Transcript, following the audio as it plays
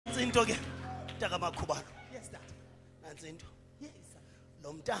nansi into ke taka makhubalo Yes, Dad. nansi into Yes, sir.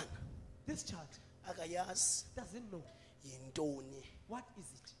 lo mntana This child akayazi doesn't know yintoni what is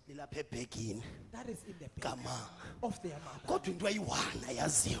it lilapha ebhegini that is in the bag kamama of their mother. kodwa into ayiwana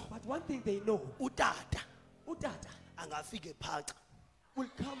yaziyo But one thing they know, utata Utata angafike phaca will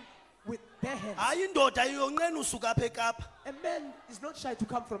come with bare hands. hayi indoda iyonqena usuka apha eKapa A man is not shy to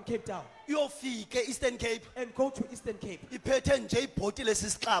come from Cape Town iyofike Eastern Cape and go to Eastern Cape. iphethe nje ibhotile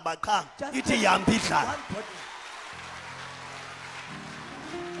sisixaba qha Just ithi take yambi idlala one bottle.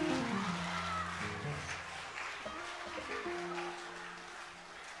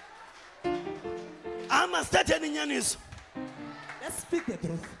 ama sithetheni inyaniso Let's speak the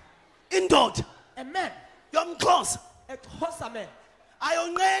truth. indoda A man, yomXhosa a Xhosa man,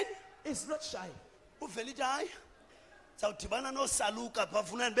 ayonqeni is not shy. uvela ithi hayi sawudibana nosaluka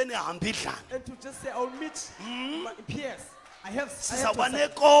bafuna benihamba idlala And to just say, I'll meet my peers. I have sizawuba to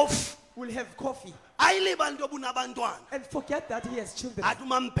nekofi we'll have coffee. ayilibali into obunabantwana And forget that he has children. athi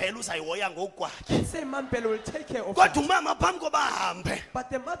umamphela uzayihoya ngokwakhe And say, Mampelo will take care of kodwa her. umama phambi koba ahambe But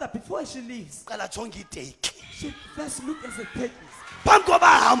the mother, before she leaves, qala jonge ideki she first look at the papers. phambi koba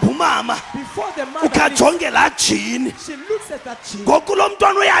ahamba umama Before the mother leaves, ukajonge laa jini she looks at that child. ngoku lo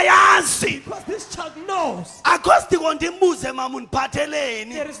mntwana uyayazi Because this child knows. akho sidingo ndimbuze mama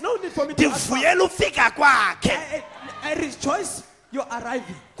undiphatheleni There is no need for me to ask her. ndivuyela ufika kwakhe I rejoice you're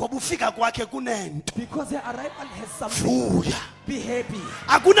arriving. ngoba ufika kwakhe kunento Because her arrival has something. vuya Be happy.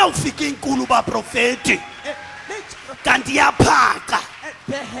 akunawufika inkulu baprofeti kanti iyaphaca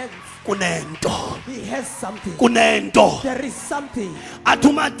Bare hands. kunento He has something. kunento There is something. athi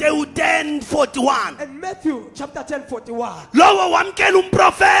uMateyu 10:41 And Matthew chapter 10:41. lowo wamkela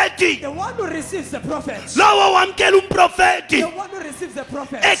umprofeti The one who receives the prophet. lowo wamkela umprofeti The one who receives the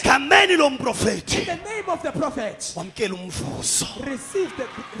prophet. egameni In lomprofeti the name of the prophet. wamkela umvuzo Receive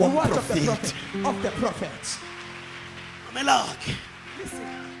the word of the prophet. prophet. Of the prophet. amelake Listen,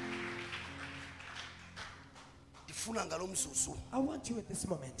 ndifuna ngalomzuzu I want you at this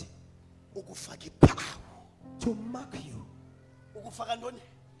moment ukufaka iphawu to mark you. ukufaka ntoni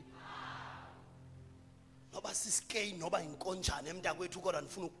noba siskey noba inkonjane emntakwethu kodwa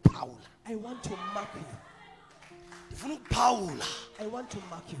ndifuna ukuphawula I want to mark you. ndifuna ukuphawula I want to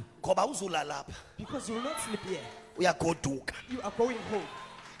mark you. ngoba uzula lapha Because you will not sleep here. uyagoduka You are going home.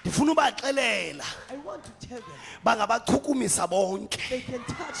 ndifuna ubaxelela I want to tell them bangabachukumisa bonke they can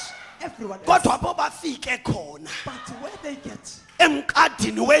touch everyone else. kodwa apho bafike khona But where they get,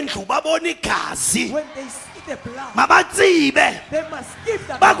 emqadini wendlu babona igazi when they see the blood, mabatsibe they must give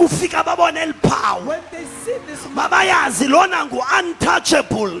that. bakufika babone eliphawu When they see this man, mabayazi lona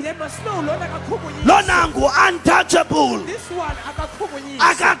ngu-untouchable they must know Lord akakhulunyiswa. lona ngu-untouchable This one akakhulunyiswa.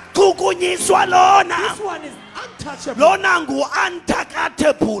 akachukunyiswa lona This one is untouchable. lona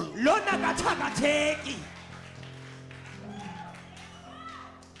ngu-untakatable Lona kathakatheki.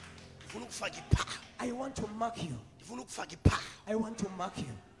 ndifuna ukufaka iphawu I want to mark you. ndifuna ukufaka iphawu I want to mark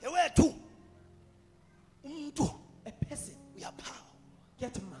you. ewethu umntu A person uyaphawu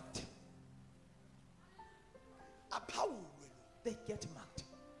get marked. aphawulwe They get marked.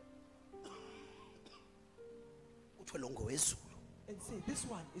 kuthiwe lo ngowezulu And say, this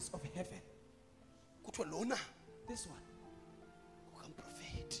one is of heaven. kuthiwe lona This one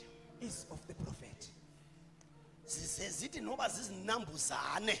kukamprofethi is of the prophet. zize zithi noba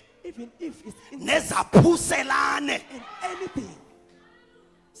zizinambuzane Even if it's in nezaphuselane and anything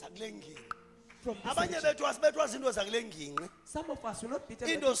zakule ngingqi from this abanye nation. bethu asibethwa zinto zakule ngingqi Some of us will not be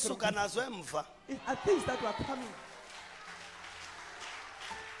into suka nazo emva It are things that were coming.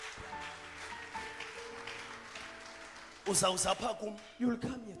 uzawuza pha kum You will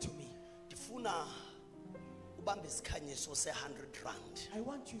come here to me. ndifuna ubambe isikhanyiso se-100 rand I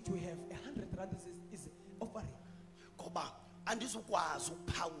want you to have 100 rand is offering. ngoba andizukwazi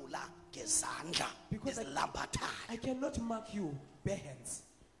ukuphawula ngezandla Because I ezilambathayo cannot mark you bare hands.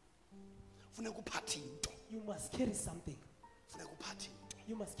 funeka uphathe into You must carry something. funeka uphathe into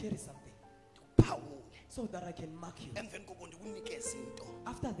You must carry something ndikuphawule so that I can mark you. emveni koko ndikunikeze into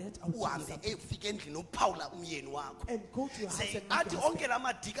After that, I will give you uhambe something. efika endlini uphawula umyeni wakho And go to your house ze and mark athi your onke husband. la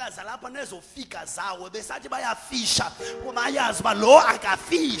madikazi alapha nezofika zawo besathi bayafisha kuba ayazi uba lo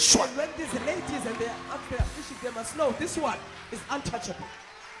akafishwa And when these ladies and they are up there fishing, they must know this one is untouchable.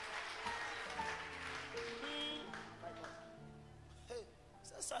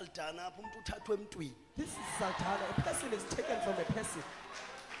 sesalidana apha umntu uthathwe emntwini This is Sultana. A person is taken from a person.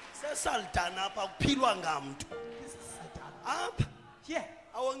 sesalidana apha kuphilwa ngamntu This is Sultana. apha Here,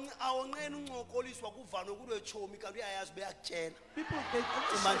 awonqeni uncokoliswa kuvanwe kulo tshomi kanti uyayazi beyakutyela people they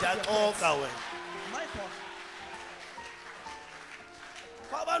manje axoka wena My God.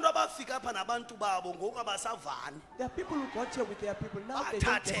 kwabantu abafika apha nabantu babo ngoku abasavani There are people who got here with their people. Now they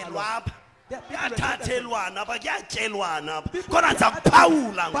don't get bathathelwa along. apha There are people who are taken- kuyathathelwana apha kuyatyelwana apha People kodwa are ndiza taken-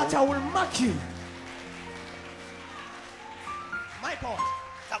 kuphawula But ngoku I will mark you. My God.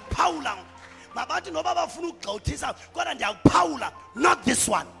 ndiza kuphawula ngoku mabathi noba bafuna ukugxothisa kodwa ndiyakuphawula not this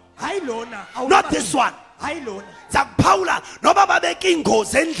one Hi, Lona. I will not mark this you. one Hi, Lona. ndiza kuphawula noba babeka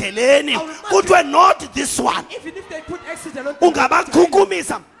ingozi endleleni I will mark kuthiwe not this one Even if they put accident on the road,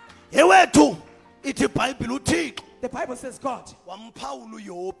 ungabachukumisa yewethu ithi ibhayibhile uthixo the Bible says God wamphawula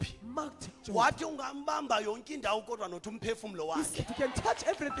uyophi marked Job. wathi ungambamba yonke indawo kodwa nothi umphefumlo He wakhe said, you can touch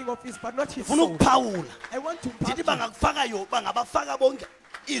everything of his, but not his funa soul. ukuphawula I want to ndithi mark you. bangakufaka bangabafaka bonke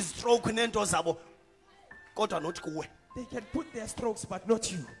izistroke nento zabo kodwa nothi kuwe They can put their strokes, but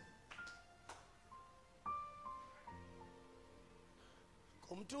not you.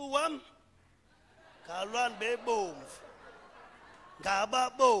 ngumntu wam ngalwani bebomvu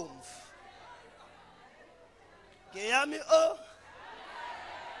ngababomvu ngeyami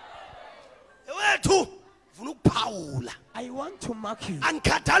ewethu funa ukuphawula I want to mark you.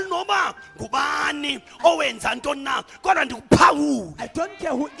 andikhathali noba ngubani owenza ntoni na kodwa ndikuphawula I don't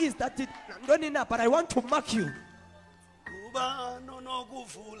care who is that did Nonina, but I want to mark you. uba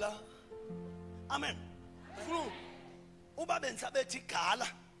nonokuvula amen funa uba bendisabethi igala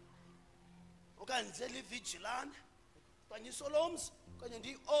okanye ndiselivigilane okanye isolomsi okanye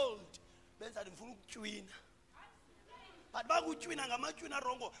ndiyi-old benza ndifuna ukutywina but bakutywina ngamatywina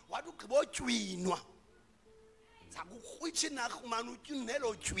rongo wathi ugqiba otywinwa zakukrwitshina mani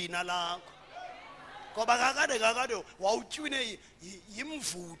utywinelo tywina lakho ngoba kakade wawutywine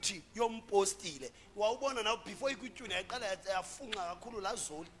yimvuthi yompostile wawubona nawe before ikutywina yaqala yafunxa kakhulu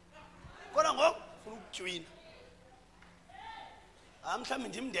lazoli kodwa ngoku funa ukutywina mhlawumbi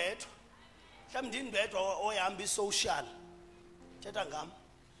ndimndedwa oyihamba isocial thetha ngam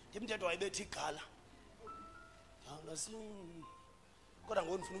ndimndedwa wayebetha igala kodwa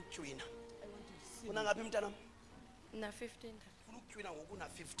ngoku ndifuna ukutywina funa ngaphi mntanam Na 15. funa ukutywina ngoku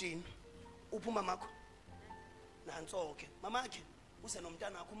na-15 uphi umamakho nantso ke mamakhe uze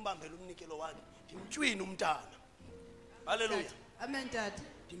nomntanakho umbambele umnikelo wakhe ndimtywine umntana haleluya Amen, Dad.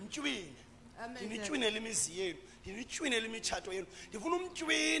 ndimtywine Amen. ndinitywinele imizi yenu ndinitywinele imitshato yenu ndifuna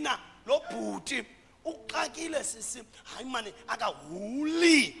umtywina lo bhuti uxakile sisi hayi mani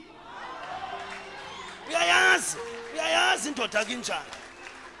akahuli uyayazi indoda kinjani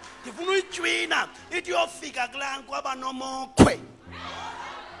ndifuna uyitywina ithi yofika kulaa kwaba nomokhwe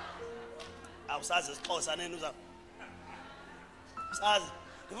awusazi isixhosa neni sazi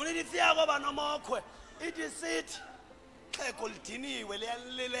ndifuna ithi ifika kwaba nomokhwe ithi sithi xhego lidiniwe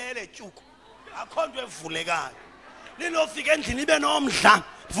liyalilele tyuku akho nto evulekayo lilofika endlini ibe nomdla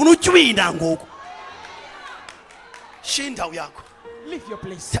ndifuna utywina ngoku shiya indawo yakho Leave your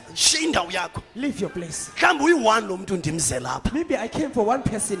place. shiya indawo yakho Leave your place. mhlawumbi uyi-1 lo mntu ndimze lapha Maybe I came for one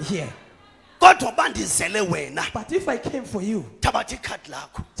person here. kodwa uba ndizele wena But if I came for you, thabatha ikhadi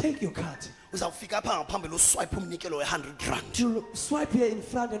lakho take your card. uzawufika apha ngaphambili uswipe umnikelo we-100 rand You'll swipe here in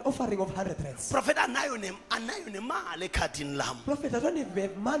front an offering of 100 rands. profeta anayo nemali ekhadini lam Prophet, I don't even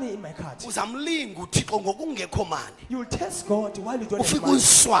have money in my card. uzamlinga uthixo ngokungekho mali You will test God while you don't have ufike money.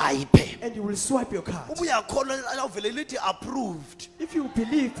 uswipe And you will swipe your card. uba uyakholwa awuvele lithi approved If you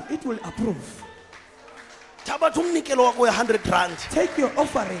believe, it will approve. thabatha umnikelo wakho we-100 rand Take your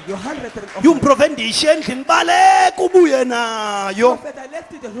offering, your 100 rand offering. yumprofeti ndiyishiye endlini baleka ubuye nayo Prophet, I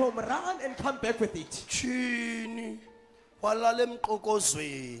left it at home. Run and come back with it. tyhini walala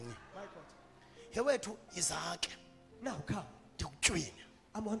emxokozweni yewethu yiza ke Now come. ndikutywine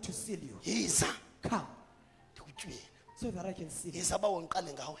I want to seal you. yiza Come. ndikutywine So that I can seal you. yiza bawo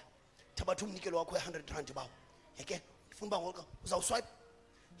ngiqale ngawe thabatha umnikelo wakho we-100 rand bawo yeke ndifuna uba ngoku uzawuswipe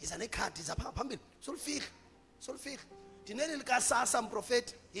yiza nekhadi yiza phaa phambili solufihla ndineli likasasa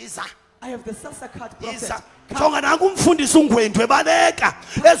mprofeti yiza I have the Sasa card, yiza Prophet. Come. jonga nanku umfundisi ungwendwe baleka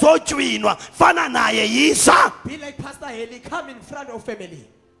ezotywinwa fana naye yiza Be like Pastor Haley. Come in front of family.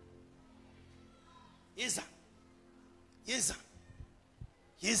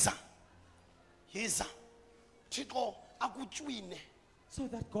 yiza thixo akutywine So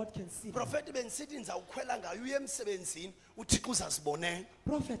that God can see. profeti bendisithi ndizawukhwela ngayo uye emsebenzini uthixo uzazibonela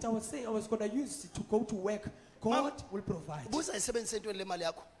Prophet, I was saying I was going to use it to go to work. God will provide. ubuzayisebenzisa entweni le mali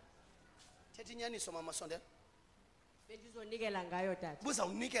yakho thetha inyaniso mama sondela Bendizonikela ngayo, Dad.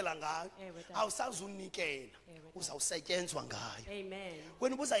 ubuzawunikela ngayo Ewe, tata. awusazunikela uzawusetyenzwa ngayo Amen.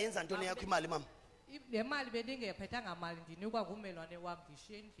 wena ubuzayenza ntoni yakho imali mama Le mali bendingephethanga mali ndinikwa ngummelwane wam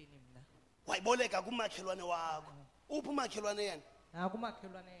ndishiye endlini mna. wayiboleka kumakhelwane wakho uphi umakhelwane yena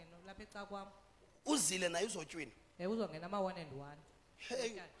Nakumakhelwane yena lapha eca kwam. uzile naye uzotywina Uzongena ama-1 and 1.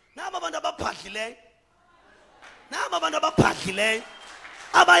 Hey, naba abantu abaphadlileyo. Naba abantu abaphadlileyo.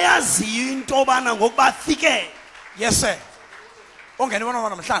 Abayaziyo into bana ngokubafike. Yes sir. Ongene bona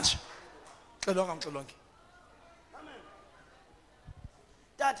namhlanje. Xilonga mxilongi.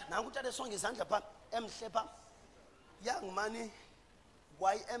 Dad, nangu utata esonga izandla pha emhle pha. Young money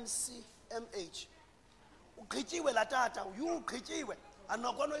YMCMH. Ugqityiwe la tata, ugqityiwe.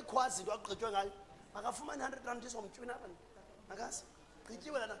 Anokona uyikhwazi into agqitywe ngayo. Makafumane 100 rand isomtywina apha. Akazi.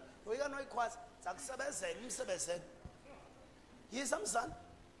 Ugqityiwe lana. Noyika noyikhwazi. Zakusebenzela umsebenzeni. Yiza mzana.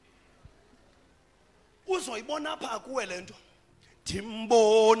 Uzoyibona pha kuwe lento.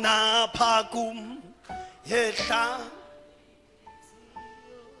 Timbona pha kum yehla.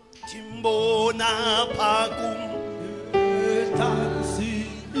 Timbona pha kum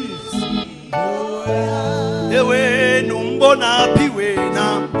ewe numbona phi wena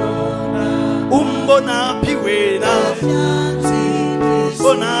umbona phi wena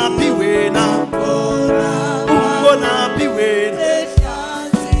umbona phi wena umbona phi wena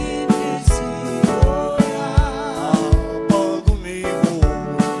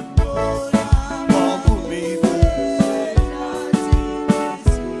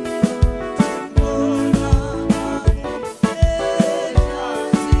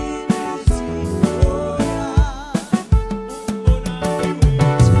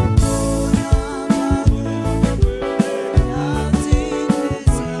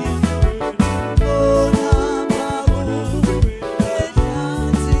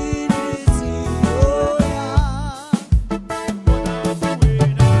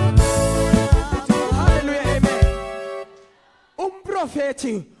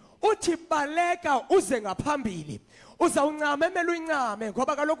uthi baleka uze ngaphambili uzawuncama emele uyincame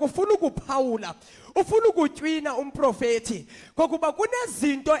ngoba kaloku ufuna ukuphawula ufuna ukutywina umprofeti ngokuba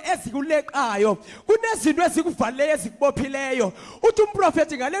kunezinto ezikuleqayo kunezinto ezikuvaleyo ezikubophileyo uthi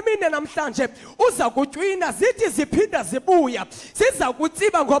umprofeti ngale mini namhlanje uza kutywina zithi ziphinda zibuya siza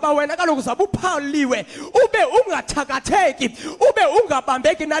kutsiba ngoba wena kaloku uzabe uphawuliwe ube ungathakatheki ube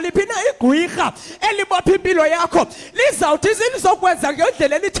ungabambeki naliphi na igwirha elibopha impilo yakho lizawuthi lizokwenza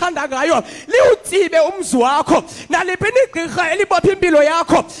ngendlela elithanda ngayo liwutsibe umzi wakho naliphi na igwirha elibopha impilo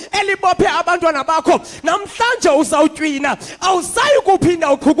yakho elibophe abantwana bakho namhlanje uzawutywina awusayi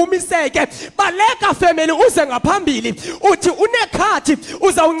kuphinda uchukumiseke baleka family uze ngaphambili uthi unekhadi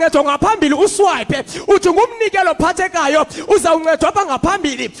uzawuncedwa ngaphambili uswipe uthi ngumnikelo phathekayo uzawuncedwa apha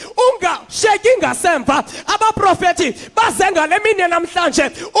ngaphambili ungasheki ngasemva abaprofeti baze ngale mini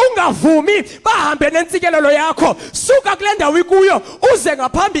namhlanje ungavumi bahambe nentsikelelo yakho suka kule ndawo ikuyo uze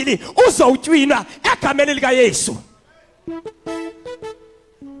ngaphambili uzowutywina egameni likaYesu.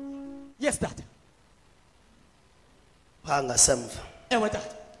 Yes dad. Phanga semva. Ewe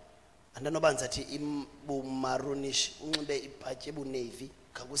dad. Andanoba nzathi ibumarunish unxibe ibhatyi ebunavy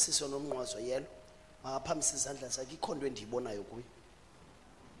ngakusiswe nomnqwazo yelo maphambisa izandla zakhe ikhonto endiyibonayo kuyo.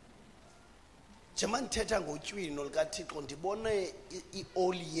 Njema ndithetha ngotywino likaThixo ndibone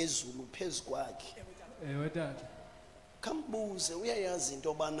ioli yezulu phezu kwakhe. Ewe tata. Kambuze uyayazi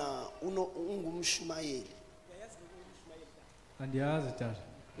into bana ungumshumayeli. Andiyazi tata.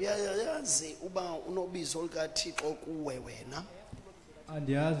 Uyayazi uba unobizo likaThixo kuwe wena.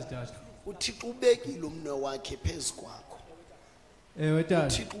 Andiyazi tata. uThixo ubekile umnwe wakhe phezu kwakho. Ewe tata.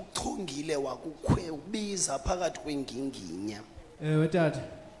 uThixo uchongile wakukhwe ubiza phakathi kwenginginya. Ewe tata.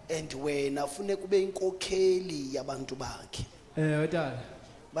 And wena funeka ube inkokheli yabantu bakhe. Ewe tata.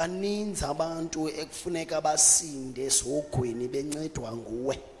 Baninzi abantu ekufuneka basinde sogweni bencedwa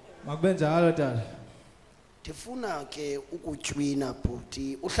nguwe. Makube njalo tata. Ndifuna ke ukutywina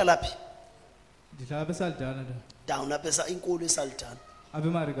bhuti uhlala phi? Ndihlala apha eSaldanha tata. Down apha inkulu eSaldanha. Apha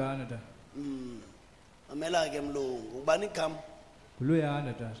eMarikana tata. Amela ke mlungu ubani igama?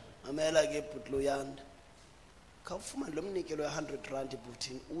 Nguluyanda tata. Amela ke bhuti Luyanda. Khawufumane lo mnikelo we100 rand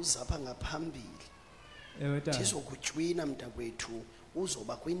bhuti uzapha ngaphambili. Ewe tata. Sizokutywina mntakwethu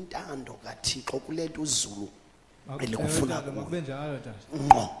uzoba kwintando kaThixo kulethu uzulu. Elikufuna makube njalo tata.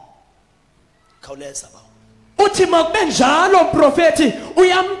 Ngqo. Khawuleza bawo. Uthi makube njalo mprofeti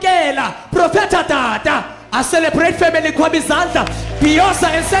uyamkela profeta tata a celebrate family kwa bizandla biyosa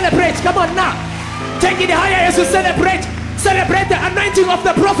and celebrate come on now take it higher as you celebrate the anointing of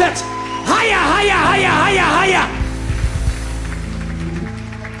the prophet higher.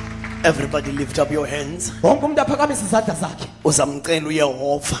 Everybody lift up your hands. Wonke umuntu aphakamisa izandla zakhe. Uzamcela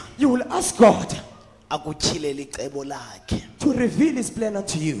uYehova You will ask God akutyhilele icebo lakhe to reveal his plan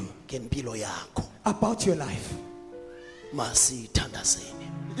unto you ngempilo yakho. about your life.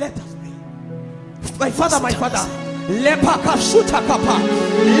 Masithandazeni. Let us pray. My father, lepa kashuta kapa,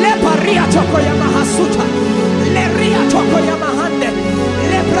 lepa ria toko ya mahasuta, Leria toko ya mahande.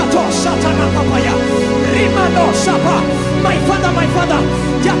 Leprato shatana kapaya. Rimano shapa. My father,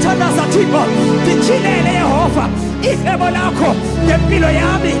 Yatana Zatibo, Tichile Yehova, Ikebo lako, Tempilo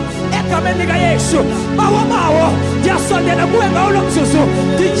yami, Ekameniga Yesu, Mawo, Yasonde na Buenga Olomsusu,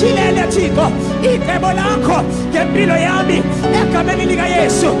 Tichile Letigo, Ikebo lako, Tempilo yami, Ekameniga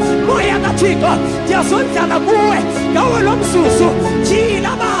Yesu, Moya Gatigo, Yasonde na Bue, Gaolomsusu,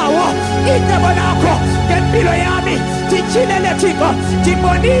 Chila Mawo, Ikebo lako, Tempilo yami, Tichile Letigo,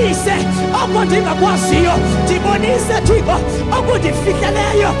 Tibonise, Okotinga Kwasio, Tibonise Tigo,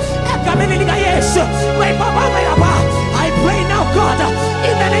 Okotifikaleyo, Ekameniga Yesu, my Papa, I pray now, God,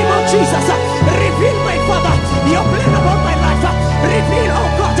 in the name of Jesus, reveal, my Father, your plan about my life. Reveal, oh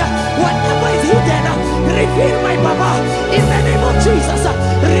God, whatever is hidden. Reveal, my Papa, in the name of Jesus.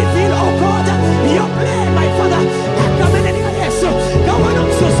 Reveal, oh God, your plan, my Father. Go on,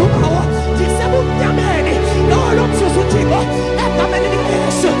 Susu, Disabu Yamani, go on, Susu Tigo,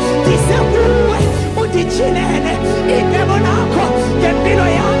 Disabu, Udichinene, Ikemonako,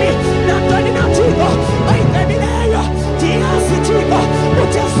 Gembiloyami, Natoni Natigo, Ikeminayo, Tiasitigo,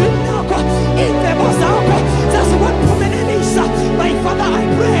 Utesunako, Ikebosako. That's what Promenelisa, my Father, I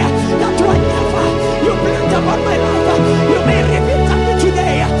pray that whatever you plant upon my life, you may repeat to me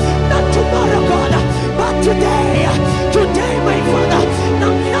today, not tomorrow, God, but today, my Father,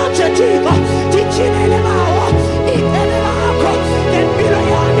 Namnachetigo, Tichinelao, Ikenelako,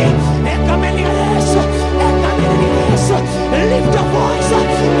 Gembiloyami, Ekameliaso, lift your voice in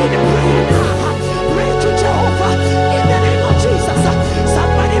prayer now. Pray to Jehovah in the name of Jesus.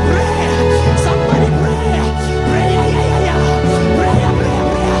 Somebody pray. Somebody pray. Pray.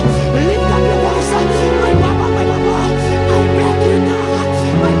 Lift up your voice. My Papa. I beg you now.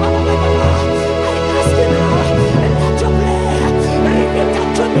 My Papa. I ask you now. Let your blood repeat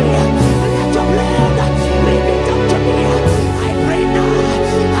unto me. Let your blood repeat unto me. I pray now.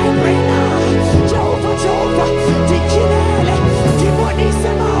 Jehovah. Tichinele.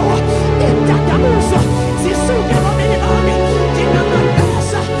 Tibonise mao. Intadamuso. Zisuke mominimami.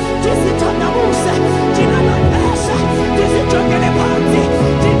 Tinamandasa. Tizitandamuse. Tinamandasa. Tizitongele panzi.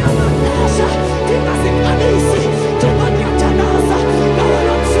 Tinamandasa. Tinasikanisi. Timanyatanaza.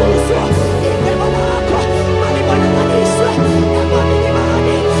 Gawalomsusu. Ikemonako. Malibananiswe.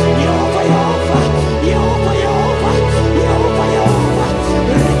 Ekominimani. Yehova.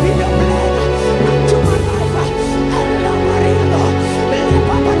 Repeat your plan unto my life. Allah Mariano.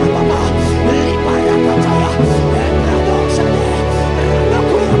 Papa. Liparakataya. Ebradosane.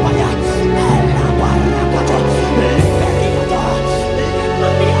 Rakuyapaya. Ella Barakato. Liberiado.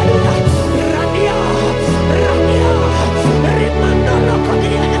 Limanialuda. Rania. Rimanda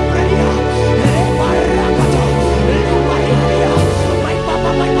Lokodia Ebredia. Lebarakato. Lemarialia. My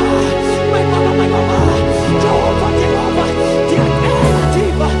Papa. Jehovah.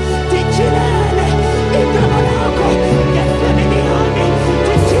 Tiativa. Tichinele. Ikamonako. Gefeminiani.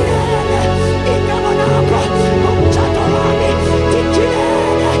 Tichinele. Ikamonako. Kumchatomani.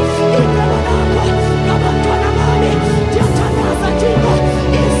 Tichinele. Ikamonako. Kamantonamani. Tiatanaza tigo.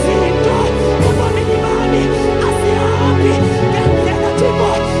 Isinto. Ekaminimani. Asiapi. Kemtena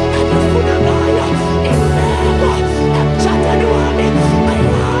tigo. Ekafunangaya. Imego. Ekchatanuani.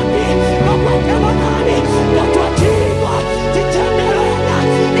 Ayami. Kawakemonani. Katwatigo. Titamelona.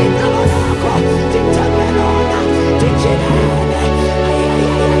 Ikamonako. Titamelona. Tichinele.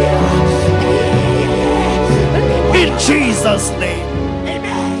 In Jesus' name.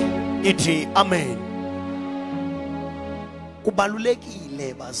 Amen. Iti amen.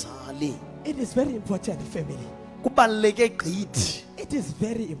 Kubalulekile bazali. It is very important, family. Kubaluleke gqithi It is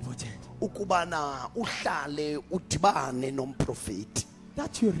very important ukubana uhlale udibane nomprofeti.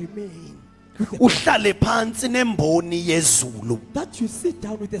 that you remain, Uhlale phansi nemboni yezulu. that you sit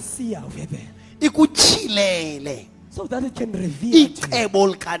down with the seer of heaven, Ikuchilele so that it can reveal to you icebo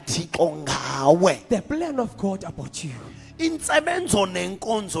likaThixo ngawe. the plan of God about you. Insebenzo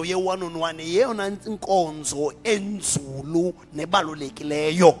nenkonzo ye-1-on-1 yeyona inkonzo enzulu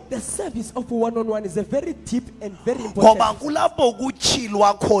nebalulekileyo. The service of one-on-one is a very deep and very Ngoba important, kulapho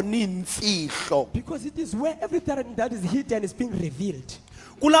kuchilwa khona imfihlo. because it is where everything that is hidden is being revealed.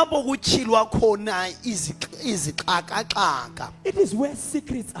 Kulapho kuchilwa khona izixakaxaka. It is where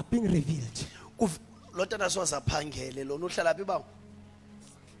secrets are being revealed. Lotana sozaphangele lona uhlala phi bawo?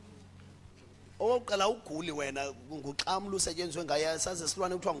 Oqala uguli wena nguxamlu usetshenzwe ngaye saze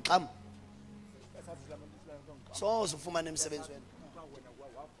silwane kuthiwa nguxam. So uzufumana emsebenzi wena.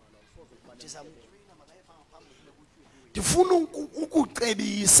 Ndifuna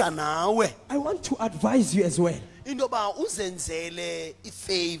ukucebisa nawe I want to advise you as well into ba uzenzele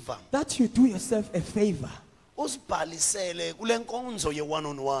ifavor. that you do yourself a favor. usibhalisele kule nkonzo ye one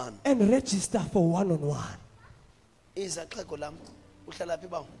on one. and register for one-on-one. Iza xhego lam. Uhlala phi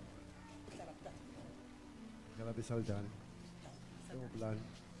bawo? Ngala besaldane.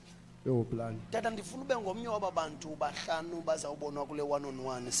 Yoplan. Tata ndifuna ube ngomnye waba bantu bahlanu bazawubonwa kule one on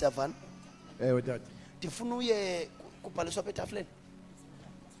one. Siyavana? Ewe tata. Ndifuna uye kubhaliswa phe etafuleni.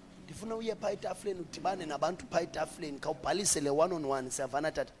 Ndifuna uye pha etafuleni udibane nabantu pha etafuleni khawubhalise le one on one.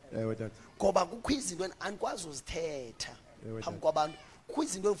 Siyavana tata? Ewe tata. Ngoba kukho izinto andikwazi uzithetha phambi kwabantu. Kukho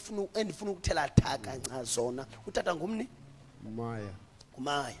izinto endifuna ukuthela thaka nca zona. Utata ngumni? Maya.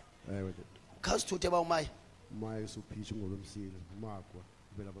 Umaya. Ewe tata. Khawusithuthe ba umaya. Maya usuphithi ngolomsile. Umakwa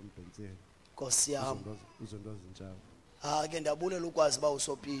vela bambhensele. Nkosi yami. Uzonto zinjalo. Ha ke ndabulela ukwazi ba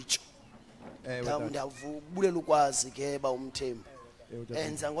usopitcho. Ewe tata. Ndavubulela ukwazi ke ba umthembu. Ewe tata.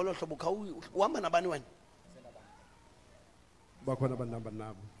 Enza ngolo hlobo uhamba nabani wena? Bakhona abanamba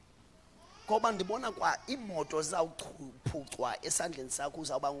nabo. Ngoba ndibona kwa imoto zawuphucwa esandleni sakho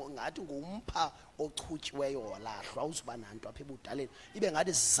uzawuba ngathi ngumpha ochutyiweyo walahlwa uzuba nanto apha ebudaleni ibe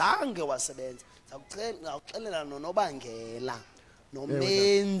ngathi zange wasebenza. Ngawuxelela nonobangela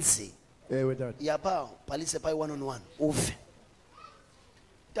nomenzi. Ewe tata. Yapha bhalise pha one on one uve.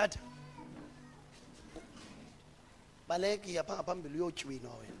 Tata baleki yapha ngaphambili uyotywina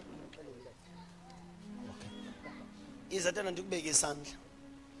wena. Iza tena ndikubeka isandla.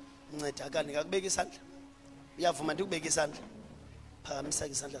 Ncedakala ngakubeka isandla. Uyavuma ndikubeka isandla. Phakamisa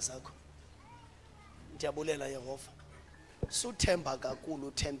isandla sakho. Ndiyabulela Yehova. Suthemba kakhulu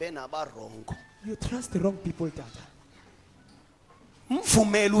uthembe nabarongo. You trust the wrong people, Tata.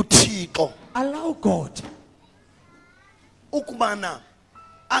 Mvumela uThixo Allow God ukubana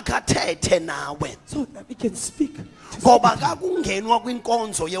akathethe nawe. so that we can speak. Ngoba kakungenwa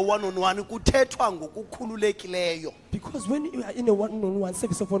kwinkonzo ye one on one kuthethwa ngokukhululekileyo. Because when you are in a one-on-one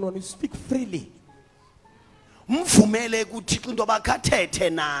service of one-on-one, you speak freely. Mvumele kuThixo into bakathethe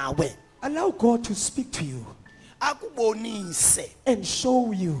nawe. Allow God to speak to you Akubonise, and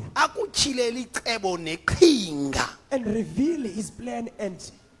show you akutyhilele icebo neqhinga and reveal his plan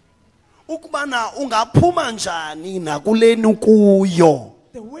and ukubana ungaphuma njani nakuleni kuyo.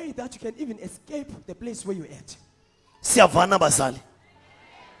 the way that you can even escape the place where you're at. Siyavana bazali.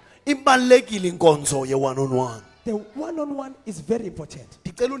 Ibalekile inkonzo ye one on one. The one-on-one is very important.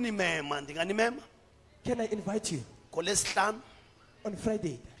 Ndicela unimema, ndinganimema Can I invite you ngolesihlanu. on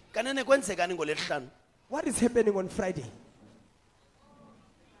Friday? Kanene kwenzekani ngolesihlanu? What is happening on Friday?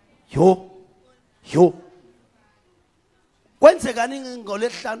 Yo. Kwenzekani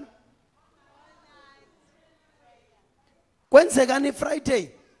ngolesihlanu? Kwenzekani Friday?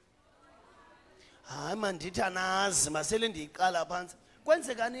 Hayi mandithi anazi masele ndiyiqala phansi.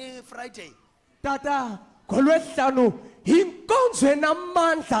 Kwenzekani Friday? Tata, ngolwesihlanu inkonzo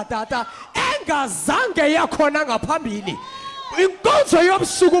enamandla tata engazange yakhona ngaphambili. Inkonzo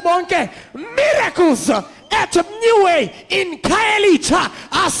yobusuku bonke, miracles at New Way in Khayelitsha.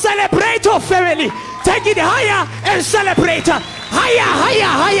 Celebrate your family. Take it higher and celebrate.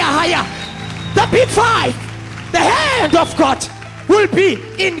 Higher. The big five, the hand of God will be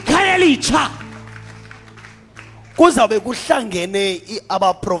in Khayelitsha. Kuzabe kuhlangene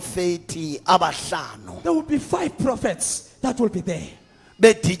abaprofeti abahlanu. There will be 5 prophets that will be there.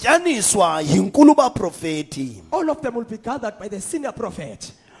 Bedityaniswa yinkulu baprofeti. All of them will be gathered by the senior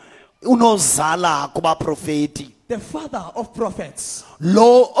prophet, Unozala kubaprofeti. the father of prophets,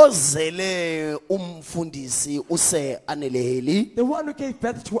 Lo ozele umfundisi use aneleli. the one who gave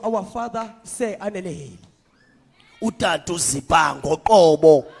birth to our father, say Anele. Utata ZibaaaaH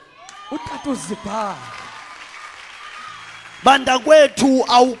ngoqobo. Utatu ZibaaaaH. Banda kwethu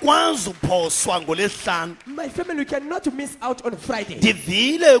awukwazi uphoswa ngolesihlanu. My family cannot miss out on Friday.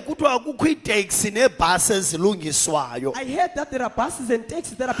 Ndivile kuthiwa kukho iitaxi neebhasi ezilungiswayo. I heard that there are buses and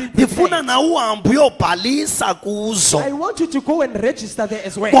taxis that are being Ndifuna prepared. na uhambe uyobhalisa kuzo. I want you to go and register there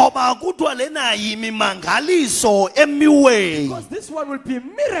as well. Ngoba kuthiwa lena yimimangaliso emiweyo. Because this one will be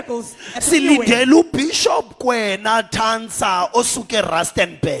miracles at the New Way. Silindele uBishop Kwena Tanza osuke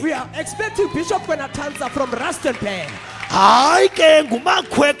Rustenburg. We are expecting Bishop Kwenatanza from Rustenburg. Hayi ke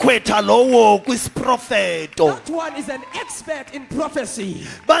ngumakhwekhwetha lowo kwisiprofeto. That one is an expert in prophecy.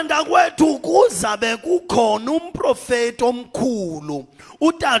 Banda kwethu kuzabe kukhona umprofeti omkhulu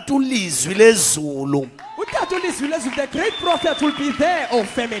utata uLizwi lezulu. Utatu Lizwi, the great prophet, will be there, oh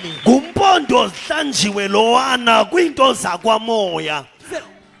family. Ngumpondo zihlanjiwe lowana kwinto zakwamoya.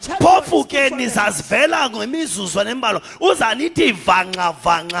 Phofu ke nizazivela ngemizuzu nemibalo uzanithi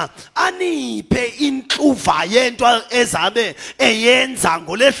vanqa aniphe intluva yento ezabe eyenza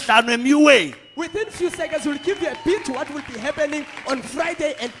ngolesihlanu eMiwe. Within few seconds, we'll give you a bit to what will be happening on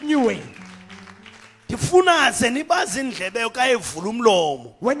Friday and New Way. ndifuna ze nibazi indlebe okayevula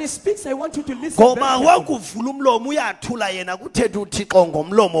umlomo When he speaks, I want you to listen. ngoba very carefully. wakuvula umlomo uyathula yena kuthetha uThixo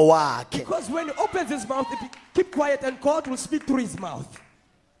ngomlomo wakhe. Because when he opens his mouth, if he keep quiet and God will speak through his mouth.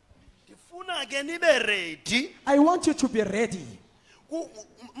 Ndifuna ke nibe ready. I want you to be ready.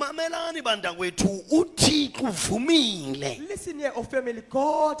 Mamelani bandakwethu uThixo uvumile Listen here, oh family,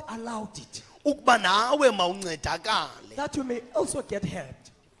 God allowed it. ukuba nawe mawuncedakale. That you may also get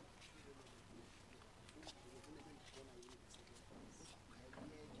helped.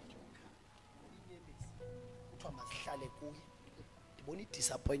 Kuthiwa masihlale kuye. Ndibona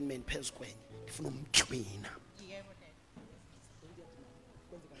i-disappointment phezu kwenye. Ndifuna umtywina.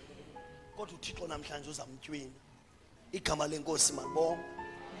 Kodwa uThixo namhlanje uzamtywina. Igama lenkosi malibongwe.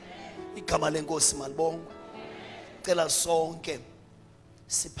 Igama lenkosi malibongwe. Cela sonke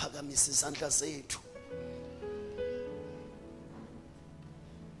siphakamise izandla zethu.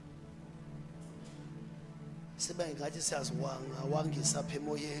 Sibe ngathi siyaziwanga wangisa apha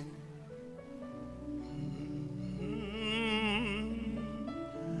emoyeni.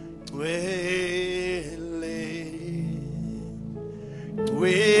 Wele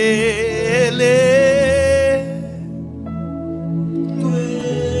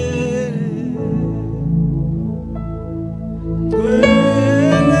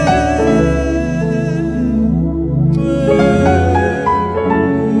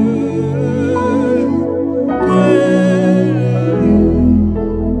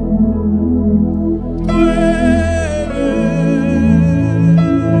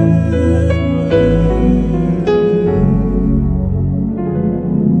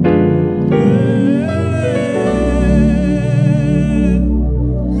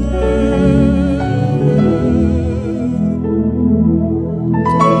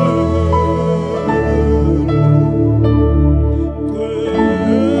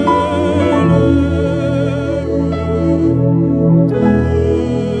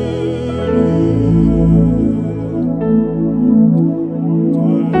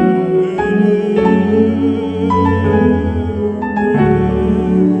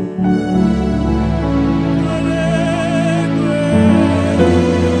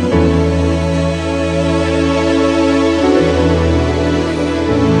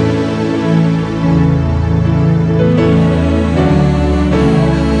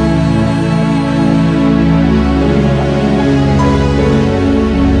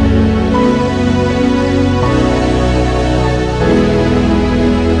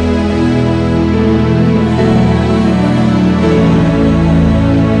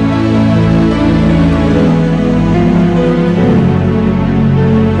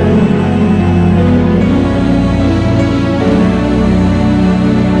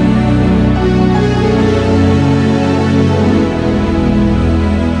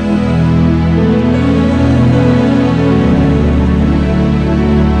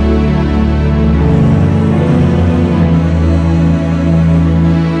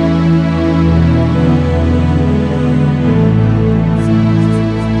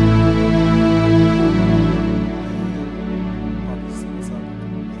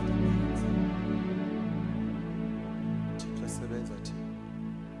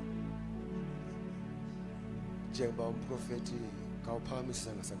njengoba umprofeti kawuphakamise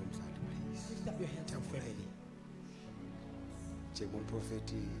isandla sakho mhlali please. Lift up your hands, oh family. Njengoba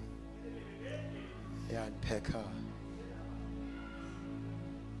umprofeti eyanpheka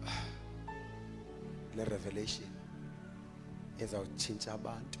le revelation ezawutshintsha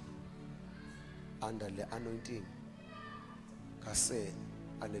abantu under le anointing kase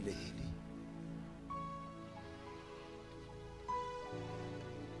aleleheli.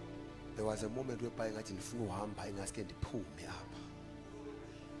 There was a moment whereby ngathi ndifuna uhamba ingaske ndiphume apha.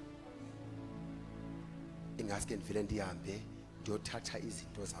 Ingaske ndivele ndihambe ndiyothatha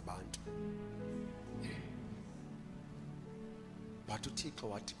izinto zabantu. But uThixo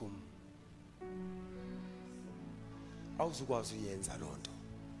wathi kum awuzukwazi uyenza lonto.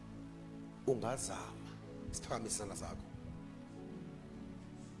 Ungazama siphakamise isandla sakho.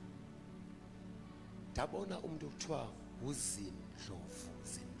 Dabona umuntu okuthiwa uzindlovu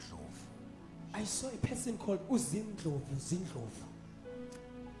zindlovu. I saw a person called Uzindlovu Zindlovu.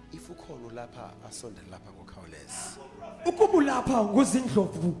 If ukhona lapha asondele lapha ngokhawuleza. Ukuba lapha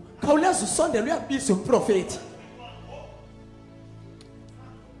nguzindlovu, khawuleza usondele uyabiza umprofeti.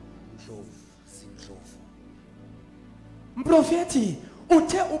 Ndlovu zindlovu. Mprofeti,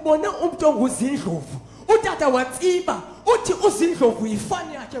 uthe ubone umuntu onguzindlovu. Utata watsiba, uthi uzindlovu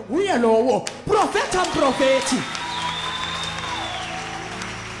ifani yakhe nguye lowo. Profeta mprofeti.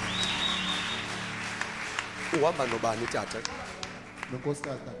 Uhamba nobani tata?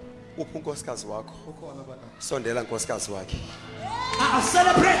 Nonkosikazi tata. uphi unkosikazi wakho sondela nkosikazi wakhe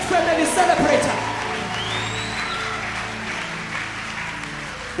Celebrate family, celebrate.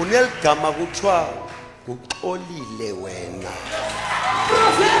 uneligama kuthiwa kuxolile wena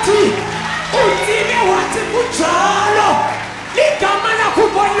Prophetic. Uthini wathi kunjalo. Ligama lakho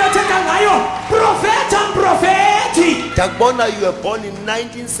ubona uthetha ngayo. Prophetic. ndakubona you were born in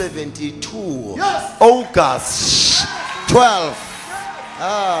 1972 August 12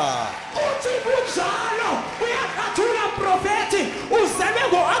 Uthi kunjalo. Uyakathula prophetic. Uzeme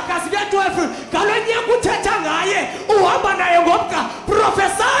ngoAugust ke-12. Ngalonyaka uthetha ngaye. Uhamba naye ngomka.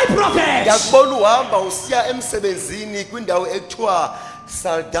 Prophesy prophet. ndakubona uhamba usiya emsebenzini kwindawo ekuthiwa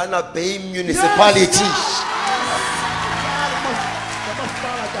Saldanha Bay Municipality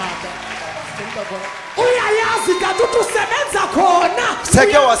Uyayazi kanti uthi usebenza khona.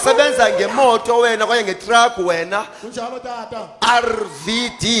 seke wasebenza ngemoto wena kwaye ngetruck wena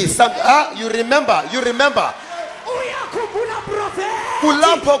RVD you remember Uyakhumbula prophet.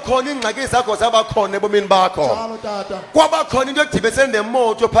 kulapho khona ingxaki zakho zabakhona ebomini bakho kwabakhona into edibesene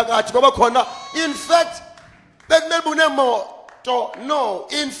nemoto phakathi kwabakhona in fact bekumele bunemoto no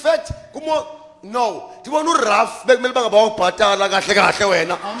in fact no ndibona uRaf bekumele bangaba wabhatala kahle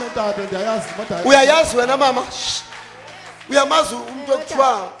wena uyayazi wena mama uyamazi umuntu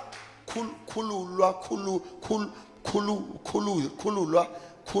ekuthiwa khuluswa khona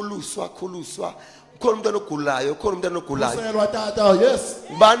umuntu ogulayo Kuselwa tata, yes.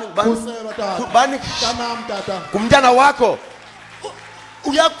 Kuselwa tata. bani Tanam tata. kumntana wakho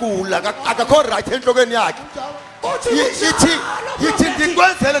uyagula akakho right enhlokweni yakhe yithi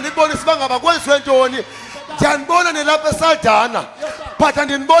ndikwenzele ndibonise bangaba kwenziwe ntoni ndiyanibona nilapha eSaldanha but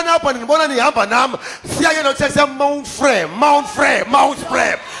andinibona apha ndinibona nihamba nam siyake nothetha Mount Frere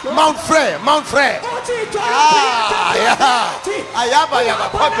ayaba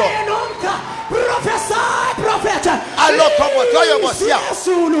photo Prophesy prophet. Alo khopho toyo bosiya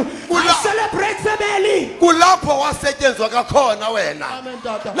Zulu. I celebrate family. kulapho wasetyenzwa kakhona wena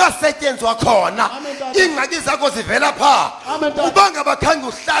nasetyenzwa khona ingxaki zakho zivela pha ubanga bakhange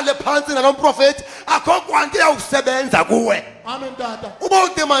uhlale phansi nalomprofeti akho kwanto yawusebenza kuwe Amen tata. uba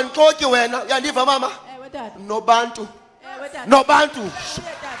udemanxoki wena uyandiva mama nobantu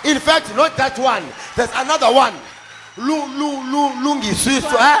in fact not that one there's another one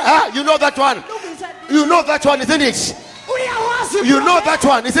lungisiswa you know that one isn't it you know that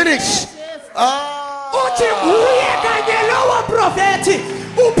one isn't it Uthi uye kanye lowo prophet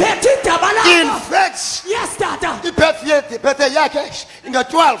uphethe indaba lakho. in fact Yes tata. birthday yakhe in the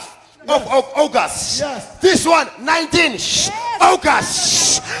 12th of August Yes. this one 19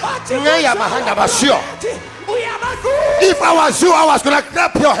 August ngeyamahanda bashiyo if I was you I was gonna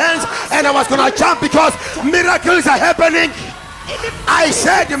clap your hands and I was gonna jump because miracles are happening. I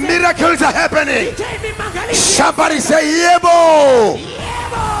said miracles are happening. Somebody say yebo.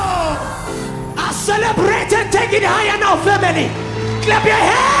 I celebrate and take it higher now, family. Clap your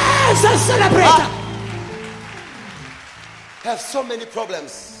hands and celebrate. Have so many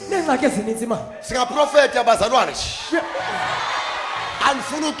problems. Nengxaki ezininzi ma. Singaprofeti abazalwane.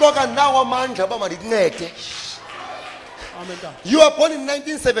 Andifuna uxoka nawo amandla aba mandikuncede. You were born in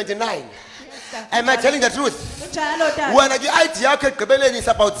 1979. Am I telling the truth? When the ID is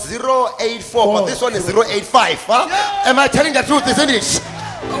about 084, but this one is 085. Huh? Am I telling the truth, isn't it?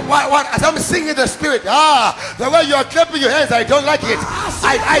 What? As I'm singing the spirit, the way you are clapping your hands, I don't like it.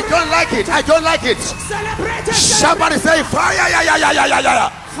 I don't like it. I don't like it. Somebody say fire,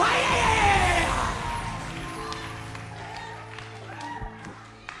 yeah.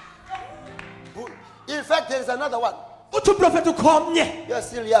 In fact, there is another one. Uthi prophet ukhomnye. You are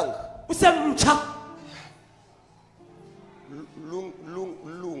still young. Usemtsha. Lunga.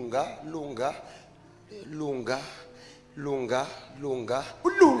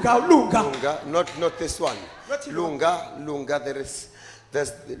 Ulunga. Not this one. Lunga.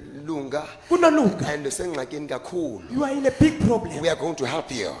 There's Lunga. Kunolunga. And sengxakini kakhulu. You are in a big problem. We are going to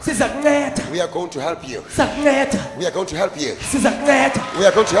help you. Sizakunceda. We are going to help you. Sizakunceda. We are going to help you. Sizakunceda. We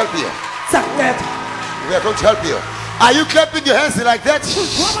are going to help you. Sizakunceda. We are going to help you. Are you clapping your hands like that?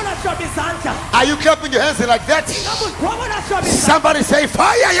 Are you clapping your hands like that? Somebody say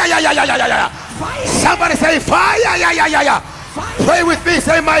fire, yeah. Somebody say fire, yeah. Pray with me,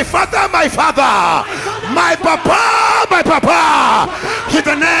 say my father, my papa. In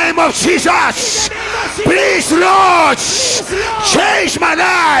the name of Jesus, please Lord, change my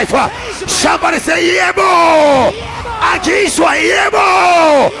life. Somebody say yebo. Akiswa yebo.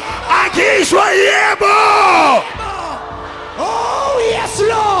 Oh yes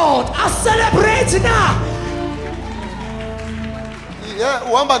Lord, I celebrate now.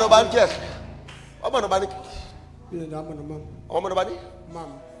 Yeah, uhamba nobani ke? Uhamba nobani? Ngihamba nomama. Uhamba nobani?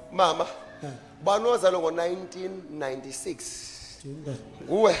 Mama. Mama. Bani ozalwe ngo-1996? Jinda.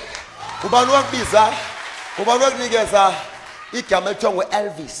 Nguwe. Ubani wakubiza? Ubani wakunikeza igama ekuthiwa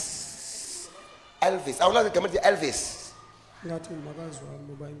ngu-Elvis? Elvis. Awulazi igama elithi Elvis? Ngathi umakazi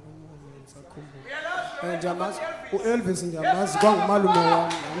wami uba inkomo ngisakhumbula. Ndiyamazi uElvis ndiyamazi kwangumalume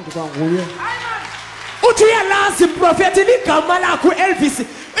wami nami ndikwanguye. Uthi uyalazi mprofeti ligama lakho Elvis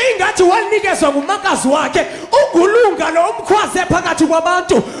ingathi walinikezwa ngumakazi wakhe ungulunga lo umkhwaze phakathi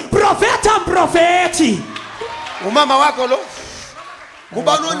kwabantu profeti umama wakho lo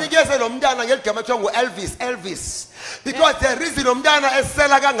kubani onikeze lo mntana ngeligama ekuthiwa ngu-Elvis Elvis because the reason lo mntana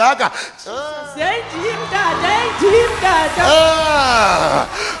esela kangaka Sendim dada.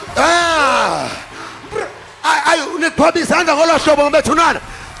 ayi unigqoba izandla ngolo hlobo ngobethunana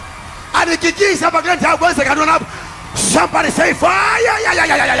anikikisa apha kule ndawo kwenzeka ntona apha. Somebody say fire.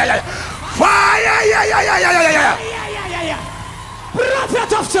 Fire.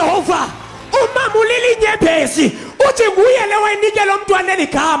 Prophet of Jehovah umama ulilinyembezi uthi nguye le wayinikela umntwana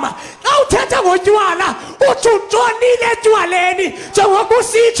eligama xa uthetha ngotywala uthi utshonile etywaleni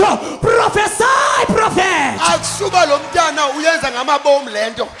njengokusitsho prophet akusuba lo mntana uyenza ngamabomu le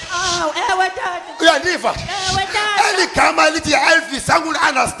nto Ewe tata. uyandiva Ewe tata. eli gama lithi Elvis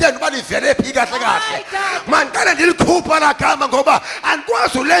anguli-understand uba livele phi kahle kahle mandiqale ndilikhupha la gama ngoba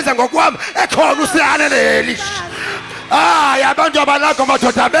andikwazi ulenza ngokwam ekhona usihaleleli abantu abalakho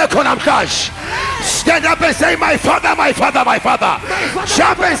madoda bekho namhlanje. Stand up and say, my father.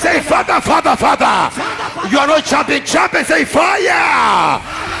 Jump and say, father. You are not jumping. Jump and say, fire.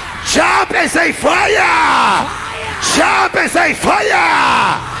 Jump and say, fire. Jump and say,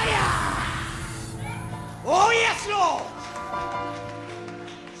 fire. Oh yes Lord.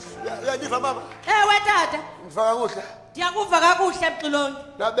 Uyandiva mama? Ewe tata. Ngifaka kuhle. Ndiyakuva kakuhle Mxilongi.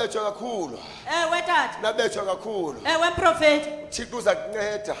 Nabethwa kakhulu. Ewe tata. Nabethwa kakhulu. Ewe prophet. Thixo uza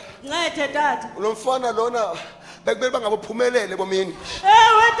kunceda. Ncede tata. Lo mfana lona bekumele bangabophumelele bomini.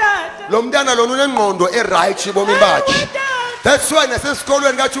 Ewe tata. Lo mntana lona unengqondo eright bomini bakhe. That's why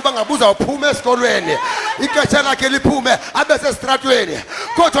nasesikolweni kathi uba ngabuza uphume esikolweni. Ixesha lakhe liphume abe sesitratweni.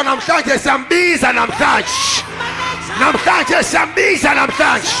 Kodwa namhlanje siyambiza namhlanje.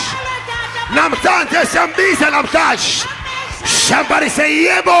 Somebody say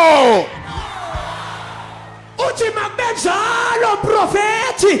yebo. Uthi mabenjalo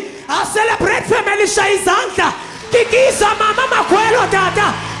prophet a celebrate family shayizandla kikisa mama makwelo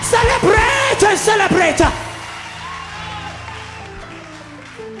tata celebrate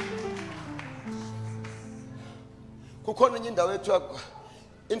Kukhona enye indawo ethiwa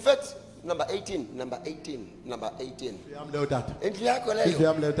in fact number 18 Yami leyo tata. endlu yakho Indlu leyo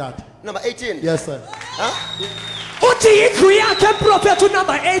yami leyo tata. number 18 Yes sir. uthi indlu yakhe prophet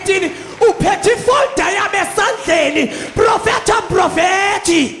number 18 uphethe ifolder yabe esandleni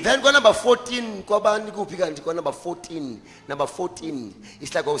prophet then kwa number 14 kwabani kuphi kanti kwa number 14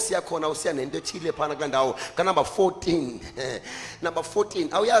 it's like usiya khona usiya nento ethile phana kula ndawo ka number 14 number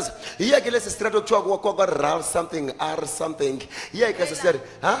 14 awuyazi yeke lesi strato kuthiwa kwa R something yeke seseri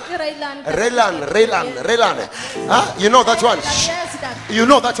Relan you know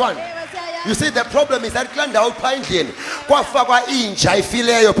that one You see, the problem is that klanda uphandleni kwafakwa inja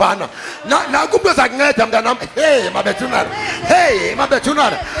ifileyo phana nakumuntu zakunceda mntanam hey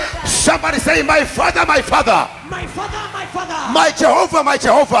mabethunana somebody say my father my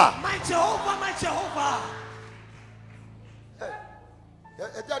Jehovah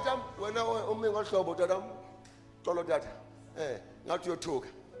tatam wena umi ngohlobo tatam xolo tata ngathi uyothuka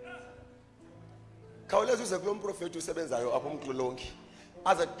khawuleza uze kulo mprofeti usebenzayo apho umxilongi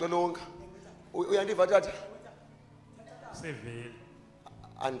aza kuxilonga uyandiva tata seveli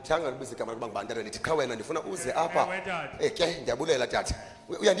andithanga libiza igama lokuba ngibantana ndithi qha wena ndifuna uze apha ke ndiyabulela tata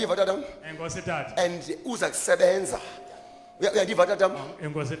uyandiva tata enkosi tata and uza kusebenza uyandiva tata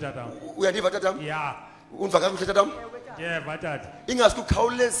enkosi tata uyandiva tata ya undiva kakuhle tata yeva tata ingasuke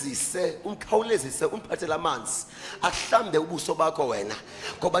ukhawulezise umphathele amanzi ahlambe ubuso bakho wena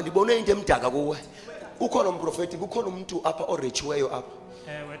ngoba ndibone into emdaka kuwe ukhona umprofeti kukhona umuntu apha orechiweyo apha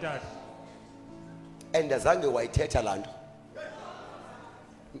ewe tata and azange wayithetha laa nto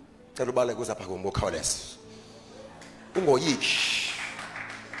cela ubaleke uzapha ngokhawuleza ungoyiki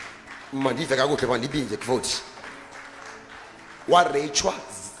mandive kakuhle mandibinze kuvothi warechwa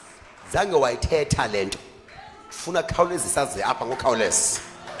zange wayithetha le nto funa khawulezisa ze apha ngokhawuleza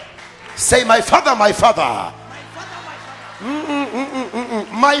say my father my father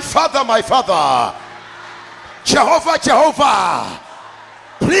Jehovah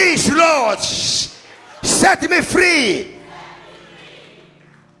please Lord set me free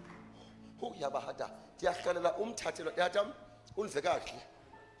yabahata ndiyarhalela umthathelo tata undive kakuhle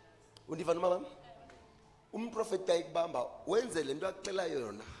undiva nomama umprofeti xa ekubamba wenze le nto akuxela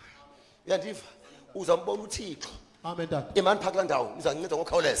yona uyandiva uzambona uThixo Amen tata. imani phaa kulaa ndawo izandinceda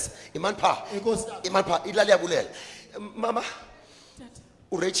ngokhawuleza imani phaa Enkosi. imani phaa ilali yabulela mama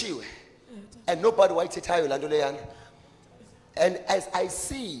urechiwe and nobody wayithethayo laa nto leyana and as I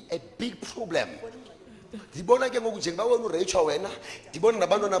see a big problem ndibona ke ngoku njengoba wena ureyitshwa wena ndibona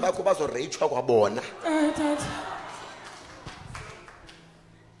nabantwana bakho bazoreyitshwa kwabona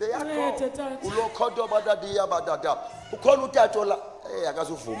ulokhoto badadiya badada ukhona utato la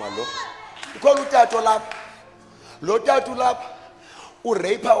akazuvuma lo ukhona utato lapha lo tatu lapha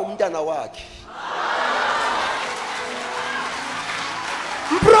ureyipha umntana wakhe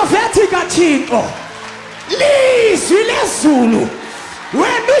Mprofeti kaThixo lizwi lezulu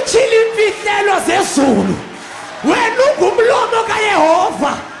wena utshila imfihlelo zezulu wena ungumlomo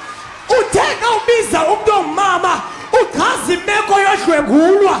kaYehova utheka ubiza umuntu ongumama uchaza imeko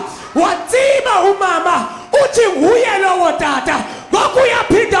yodlwengulwa watsiba umama uthi nguye lowo tata ngoku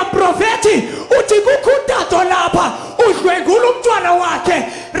uyaphinda mprofeti uthi kukho utato lapha udlwengula umntwana wakhe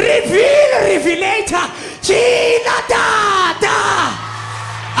revelator tshila tata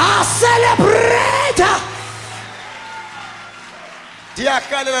a celebrate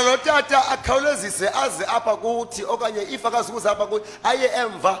ndiyarhalela lo tata akhawulezise aze apha kuthi okanye if akazukuza apha kuthi aye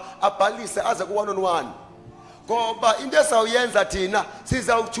emva abhalise aze ku-1-on-1 ngoba into esawuyenza thina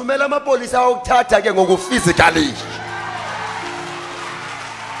sizawuthumela amapolisa awokuthatha ke ngoku physically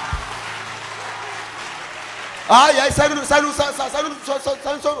hayi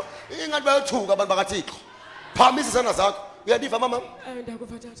ingathi bayothuka abantu bakaThixo phamisa izandla zakho uyandiva mama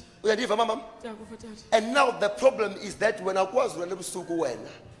uyandiva mama and now the problem is that when akwazi wena ebusuku wena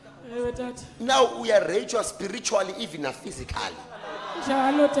now we are ritual spiritually even physically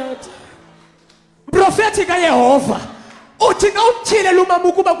Prophetic kaYehova uthi ka umthile lumama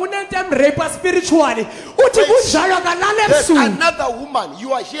ukuba kunento emrape spiritually uthi kunjalo kalale there's ebusuku another woman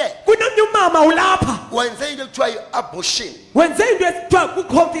you are here kunomnye umama ulapha wenze into ekuthiwa yi-abortion wenze into ekuthiwa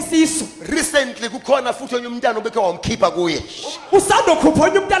kukhomfa isisu recently kukhona futhi onye umntana obekhe wamkhipha kuye usandokhupha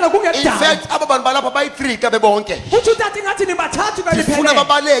onye umntana in kungekudala fact aba bantu balapha bayi-3 ka bebonke uthi utata ingathi nibathathu ndifuna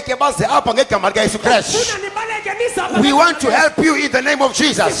babaleke baze apha ngegama likaYesu Kristu funa nibaleke nizapha we want to help you in the name of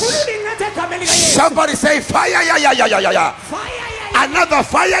Jesus. Somebody say fire, yeah. Another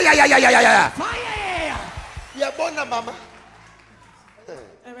fire, yeah. Uyabona mama.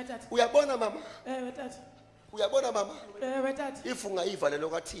 Uyabona mama. Uyabona mama. If ungayiva lelo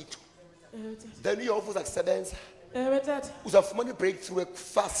kaThixo, then uYehova uzakusebenza. Uzafumana i-breakthrough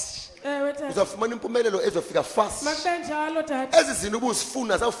fast. Uzafumana impumelelo ezofika fast. Ezi zinto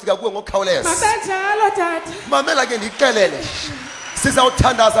ubuzifuna zawufika kuwe ngokukhawuleza. Mamela ke ndixelele.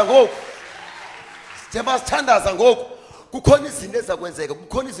 Sizawuthandaza ngoku. Njengoba sithandaza ngoku kukhona izinto ezakwenzeka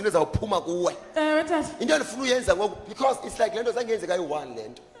kukhona izinto ezawuphuma kuwe into endifuna uyenza ngoku because it's like lento zangenzeka yi-1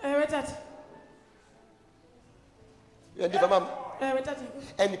 lento uyandiva mama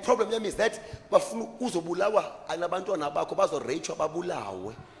and the problem yami is that bafuna uzobulawa anabantwana bakho bazoreyitshwa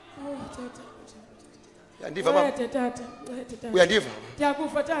babulawe uyandiva mama uyandiva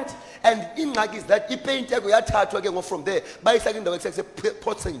and ingxaki is that ipaint yakho yathathwa ke ngo from there bayisaka indawo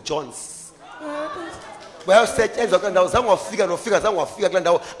ekuse-Port St. John's bayosetyenzwa kula ndawo zange wafika kula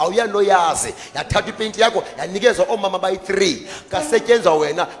ndawo awuyanoyazi yathatha ipeyinti yakho yanikezwa oomama bayi-3 kasetyenzwa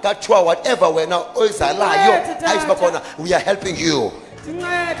wena kathiwa whatever wena oyizalayo ayiziba khona we are helping you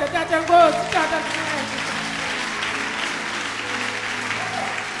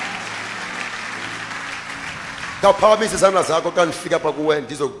ngaphakamisa izandla zakho xa ndifika apha kuwe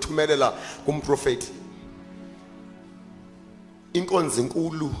ndizokuthumelela kumprofeti inkonzi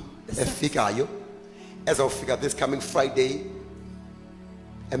enkulu efikayo ezawufika this coming Friday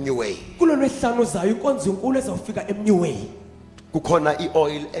eMneway kulo lwehlanu zayo inkonzo enkulu ezawufika eMneway kukhona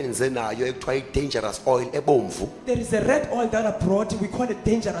i-oil enze nayo ekuthiwa i-dangerous oil ebomvu there is a red oil that I brought we call it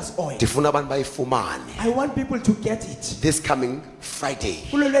dangerous oil ndifuna abantu bayifumane I want people to get it this coming Friday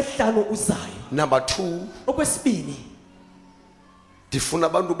kulo lwehlanu uzayo number 2 okwesibini ndifuna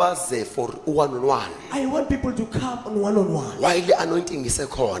abantu baze for 1-on-1 I want people to come on 1-on-1 while the anointing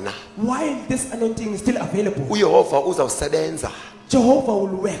isekhona while this anointing is still available uYehova uzawusebenza Jehovah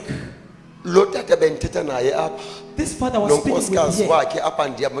will work lo tata bendithetha naye apha this father was speaking with nonkosikazi him wakhe apha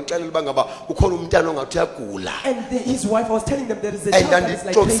ndiyamxelela uba ngaba ukhona umntana ongathi uyagula and his wife was telling them there is a and child that is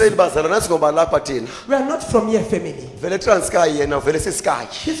like andixokiseli crazy. bazala nasi ngoba lapha thina We are not from here family vele Transkei yena vele siSky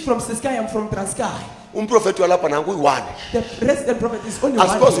he's from Siskay I'm from Transkei umprofeti walapha nangu uyi-1 The resident prophet is only one.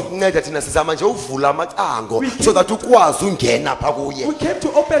 asikwazi here. ukunceda thina sizama nje uvula amacango so that ukwazi ungena pha kuye We came to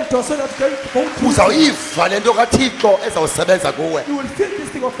open doors so that you can go through. uzawuyiva le nto kathixo ezawusebenza kuwe. You will feel this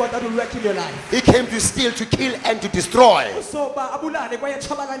thing of God that will work in your life. He came to steal, to kill and to destroy. So ba abulale kwaye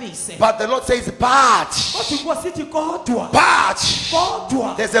tshabalalise. But the Lord says but Kodwa sithi kodwa. but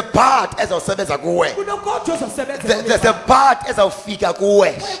there's a but ezawusebenza kuwe. Kunokodwa ozosebenza. There's a but ezawufika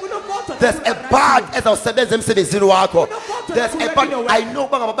kuwe. There's a but ezawusebenza emsebenzini wakho. There's a but. I know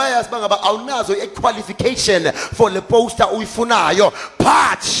bangaba bayazi bangaba awunazo a qualification for the poster uyifunayo,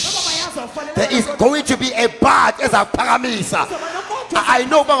 but there is going to be a but ezawuphakamisa. I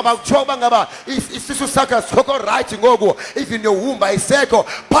know bangaba kuthiwa bangaba isisu sakho sikho right ngoku even nowumba ayiseko,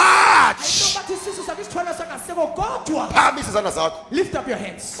 but phamisa izandla zakho. Lift up your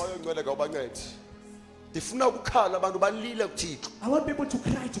hands. Bayongcwele ngawubancede. Ndifuna ukukhala abantu balile kuThixo. I want people to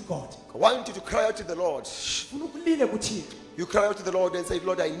cry to God. I want you to cry out to the Lord. Ulile kuThixo. You cry out to the Lord and say,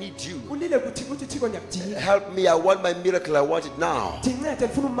 Lord, I need you. Ulile kuThixo uthi Thixo ngiyakudinga. Help me, I want my miracle, I want it now. Ndincede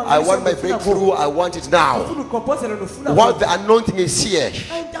ndifuna umangaliso. I want my breakthrough, I want it now. Ndifuna ukugobhozela nofuna. While the anointing is here,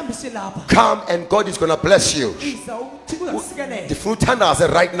 ayintambise lapha. come and God is going to bless you. Iza uThixo uzasikelela. Ndifuna uthandaze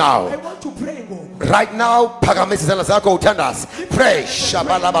right now. I want to pray ngoku. Right now, phakamisa izandla zakho uthandaze. Pray.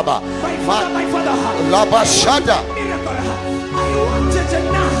 Shabalababa. My father. Labashada. I want it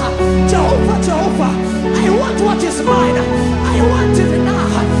now. Jehovah. I want what is mine. I want it now.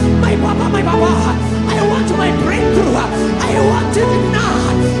 My Baba. I want my breakthrough. I want it now.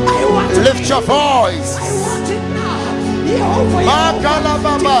 I want it. Lift your voice. I want it now. Jehovah.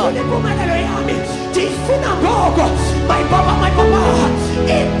 My Baba.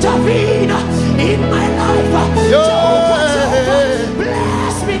 Intervene in my life. Jehovah.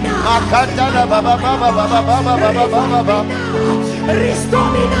 Bless me now. Restore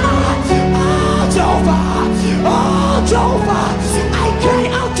me now. Oh Jehovah, I cry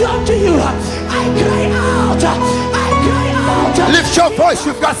out unto you. I cry out. Lift your voice.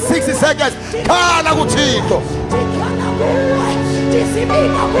 You've got 60 seconds. Khala kuThixo.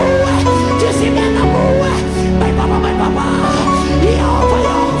 My Baba. Yehova.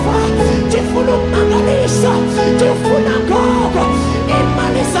 Ndifuna ukumangaliso. Ndifuna ngoko.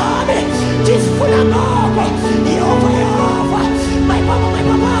 Imali zami. Ndifuna ngoko. Yehova. My Baba.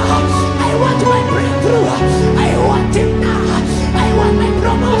 I want my breakthrough. I want it now. I want my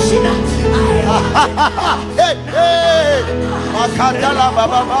promotion. I want it now. Hey. Makadala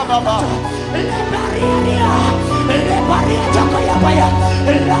baba. Let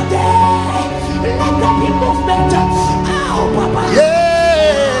there be movement. Oh, Papa.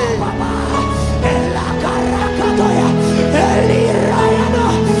 Yeah. Papa. La Caracatoya. Elirayana.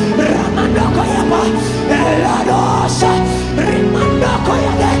 Ramandokoyapa. Eladosa.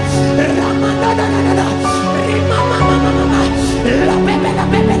 Rimandokoyade. Ramandodanana. Rimamamamama. La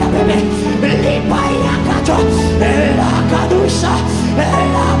pepe. Lipayakato. La Cadusa.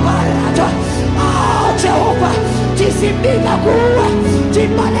 La Barato. Oh, Jehovah. Tisimika kuwe.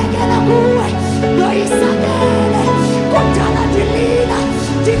 Timanegela kuwe. Noisanele. Kutala dilina.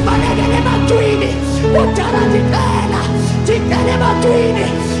 Timanegele matwini. Kutala ditela. Titele matwini.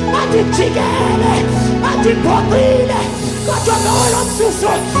 Matichigele. Matipotile. Katonola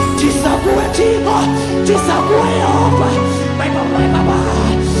msuso. Tisakuwe timo. Tisakuwe Yehova. My Baba.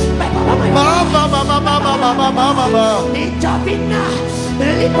 Mama. Itapina.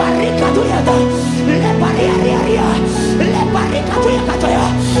 Liparika tuyata. Lepariaria. Leparika tuyakatoya.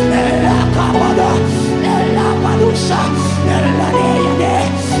 La kabada. La palusa. La neyade.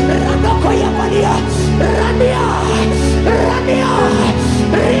 Ranoko yapalia. Rania.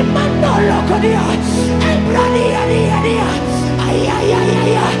 Rimandolo kodia. Rania. Ay.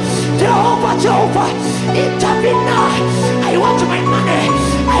 Jehovah. Itapina. I want my money.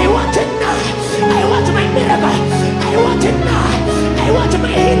 I want it now. I want my miracle. I want it now. I want my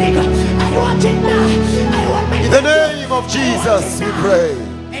healing. I want it now. I want my. In the name of Jesus, we pray.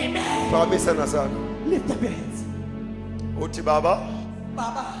 Amen. Phamisa nazakho. Lift up your hands. Uthi Baba.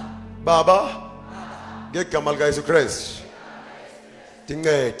 Baba. Ngegama lika Yesu Kristu.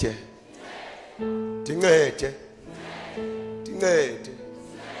 Ndincede.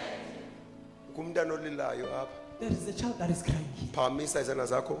 Kumntana olilayo apha. There is a child that is crying. Phamisa izandla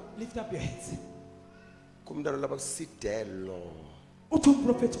zakho. Lift up your hands. Kumntana lapha kusidelo. Uthi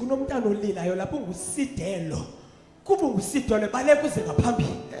umprofeti kunomntana olilayo lapho ngusidelo. Kuba ngusidelo baleke uze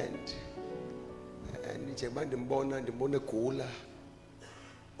ngaphambili. And nje manje ndimbona egula.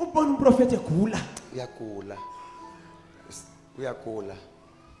 Ubona umprofeti egula. Uyagula.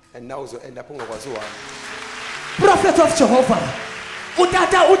 And now uzo end up ungakwazi uhamba. Prophet of Jehovah.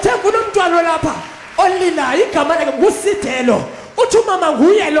 Utata uthe kunomntwana lapha olila igama lakhe nguSithelo uthi umama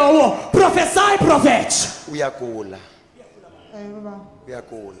nguye lowo prophesy prophet Uyagula. Baba.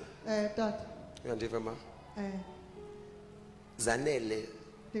 Uyagula. Tata. Uyandiva ma? Zanele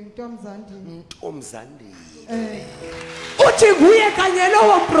Ndintomzandini. Ntomzandini. uthi nguye kanye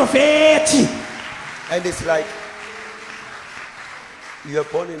lowo prophet. And it's like you were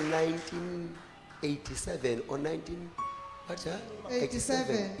born in 1987 or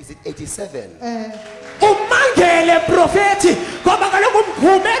 87. Is it 87? Umangele prophet ngoba kaloku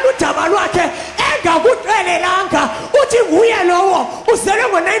umphumela udaba lwakhe engakuxelelanga uthi nguye lowo uzelwe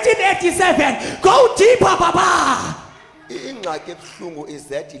ngo1987 go deeper baba. Ingxaki ebuhlungu is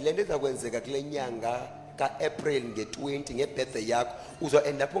that le nto ezakwenzeka kule nyanga ka-April nge-20 ngebirthday yakho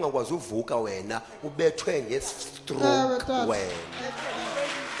uzoenda up ungakwazi uvuka wena ubethwe nge-stroke wena.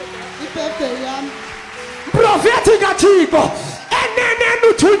 Ibirthday yami. Prophet kaThixo eneneni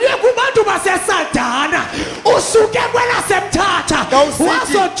uthunywe kubantu baseSaldana usuke kwelasemthatha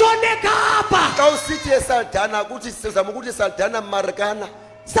wazotshona eKapa. Xa usithi eSaldana kuthi sizama ukuthi Saldana Marikana.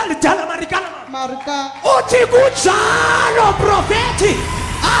 Saldana Marikana. Marika. Uthi kunjalo prophet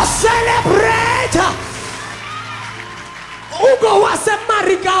a celebrate ugo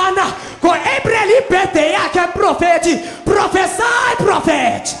waseMarikana ngo-April ibirthday yakhe prophet prophesy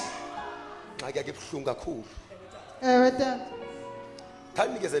prophet. Ngxaki yakhe ebuhlungu kakhulu. Tata.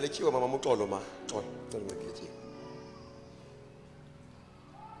 Khandikezele tyiwe mama Muxolo ma. Xolo, ngicela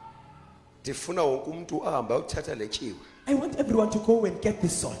ndifuna wonke umuntu ahambe ayothatha le tyiwe. I want everyone to go and get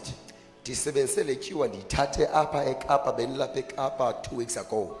this salt. Ndisebenzise le tyiwa ndiyithathe apha eKapa benilapha eKapa 2 weeks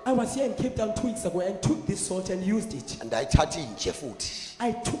ago. I was here in Cape Town 2 weeks ago and took this salt and used it. Ndayithatha inje futhi.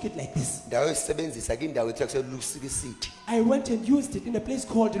 I took it like this. Ndayoyisebenzisa kwindawo ethiwa kuseLusika City. I went and used it in a place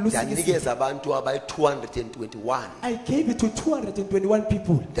called Lusika City. Ndanikeza abantu abayi-221. I gave it to 221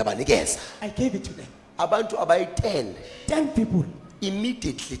 people. Ndabanikeza. I gave it to them. Abantu abayi-10. 10 people.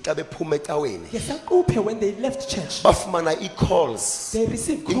 Immediately xa bephuma ecaweni when they left church, bafumana ii-calls. they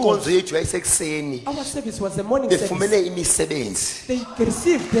received calls. Inkonzo yethu yayisekuseni. Our service was the morning service. Befumene imisebenzi. They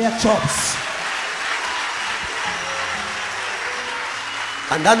received their jobs.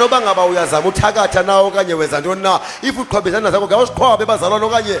 Andanoba ngaba uyazama uthakatha nawo okanye wenza ntoni na if uqhwabezana zakho ngawusiqhwabe bazalwane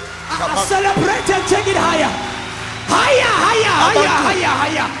okanye Celebrate and take it higher.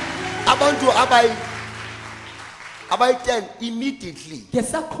 Higher. abantu abayi-10 immediately.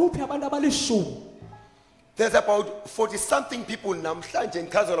 There's about 40 something people namhlanje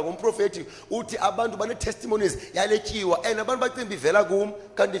ngichazela ngomprofeti uthi abantu bane-testimonies yale tyiwa and abantu bacimba ivela kum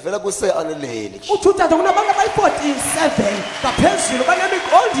kanti ivela kuse-aneleli. Uthatha kunabantu abayi-47 ngaphezulu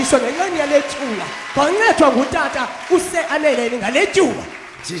banemiqondiso ngenxeni yale tyuwa bancedwa ngutata use-aneleli ngale tyuwa.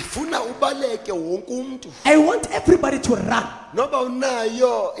 Ndifuna ubaleke wonke umuntu. I want everybody to run. Noba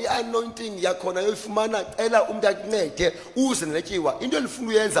unayo i-anointing yakhona yoyifumana cela umuntu akuncede uze nale tyiwa. Into endifuna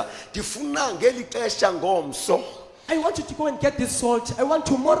uyenza ndifuna ngeli xesha ngomso. I want you to go and get this salt. I want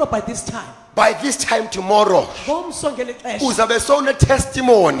tomorrow by this time. By this time tomorrow. Ngomso ngeli xesha. Uzabe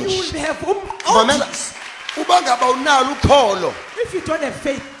sowune-testimony. You will have Mamela uba ngaba unalo ukholo. If you don't have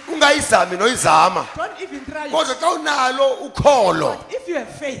faith, ungayizami noyizama. don't even try it. Kodwa xa unalo ukholo, If you have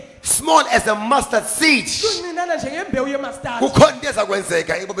faith, small as a mustard seed, kuncinane njengembewu yemustard. kukhona into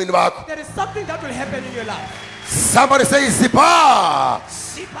ezakwenzeka ebomini bakho. There is something that will happen in your life. Somebody say ZibaaaaH.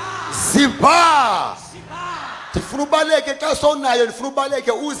 ZibaaaaH. ZibaaaaH. ZibaaaaH. Ndifuna ubaleke xa sowunayo ndifuna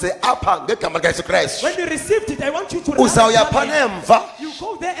ubaleke uze apha ngegama likaYesu Kristu. When you received it, I want you to run. Uzawuya phana emva You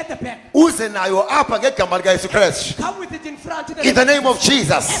go there at the back. uze nayo apha ngegama likaYesu Kristu. Come with it in front. In the name of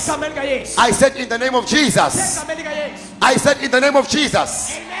Jesus. Egama lika Yesu. I said in the name of Jesus. Egama lika Yesu. I said in the name of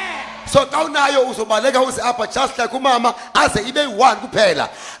Jesus. Amen. So xa unayo uzobaleka uze apha just like umama aze ibe one kuphela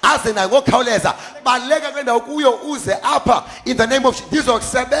aze nayo ngokukhawuleza baleka kule ndawo kuyo uze apha in the name of Jesus.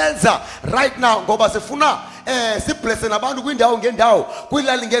 Ndizokusebenza right now ngoba sifuna siblesse nabantu kwindawo ngendawo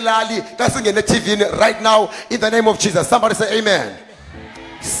kwilali ngelali xa singene eTVini right now in the name of Jesus. Somebody say amen.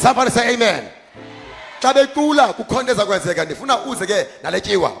 Somebody say amen. Xa becula kukhona into ezakwenzeka ndifuna uze ke nale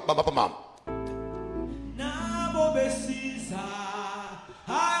tyiwa baba mama. Nabo besiza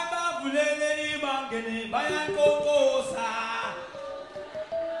hayi bavuleleni bangene bayankokoza.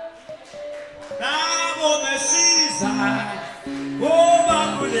 Nabo besiza oh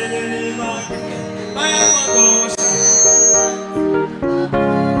bavuleleni bangene bayankokoza.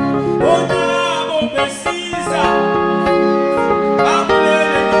 Oh nabo besiza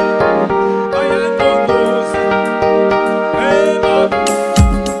bavuleleni bayankokoza. Hey nabo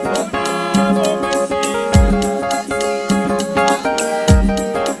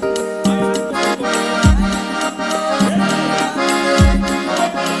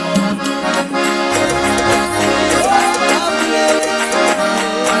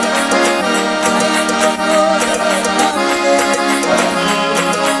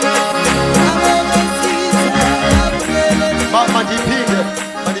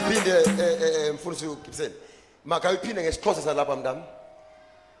Nkosi uGibson. Makayiphinde ngesixhosa salapha mntami.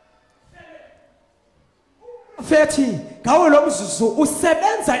 Fethi ngawe lo mzuzu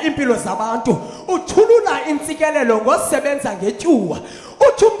usebenza impilo zabantu uthulula intsikelelo ngosebenza ngetyuwa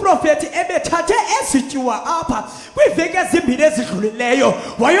uthi umprofeti ebethathe ezityuwa apha kwiveki ezimbini ezidlulileyo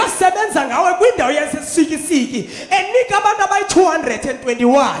wayosebenza ngawe kwindawo yasesikisiki enika abantu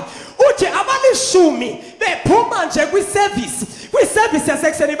abayi-221 uthi abalishumi bephuma nje kwiservice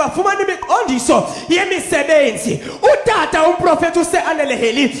yasekuseni bafumana imiqondiso yemisebenzi utata umprofeti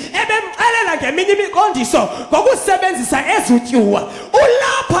useaneleheli ebemxelela ngeminye imiqondiso ngokusebenzisa ezityuwa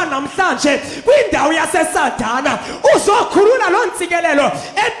ulapha namhlanje kwindawo yasesadana uzokhulula loo ntsikelelo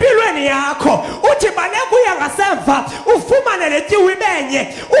empilweni yakho uthi baleka uya ngasemva ufumane le tyuwa ibenye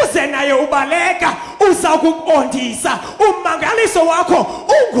uze naye ubaleka uza kuqondisa umangaliso wakho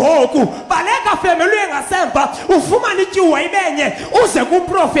ungoku baleka femeli uye ngasemva ufumane ityuwa ibenye uze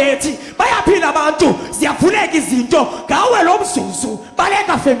kumprofeti bayaphila abantu ziyavuleka izinto ngawe lo mzuzu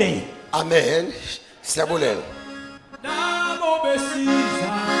baleka femeli. Amen. Siyabulela. Nabo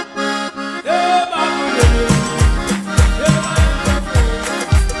besiza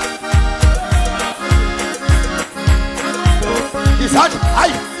He's hot.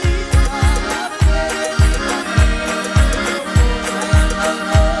 Aye.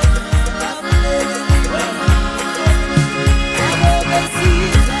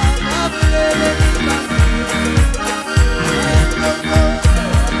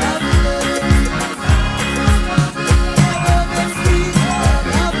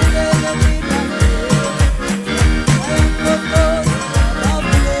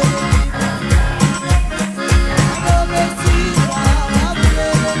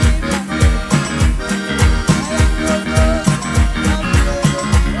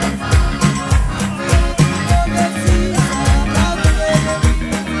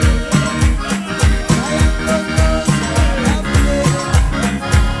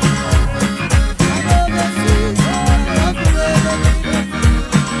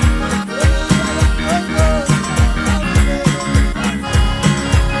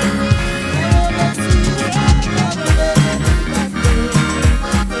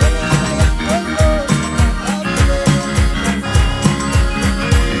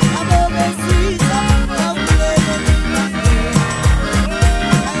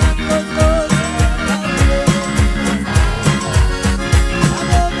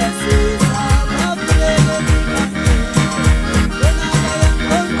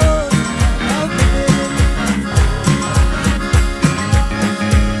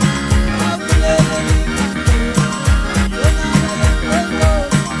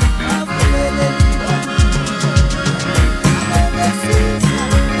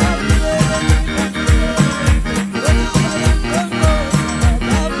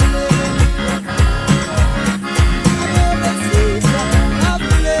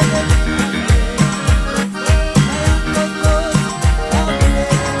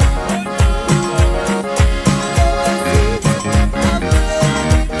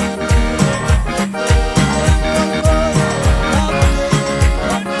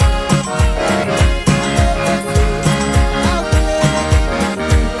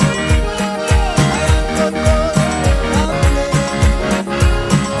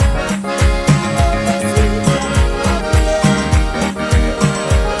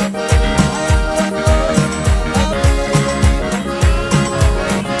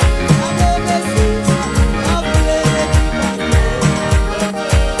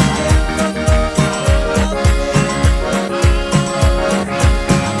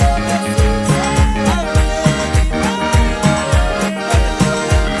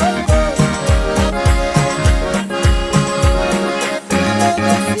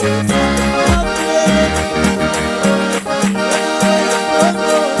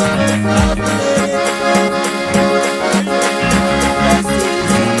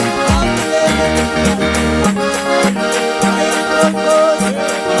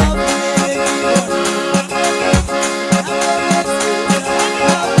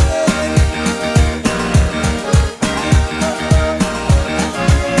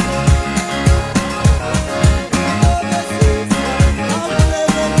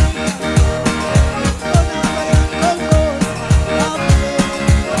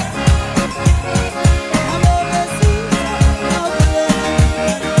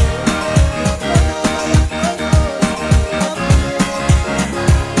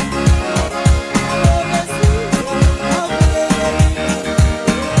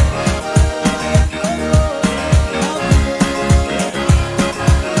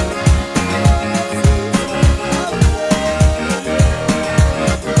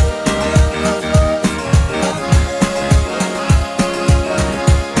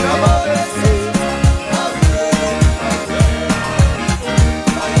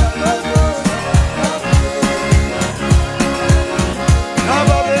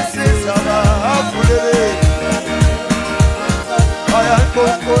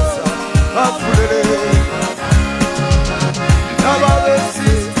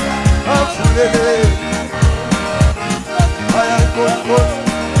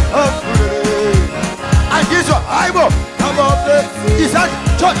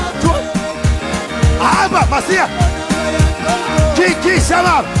 Nasiya. Kikisha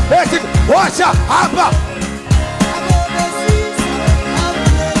baba. Eti washa hapa.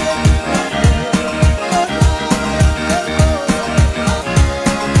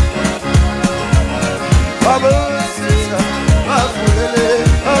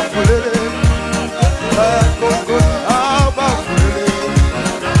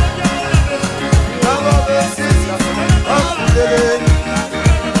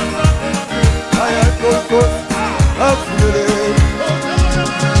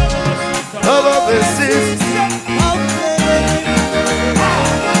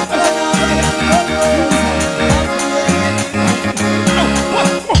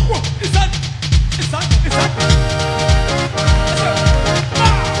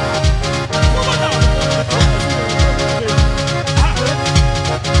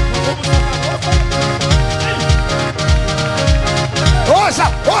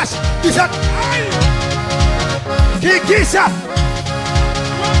 Kikisha.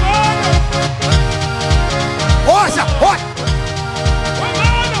 Osha, what?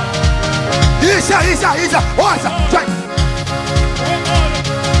 Isa, osha, try.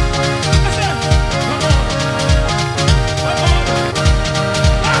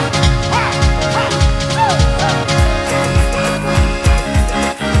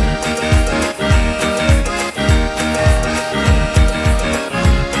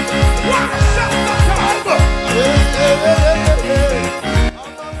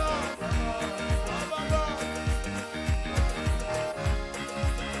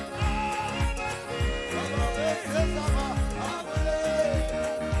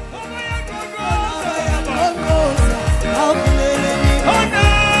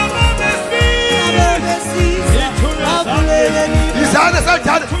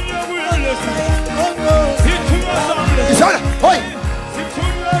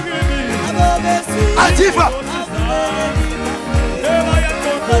 Antifa.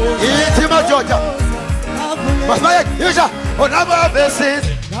 Intima Georgia. Masmaya, Isha, on our basis.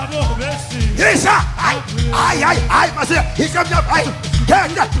 Isha, I, Masaya, Isha, I,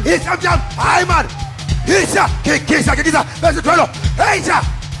 Kanga, Isha, I, man. Isha, Kisa, there's a fellow. Isha,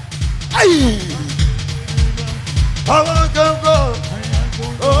 I. Go.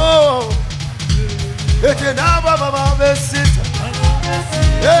 Oh, it's an hour basis.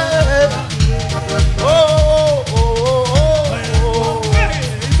 Yeah. Oh.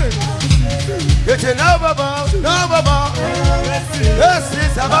 It's an hour. Yes,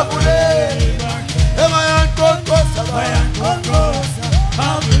 it's a babule. Am I on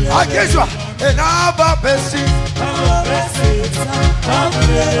I guess you an hour basis.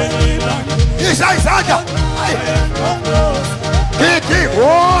 Yes, I said. Kiki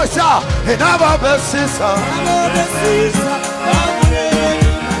Washa, and our basis.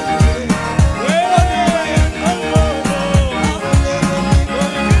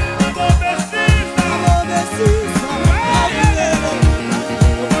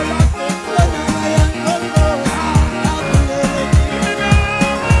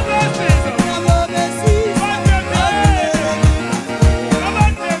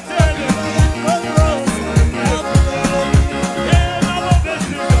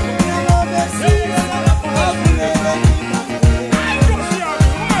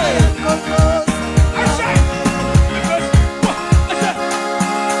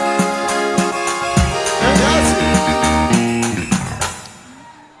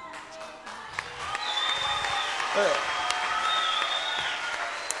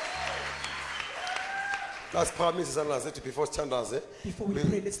 Before we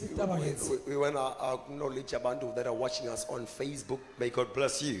pray, let's lift our hands. We want to acknowledge abantu that are watching us on Facebook. May God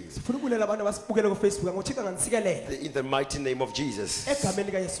bless you. In the mighty name of Jesus.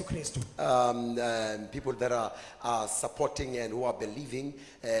 People that are supporting and who are believing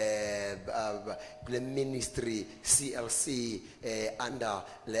the ministry CLC under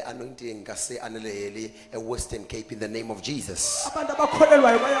the anointing Western Cape in the name of Jesus.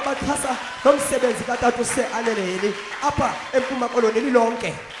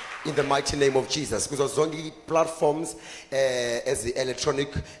 In the mighty name of Jesus, because zongi platforms as the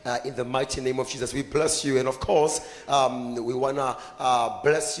electronic in the mighty name of Jesus, we bless you. And of course, we wanna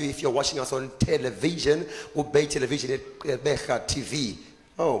bless you if you're watching us on television. Ubay television at Becha TV.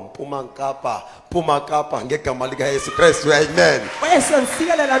 Oh, Pumakapa, ngegama lika Yesu Kristu, amen.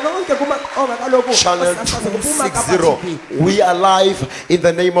 Channel 260. We are live in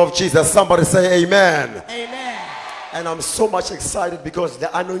the name of Jesus. Somebody say amen. Amen. And I'm so much excited because the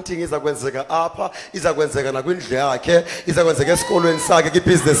anointing is akwenzeka apha, is akwenzeka nakwindlu yakhe, is akwenzeka esikolweni sakhe,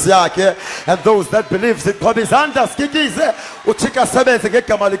 kwibusiness yakhe. And those that believe it, God is under skikize, uthika sebenze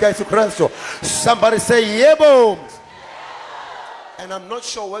ngegama lika Yesu Kristu. Somebody say yebo. And I'm not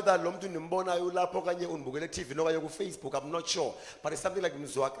sure whether lo muntu nimbonayo lapho okanye unibukele TV nokanye ku Facebook, I'm not sure, but it's something like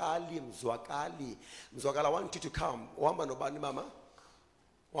Mzwakala, I want you to come. Uhamba nobani mama?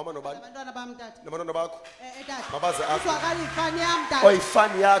 Uhamba nobani? Abantwana bami tata. Nabantwana bakho? Tata. Mabaze apha. Uzwakala ifani yami tata. Oh,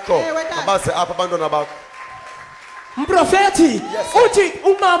 ifani yakho. Mabaze apha abantwana bakho. Mprofeti uthi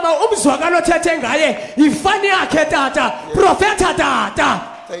umama umzwakala othethe ngaye ifani yakhe tata. Profeta tata.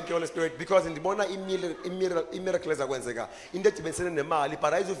 Thank you, Holy Spirit, because in the morning miracles akwenzeka into edibensene nemali,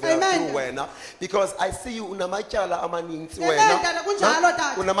 but ayizuvela through wena, because I see you unamatyala amaninzi wena.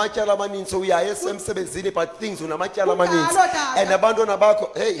 Unamatyala amaninzi uyaye emsebenzini, but things unamatyala amaninzi. And abantwana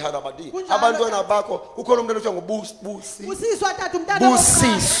bakho, hey harabadi, abantwana bakho ukhona umuntu othiwa ngubusi. Busiswa tata umntana.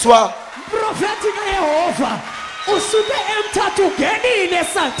 Busiswa. Profeti kaYehova usuke emthatha ugenile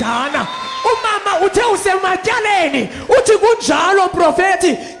Satana. Umama uthe usematyaleni uthi kunjalo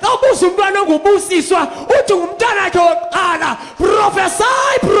profeti kabuza umntwana ngubusiswa uthi ngumntana wakhe wokuqala.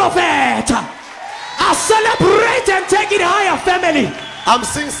 Prophesy prophet. I celebrate and take it higher family. I'm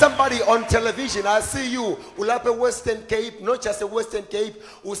seeing somebody on television. I see you. Ulape Western Cape, not just a Western Cape,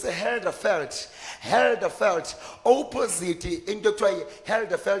 was a Helderveld, opposite in Dr.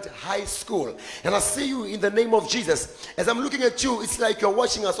 Helderveld High School. And I see you in the name of Jesus. As I'm looking at you, it's like you're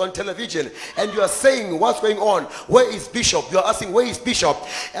watching us on television and you are saying, what's going on? Where is Bishop? You're asking, where is Bishop?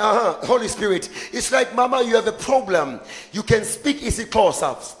 Holy Spirit. It's like, Mama, you have a problem. You can speak easy close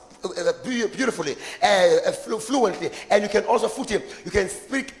ups. Beautifully, fluently, and you can also you can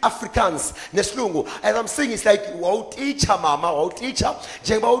speak Afrikaans, Neslungu. And I'm saying it's like teacher, mama, teacher,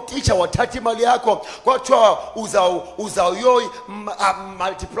 jenga teacher, watati mali yako, kwa chwa uzao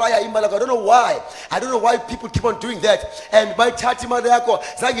multiplier imalaga. I don't know why people keep on doing that. And by tati mali yako,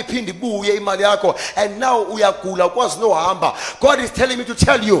 zangi pindi bu ye imali yako, and now uyakula was no hamba. God is telling me to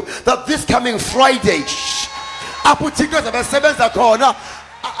tell you that this coming Friday, aputika za sevenza corner.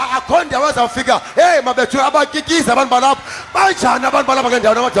 Akonde wazafika hey mabetu abakikiza abantu balapha banjani abantu balapha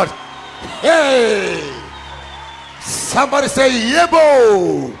ngendawo namadoda. Hey, somebody say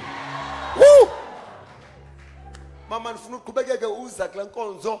yebo. Woo. Mama nifuna uqhubekeke uza kula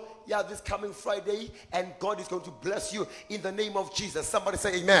nkonzo yeah this coming Friday, and God is going to bless you in the name of Jesus. Somebody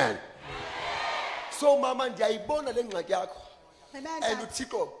say amen. So mama ndiyayibona le ngxaki yakho. Amen. And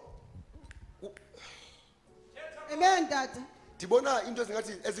uthixo. Amen tata. Ndibona into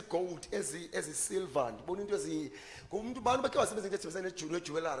ezingathi ezi-gold, ezi-silver, ndibona into umuntu bantu bakhe wasebenza into edibene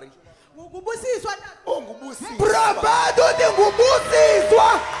jewelry. Ngubusiswa tata. Oh, ngubusiswa. Prophet uthi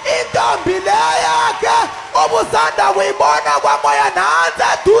ngubusiswa intombi le yakhe obusanda kuyibona kwamoya nanze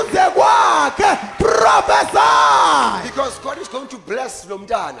duze kwakhe. Prophesy. Because God is going to bless lo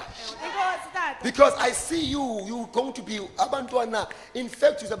mntana. Because I see you going to be abantwana. In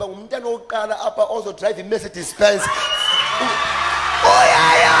fact, uzaba ngumntana oqala apha also drive a Mercedes Benz.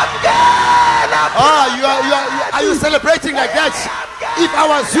 Are you celebrating like that? If I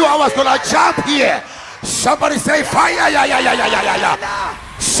was you, I was gonna jump here. Somebody say fire, yeah.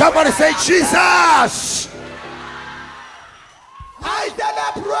 Somebody say Jesus. I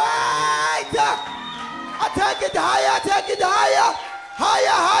celebrate. I take it higher.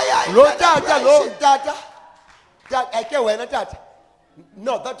 Higher. Lo tata. That eke wena tata.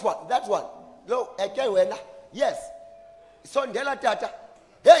 No, that one. Lo eke wena. Yes. Sondela tata.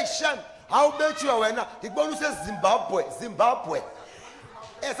 Hey Shem, how bet you wena? Dibonu says Zimbabwe.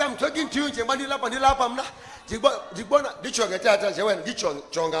 As I'm talking to you, ndilapha mna. Dibona dichonga tata nje wena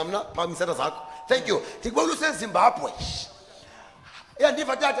dichonga mna pamisela zakho. Thank you. Dibonu says Zimbabwe. Yeah,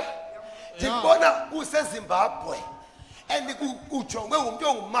 ndiva tata. Dibona useZimbabwe. And uchongwe umuntu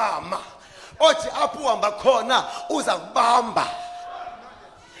ongumama. Othi apho uhamba khona uza kubamba.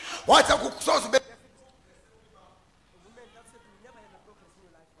 Wathi akusoze ube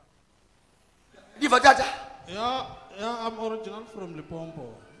Yeah, I'm original from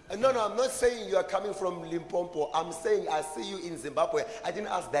Limpopo. No, I'm not saying you are coming from Limpopo. I'm saying I see you in Zimbabwe. I didn't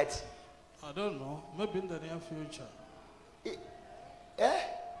ask that. I don't know. Maybe in the near future.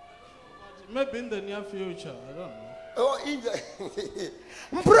 Maybe in the near future. I don't know. Oh, in the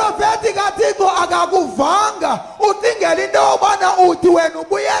Mprofeti kaThixo akakuvanga uthingela into yobana uthi wena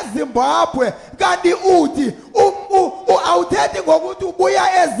ubuya eZimbabwe kanti uthi awuthethi ngokuthi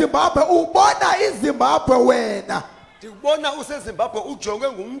ubuya eZimbabwe ubona iZimbabwe wena. Ndibona useZimbabwe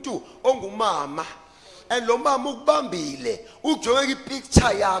ujongwe ngumuntu ongumama. and lo mama ukubambile ujonge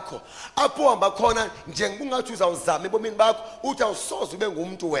ipicture yakho apho uhamba khona njengokungathi uzawuzama ebomini bakho uthi awusoze ube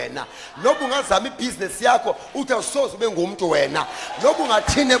ngumuntu wena noba ungazama ibusiness yakho uthi awusoze ube ngumuntu wena noba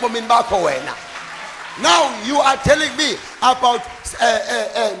ungathini ebomini bakho wena. Now you are telling me about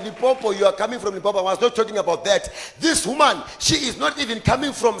Limpopo. You are coming from Limpopo. I was not talking about that. This woman, she is not even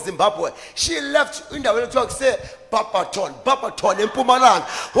coming from Zimbabwe. She left in the way to say Papaton, in Mpumalanga.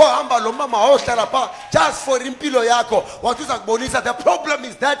 Wahamba lo mama wayohlala pha just for impilo yakho. Wathuza kubonisa. The problem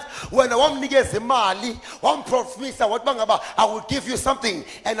is that when wamnikeza imali, wamprofisa wathi bangaba I will give you something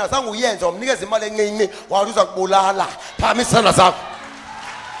and azange uyenze wamnikeza imali encinci wathuza kubulala. Phamisana zakho.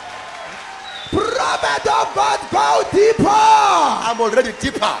 Prophet of God, go deeper. I'm already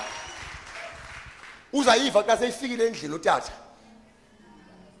deeper. Uzayiva xa seyifikile endlini utata.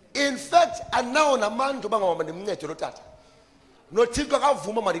 In fact, anawo namantu bangawama ndimncede lo tata. Nothixo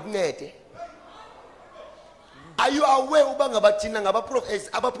akavuma mandikuncede. Are you aware uba ngabathina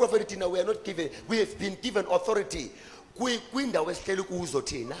ngabaprophet thina we are not given, we have been given authority kwindawo esihleli kuzo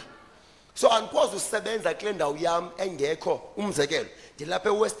thina. So andikwazi usebenza kule ndawo yam engekho umzekelo ndilapha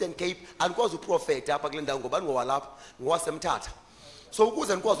eWestern Cape andikwazi uprofeta apha kule ndawo ngoba ngowalapha ngowasemthatha. So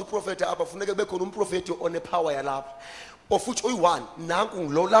ukuze ndikwazi uprofeta apha funeka kube khona umprofeti onepower yalapha ofuthi uyi-1 nanku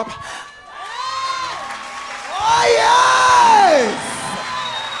ngilo lapha. Oh yes!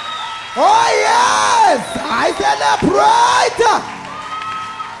 Oh yes! I celebrate.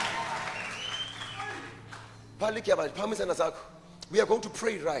 We are going to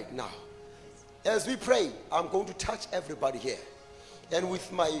pray right now. As we pray, I'm going to touch everybody here. And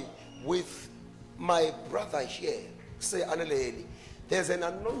with my brother here, say Analeli, there's an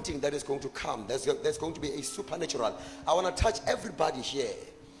anointing that is going to come. There's going to be a supernatural. I want to touch everybody here.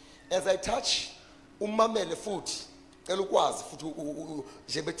 As I touch umamele futhi elukwazi futhi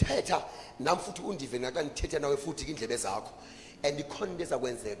jebethetha nam futhi undive ngakanthetha nawe futhi indlebe zakho and ikhona into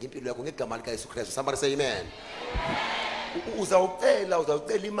ezakwenzeka impilo yakho ngegama lika Yesu Kristu. Somebody say amen. Uzawucela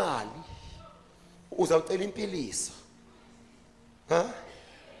imali, uzawucela impiliso. Huh?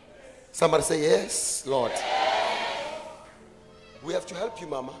 Somebody say yes, Lord. We have to help you,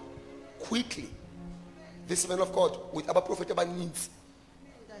 Mama, quickly. This man of God with our prophet needs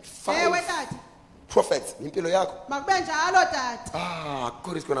 5 prophets. Impilo yako. Ah,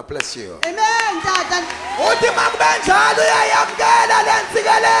 God is gonna bless you. Amen, Dad. Uthi makubenjalo uyayamkela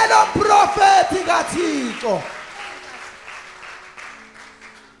lentsikelelo prophet kaThixo.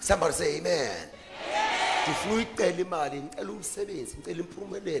 Somebody say amen. Ndifuna uyicela imali, ngicela umsebenzi, ngicela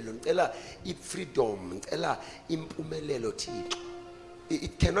impumelelo, ngicela freedom, ngicela impumelelo Thixo.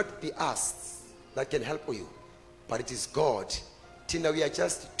 It cannot be us that can help you, but it is God. Tina, we are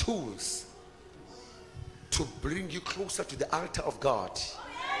just tools to bring you closer to the altar of God.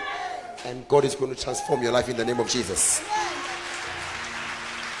 And God is going to transform your life in the name of Jesus.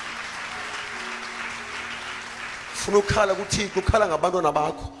 Funa ukhala kuThixo, ukhala ngabantwana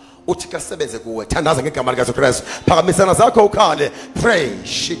bakho. Uthi kasebenze kuwe. Thandaza ngegama lika Jesu Kristu. Phakamisana zakho ukhale. Pray.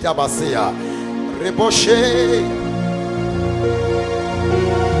 Shitabasia. Reboshe.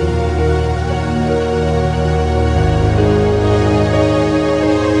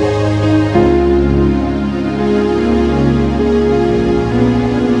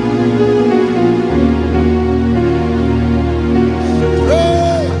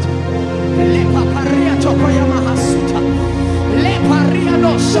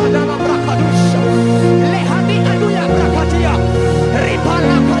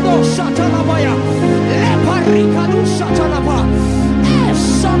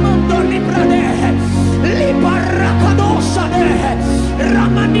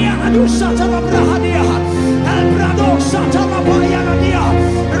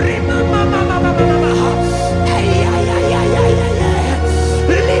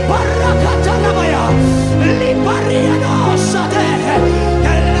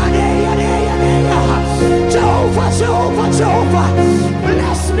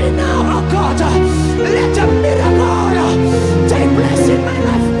 Bless me now, oh God. Let a miracle take place in my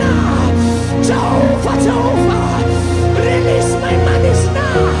life now. Jehovah, release my monies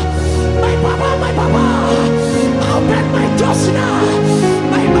now. My Papa, open my doors now.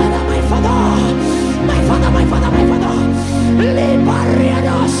 My mother, my father.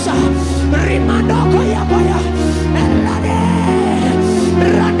 Libarianos, Rimandoko Yabaya, Elade,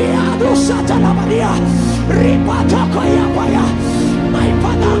 Radiado Satalabadia, Ripatoko Yabaya. My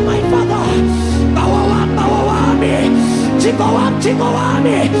father, Bawawami,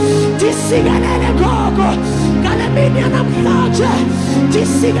 Timowami, Tisigalene Gogo, Galaminian of Lodge,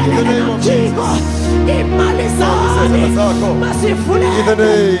 Tisigalene of Tigo, Imalizani, Massifune. In the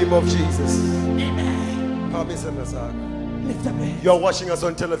name of Jesus. Amen. Lift up your hands. You are watching us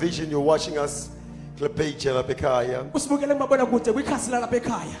on television, you're watching us page Usibukele kumabonakude kwikhasi lalapha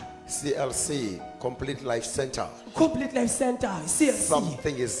ekhaya. CLC, Complete Life Center. Complete Life Center, CLC.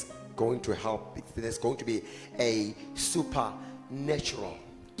 Something is going to help. There's going to be a supernatural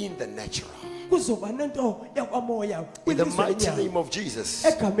in the natural. Kuzoba nento yakwamoya In the kwilizwe mighty lenyama. name of Jesus.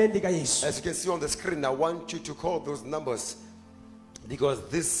 Egameni likaYesu. As you can see on the screen, I want you to call those numbers because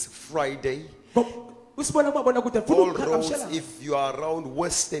this Friday, Usibona kumabonakude all ufuna roads, ukukhamshela. if you are around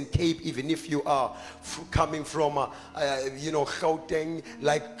Western Cape, even if you are coming from, Gauteng,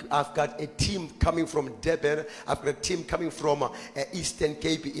 like I've got a team coming from Durban, I've got a team coming from Eastern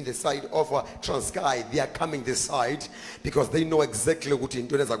Cape in the side of Transkei. They are coming this side because they know exactly what in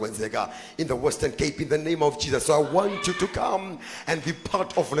the Western Cape in the name of Jesus. So I want you to come and be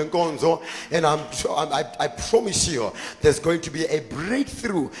part of Lengonzo, and I promise you there's going to be a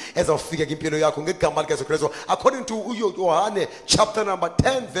breakthrough as of according to Yohane chapter number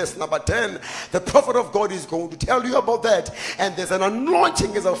 10 verse number 10. The prophet of God is going to tell you about that, and there's an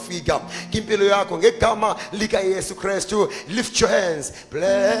anointing as a figure. Lift your hands.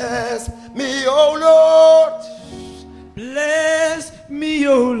 Bless me, oh Lord. Bless me,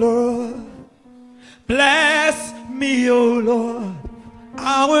 O Lord. Bless me, O Lord.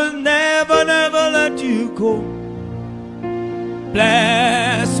 I will never, never let you go.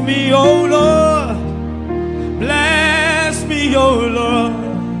 Bless me, O Lord. Bless me, O Lord.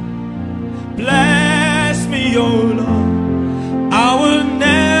 Bless me, O Lord. I will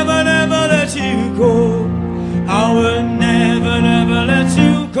never, never let you go. I will never, never let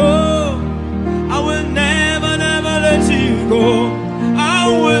you go. I will never, never let you go. I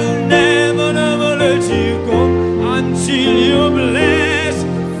will never, never let you go until you bless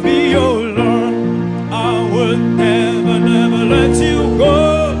me, O Lord. I will never, never let you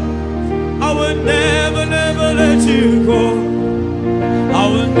go. I will never, never let you go. I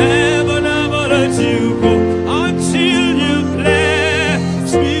will never, never let you go until you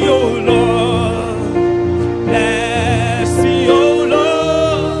bless me, O Lord. Bless me, O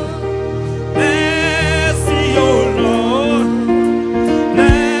Lord. Bless me, O Lord.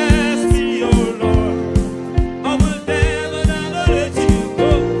 Bless me, O Lord. I will never, never let you go.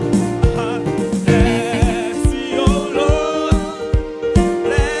 Bless me, O Lord.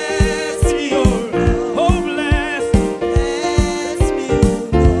 Bless me, O Lord. Oh, bless. Bless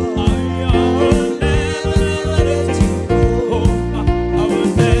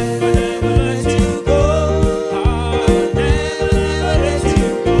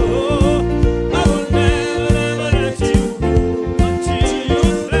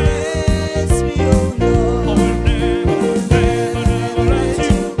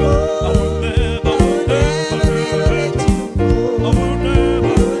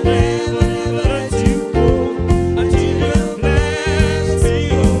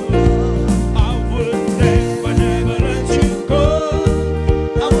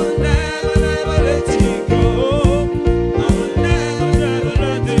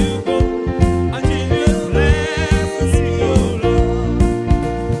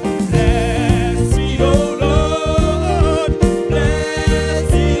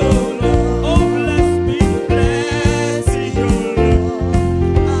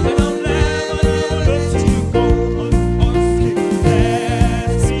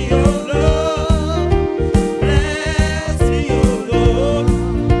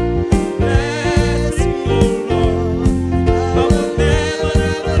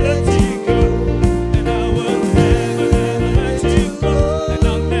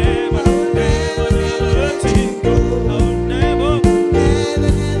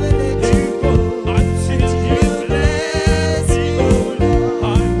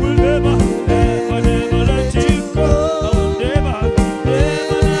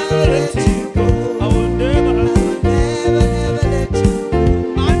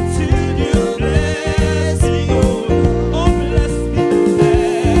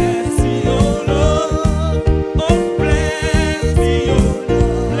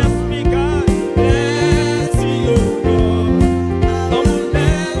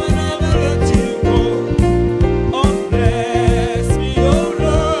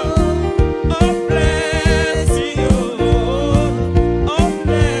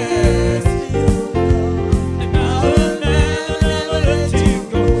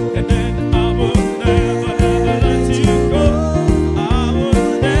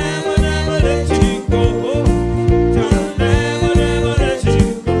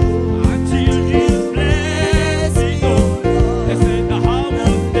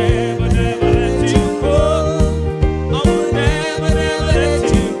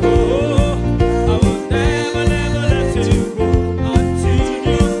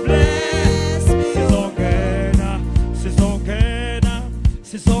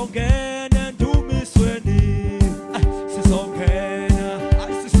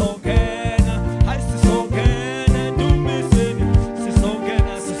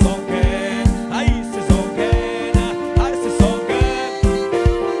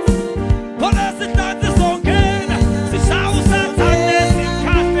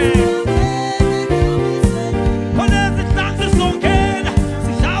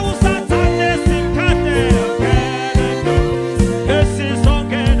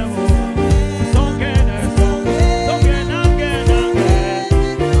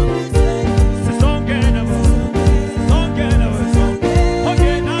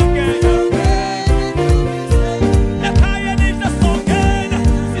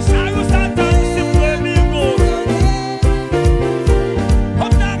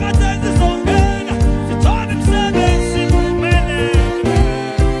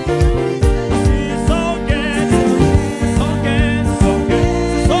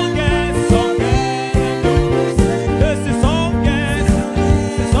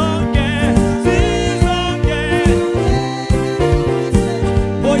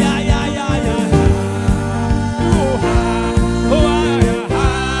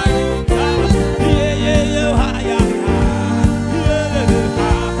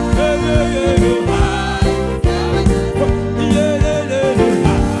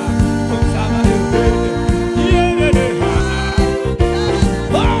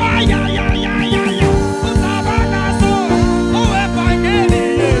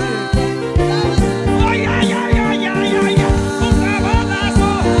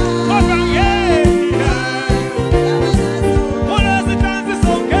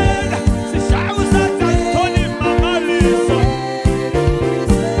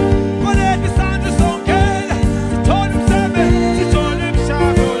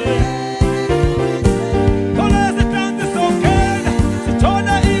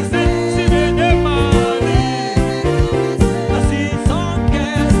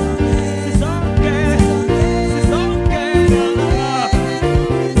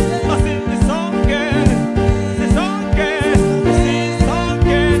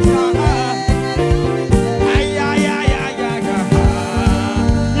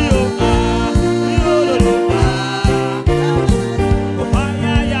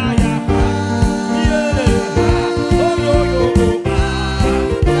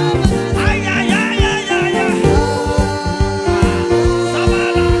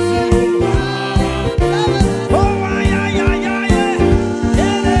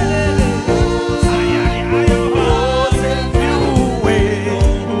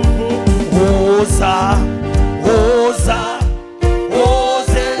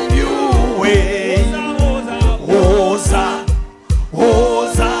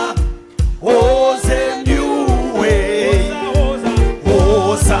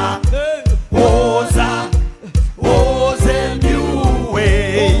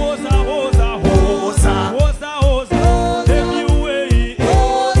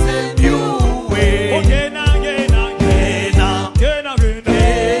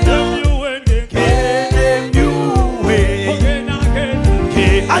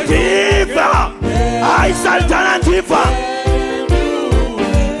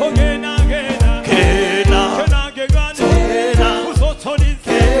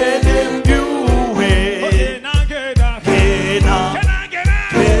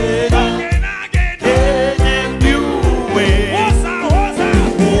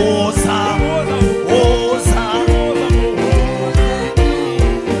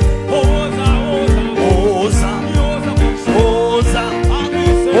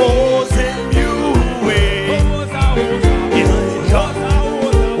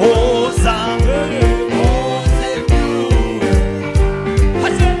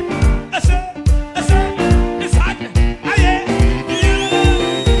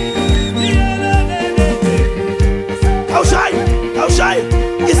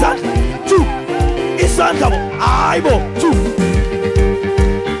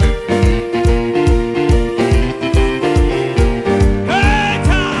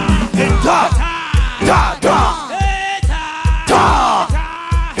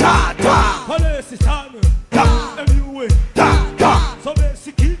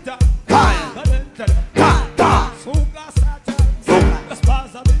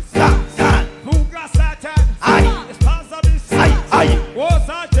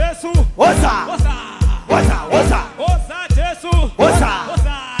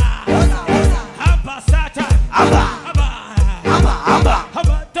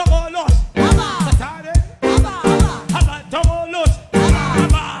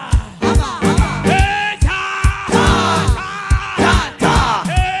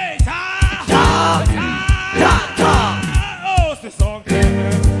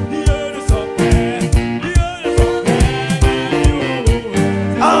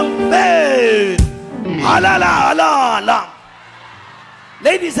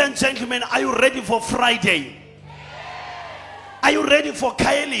Ladies and gentlemen, are you ready for Friday? Are you ready for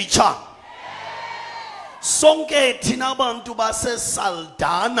Khayelitsha? Sonke thina bantu base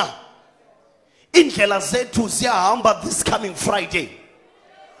Saldana indlela zethu ziyahamba this coming Friday.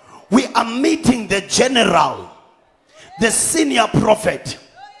 We are meeting the general, the senior prophet.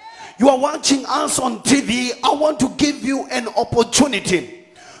 You are watching us on TV. I want to give you an opportunity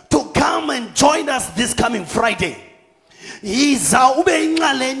to come and join us this coming Friday. Yiza ube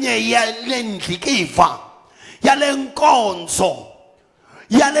inxalenye yale ndlikiva, yale nkonzo,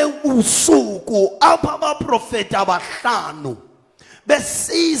 yale usuku apha abaprofeti abahlanu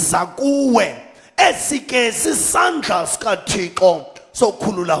besiza kuwe esike sisandla sikaThixo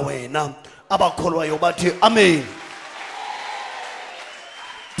sokhulula wena. Abakholwayo bathi amen.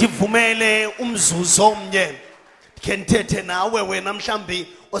 Divumele umzuzu omnye kenthethe nawe wena mhlambi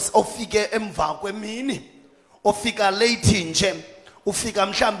ofike emva kwemini, ofika late nje, ufika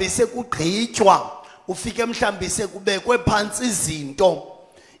mhlambi sekugqitywa, ufike mhlambi sekubekwe phansi izinto.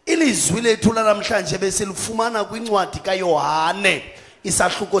 Ilizwi lethu namhlanje besilifumana kwincwadi kaYohane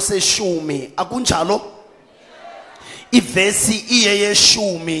isahluko se10, akunjalo? Ivesi iye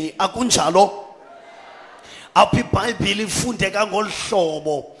ye10, akunjalo? Aphi iBhayibhile ifundeka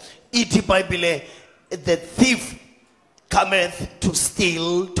ngolhlobo, ithi iBhayibhile, the thief cometh to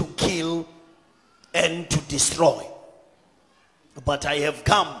steal, to kill and to destroy, but I have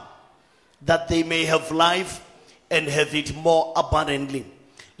come that they may have life and have it more abundantly.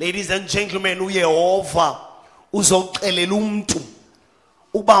 Ladies and gentlemen, uYehova uzoxelela umuntu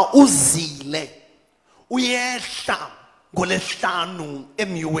uba uzile uyehla ngolesihlanu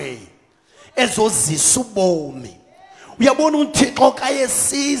emyiwe ezozisa ubomi. Uyabona uThixo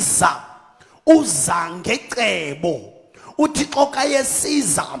kayesiza uza ngecebo, uThixo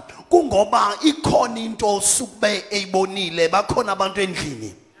kayesiza kungoba ikhona into sukube eyibonile, bakhona abantu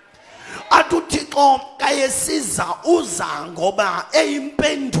endlini. Athi uThixo kayesiza uza ngoba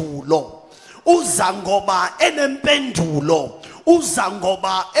eyimpendulo, uza ngoba enempendulo, uza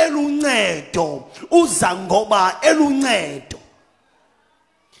ngoba eluncedo, uza ngoba eluncedo.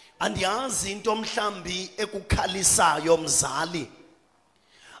 Andiyazi into mhlambi ekukhalisayo mzali,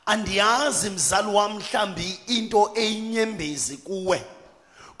 andiyazi mzali wam mhlambi into eyinyembezi kuwe,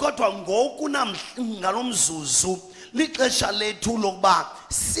 kodwa ngoku ngalomzuzu lixesha lethu lokuba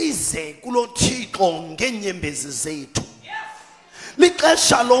size kulo Thixo ngenyembezi zethu.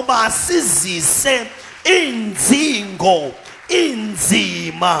 Lixesha loba sizise inzingo,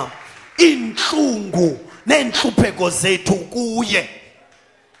 inzima, inhlungu nenhlupheko zethu kuye.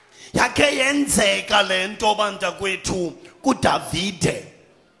 Yakhe yenzeka lento banta kwethu kuDavide,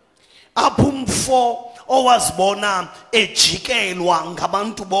 apho umfo owazibona ejikelwa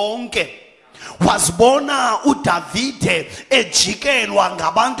ngabantu bonke. Wasibona uDavide ejikelwa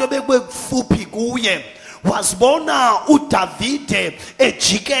ngabantu ebekufuphi kuye. Wasibona uDavide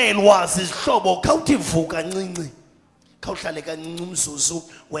ejikelwa zizihlobo. Khawuthi vuka ncinci, khawuhlale kancinci umzuzu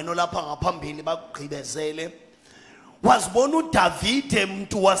wena lapha ngaphambili bakugqibezele. Wasibona uDavide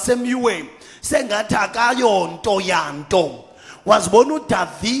mntu wasemyiweni sengathi akayonto yanto. Wasibona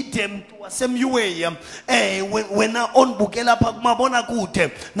uDavide mntu wasemyiweni wena onibukela lapha kumabona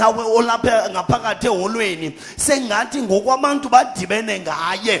kude nawe olapha ngaphakathi eholweni sengathi ngokwabantu badibene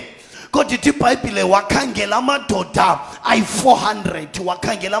ngaye. Kodwa ithi iBhayibhile wakhangela amadoda ayi400.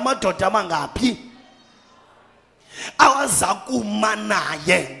 Wakhangela amadoda amangaphi awaza kuma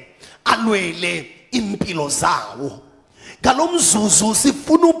naye alwele impilo zawo. Ngalomzuzu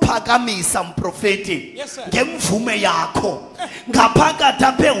sifuna uphakamisa mprofeti ngemvume yakho ngaphakathi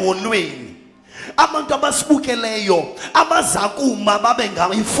apha eholweni. Abantu abasibukeleyo abaza kuma babe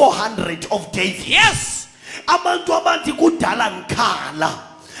ngayi400 of David. Yes. Abantu abathi kudala ngikhala,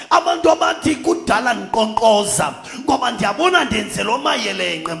 abantu abathi kudala ngiqonqoza ngoba ndiyabona ndenzelwa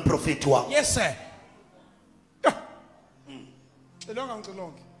mayelenqe mprofeti wami. Yes sir. Celonga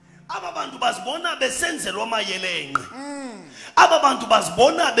ngicilonge. Aba bantu bazibona besenzelwa mayelenqe. Aba bantu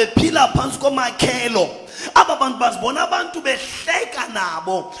bazibona bephila phansi komakhelo. Aba bantu bazibona abantu behleka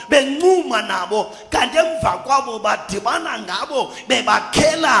nabo, bencuma nabo, kanti emva kwabo badibana ngabo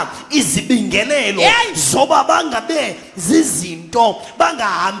bebakhela izibingelelo zoba bangabe zizinto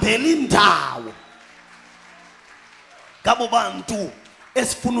bangahambeli indawo. Ngabo bantu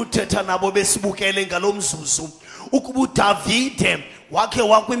esifuna uthetha nabo besibukele ngalomzuzu ukuba uDavide wakhe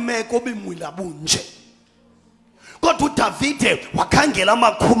wakwimeko obimwila bunje. Kodwa uDavide wakhangela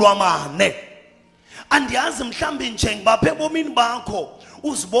amakhulu amane. Andiyazi mhlambi nje ngibaphe ebomini bakho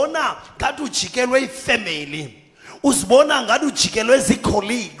uzibona ngathi ujikelwe ifamily, uzibona ngathi ujikelwe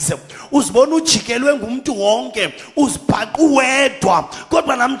zi-colleagues, uzibona ujikelwe ngumuntu wonke, uzibhaqa uwedwa,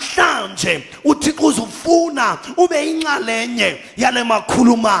 kodwa namhlanje uThixo uzufuna ube inxalenye yale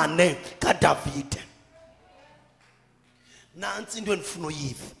makhulumane kaDavide. Nansi into endifuna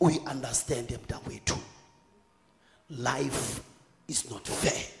uyi-understand mntakwethu. Life is not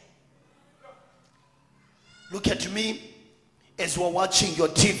fair. Look at me as you are watching your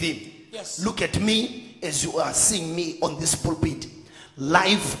TV. Yes. Look at me as you are seeing me on this pulpit.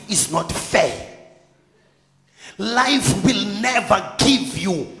 Life is not fair. Life will never give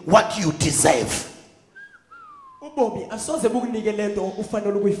you what you deserve. Life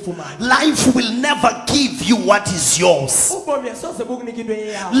will never give you what is yours.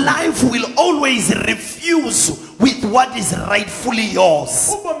 Life will always refuse with what is rightfully yours.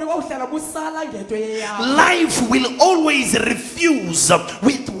 Life will always refuse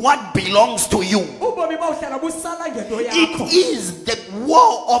with what belongs to you. It is the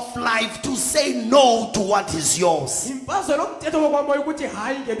war of life to say no to what is yours.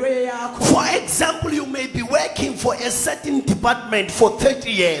 For example, you may be working for a certain department for 30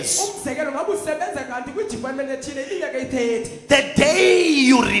 years. The day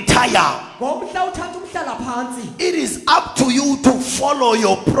you retire, it is up to you to follow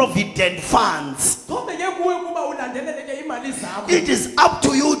your provident funds. It is up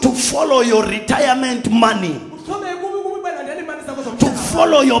to you to follow your retirement money, to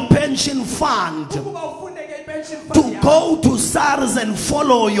follow your pension fund, to go to SARS and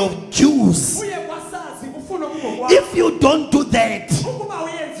follow your dues. If you don't do that,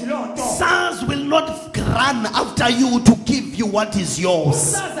 SARS will not run after you to give you what is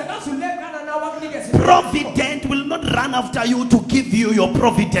yours. Provident will not run after you to give you your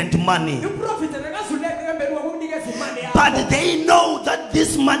provident money. But they know that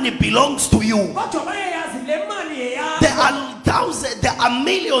this money belongs to you. There are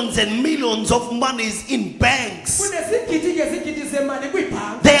millions and millions of monies in banks.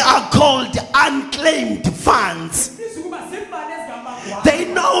 They are called unclaimed funds. They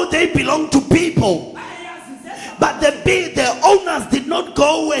know they belong to people, but the owners did not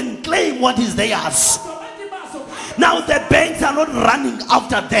go and claim what is theirs. Now the banks are not running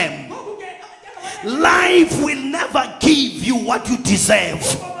after them. Life will never give you what you deserve.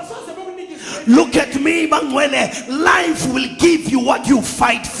 Look at me, Bangwele. Life will give you what you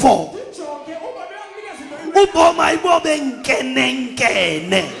fight for. Uboma ibobe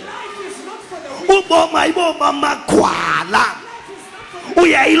nkenenkene. Uboma iboba makwala.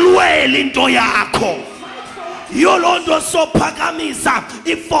 Uyayilwela into yakho. Yolondo sophakamisa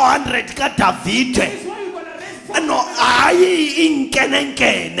i400 kaDavide. No, ayi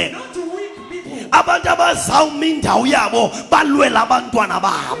inkenenkene. Abantu abazawuma indawo yabo balwela abantwana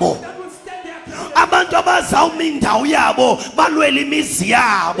babo. Abantu abazawuma indawo yabo balwela imizi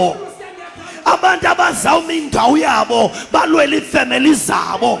yabo. Abantu abazawuma indawo yabo balwela ifamily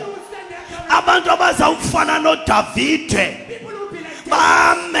zabo. Abantu abazawufana noDavide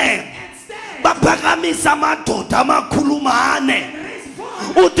bame baphakamisa amadoda amakhulumane.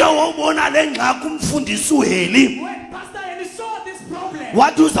 Ude wobona lengxaki umfundisi uHeli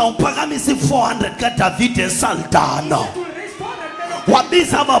wathi uzawuphakamisa i400 kaDavide eSaltana.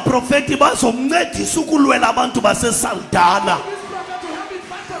 Wabiza abaprofeti bazomncedisa ukulwela abantu baseSaltana.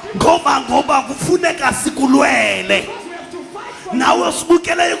 Ngoba kufuneka sikulwele. Nawe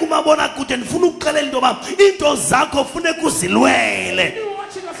sibukeleyo kumabona kude ndifuna ukuxelela into yoba into zakho funeka uzilwele.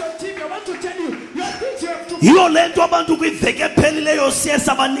 Yiyo le nto abantu kwiveki ephelileyo siye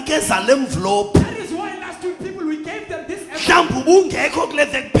sabanikeza le envelope. Mhlawumbi ubungekho kule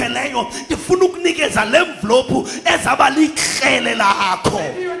veki epheleyo ndifuna ukunikeza le envelope ezaba likrele lakho.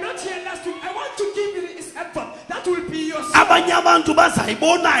 Abanye abantu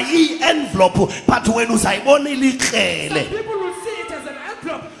bazayibona i-envelope but wena uzayibona ilikrele.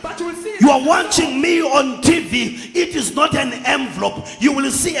 You are watching me on TV. It is not an envelope. You will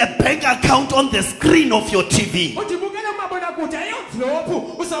see a bank account on the screen of your TV.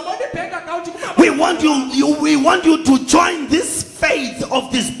 We want you to join this faith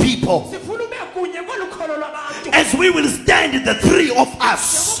of these people. As we will stand, the three of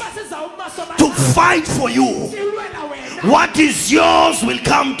us, to fight for you. What is yours will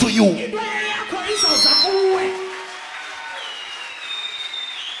come to you.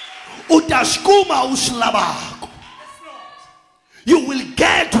 Utashkuma uslabako. You will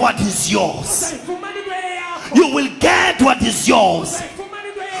get what is yours. You will get what is yours.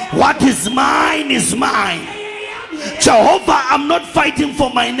 What is mine is mine. Jehovah, I'm not fighting for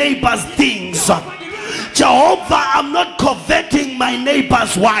my neighbor's things. Jehovah, I'm not coveting my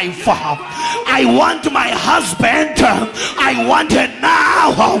neighbor's wife. I want my husband. I want it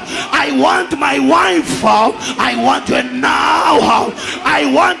now. I want my wife. I want it now.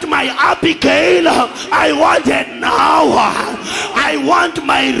 I want my Abigail. I want it now. I want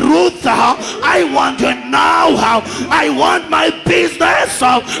my Ruth. I want it now. I want my business.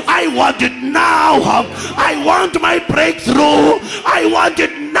 I want it now. I want my breakthrough. I want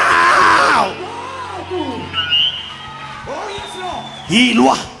it now.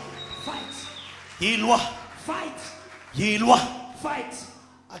 Hilwa. Hilwa. Fight. Hilwa. Fight.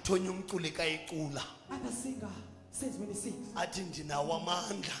 Athonye umculi kayicula. And the singer says when he sings, Athi ndinawo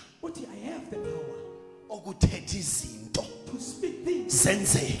amandla uthi, I have the power okuthetha izinto to speak things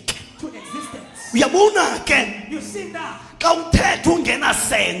zenzeke. to existence. Uyabona ke You see that xa uthetha ungena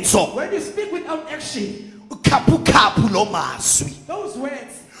senzo when you speak without action, ukhaphu lo mazwi. those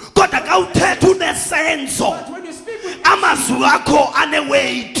words, Kodwa xa uthetha unesenzo but when you speak with amazwi akho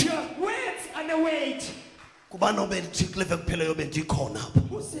ane-weight. your words and a weight. Kubani obethi kuleve kuphelayo bendikhona apha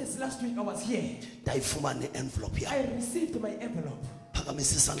Who says last week I was here? ndayifumana i-envelope yakho. I received my envelope.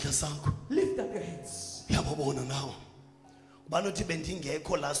 Phakamisa isandla sakho. Lift up your hands. Uyabona nawe ubani othi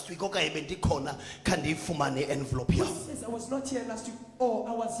bendingekho last week okanye bendikhona khandiyifumane i-envelope Who yakho. says I was not here last week? Or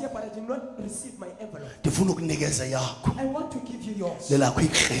I was here but I did not receive my envelope. Ndifuna ukunikeza yakho I want to give you yours. lelakho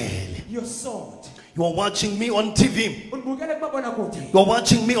ikrele. Your sword. You are watching me on TV. Unibukele kumabonakude. You are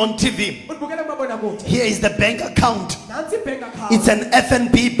watching me on TV. Unibukele kumabonakude. Here is the bank account. Nansi bank account. It's an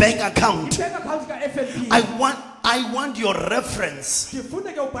FNB bank account. Bank account ka FNB. I want your reference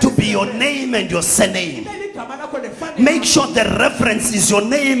Ndifuna ke ubhalise to be your reference. name and your surname. Ibe ligama lakho nefani. Make sure the reference is your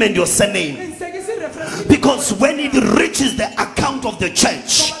name and your surname. Qinisekisa i-reference. Because when it reaches the account of the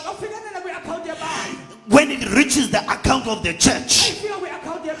church, Ngoba xa ufikelela kwi-account yebhanki, when it reaches the account of the church, ifika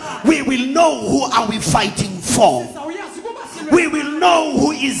kwi-account yebhanki, we will know who are we fighting for. sizawuyazi ukuba silwe- We will know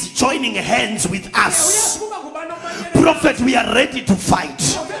who is joining hands with us. Uyazi ukuba ngubani omanyelene. Prophet, we are ready to fight.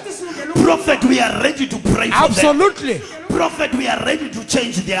 Prophet, silungele Prophet, we are ready to pray for them. Absolutely. Prophet, we are ready to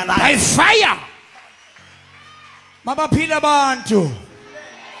change their By lives. fire. Mabaphila abantu.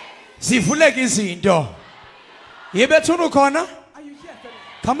 Sivuleke izinto. Yebethuna ukhona? Are you here,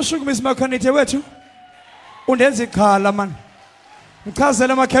 fellow? Khamshukumisa makhanithe wethu. Undenza ikhala man.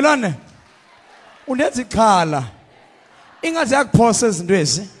 Ngichazele makhelwane. Undenza ikhala. Ingathi yakuphosa izinto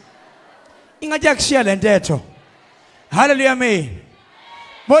ezi. Ingathi yakushiya le ntetho. Hallelujah amen.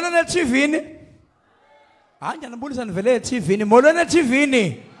 Molona TV-ni. Hayi ngiyanibulisa nivele e-TV-ni. Molona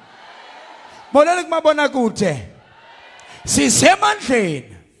TV-ni. Molona kumabonakude. Sisemandleni.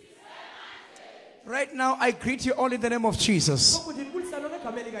 Right now I greet you all in the name of Jesus. Ndibulisa lona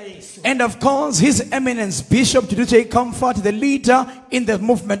egameni kaYesu. And of course, His Eminence Bishop DJ Comfort, the leader in the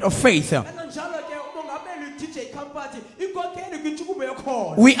movement of faith. Kanjalo ke umongameli DJ Comfort inkokheli kwintshukumo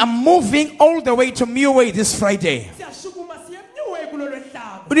yokholo. We are moving all the way to Muway this Friday. Siyashukuma siye eMnyuwe kulo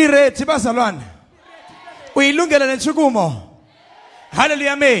lwesihlanu. Unirethi bazalwane. Uyilungela nentshukumo.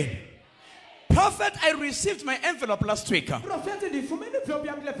 Hallelujah amen. Prophet, I received my envelope last week. Prophet, ndifumene envelope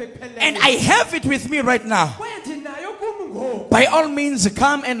yami le veki pheleyo. And I have it with me right now. Kwaye ndinayo kum ngoku. By all means,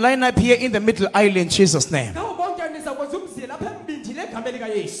 come and line up here in the middle aisle in Jesus' name. Ngabo bonke nizakwazi umzila apha embindini egameni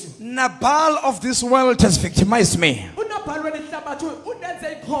kaYesu. Nabal of this world has victimized me. Unabhali welihlabathi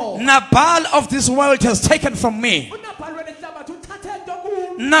undenze ikhono. Nabal of this world has taken from me. Unabhali welihlabathi uthathe into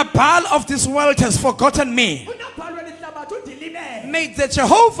kum. Nabal of this world has forgotten me. Unabhali welihlabathi undilimele. May the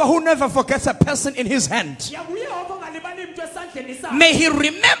Jehovah who never forgets a person in his hand, Yabuyehova ungalibali mntu esandleni sakhe. may he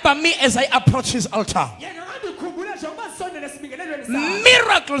remember me as I approach his altar. Yena ngandikhumbula njengoba sisondele esibingelelweni sakhe.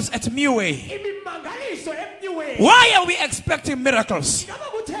 Miracles at Muway. Imimangaliso emnyuweni. Why are we expecting miracles? Ngaba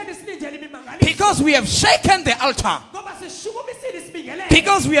kutheni silindele imimangaliso? Because we have shaken the altar. Ngoba sishukumisile isibingelelo.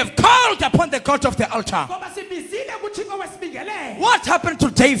 Because we have called upon the God of the altar. Ngoba sibizile kuThixo wesibingelelo. What happened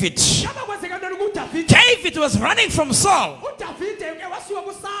to David? Ngaba kwenzeka ntoni kuDavide? David was running from Saul. uDavide ke wasuka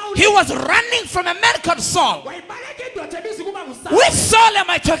kuSawuli. He was running from a man called Saul. Wayibaleka indoda ebizwa ukuba nguSawuli. Which Saul am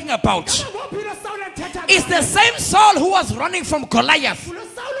I talking about? Ngaba ngophi lo Sawuli endithetha It's the same Saul who was running from Goliath. Lo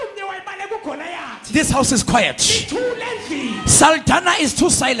Sawuli umnye wayibaleka uGoliath. This house is quiet. Ithule endlini. Saldana is too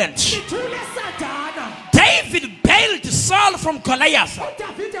silent. Ithule sadana. David bailed Saul from Goliath.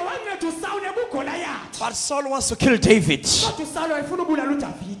 uDavide wanceda uSawuli kuGoliath. But Saul wants to kill David. Kodwa uSawuli wayefuna ubulala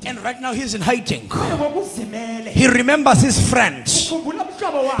uDavide. And right now he's in hiding. Ngokuzimele. He remembers his friend. Ukhumbula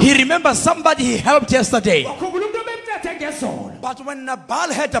umhlobo wakhe. He remembers somebody he helped yesterday. Ukhumbula umuntu obemncede ngezolo. But when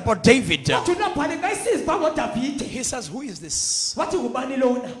Nabal heard about David, Wathi uNabhali ngayisiva ngoDavide. he says, who is this? Wathi ngubani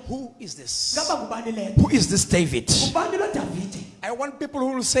lona? Who is this? Ngaba ngubani lento? Who is this David? Ngubani lo Davide? I want people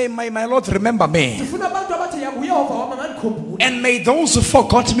who will say, my Lord, remember me. Ndifuna abantu abathi yakuYehova wami ngandikhumbula. And may those who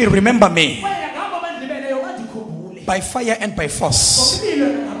forgot me remember me. Kwaye ngabo abandilibeleyo bandikhumbule. By fire and by force. Ngomlilo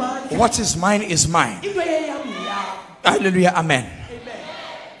namandla. What is mine is mine. Into eyeyami yeyami. Hallelujah, amen.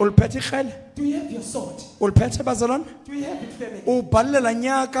 Ulphethe ikhele? Do you have your sword? Ulphethe bazalwane? Do you have it, family? Ubhalela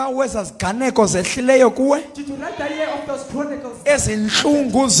nyaka wezaziganeko zehlileyo kuwe? Did you write the year of those chronicles?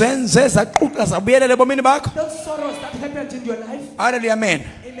 Ezinhlungu zenze zaquqa zabuyelele ebomini bakho? Those sorrows that happened in your life? Hallelujah, amen.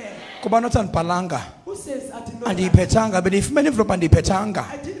 Amen. Kuba nothi andibhalanga. Who says I did not? Andiyiphetanga benifumene envelope andiyiphetanga.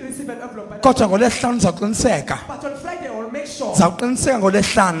 I didn't receive an envelope. Kodwa ngoLwesihlanu ndizawuqiniseka. But on Friday I will make sure. Ndizawuqiniseka I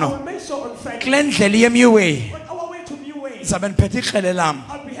ngoLwesihlanu. will make sure on Friday. Kule ndlela yemyiwe. On our way to New Way. Ndizabe ndiphethe ikhele lam.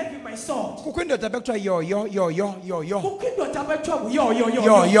 I'll be having my sword. Kukho indoda bekuthiwa yo. Kukho indoda abethiwa nguyo.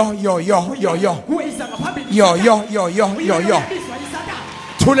 Yo. Kuyiza ngaphambili. Yo.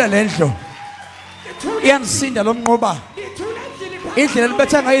 Thule le ndlu. Iyandisinda lo mnquba. Indlela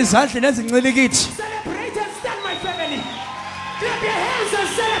libetha ngayo izandla nezincilikithi. Celebrate and stand, my family. Clap your hands and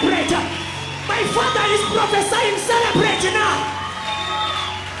celebrate. My father is prophesying. Celebrate now.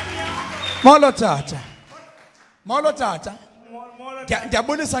 Molo tata.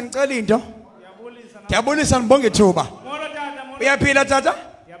 Ndiyabulisa ngicela into. Ndiyabulisa ngibonge ithuba. Uyaphila tata?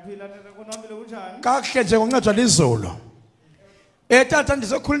 Kakuhle nje ngoncedwa lizulu. Tata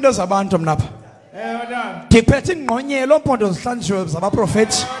ndizokhulula into zabantu mna apha. Ndiphethe ingqonyelo ompondo zihlanjiwe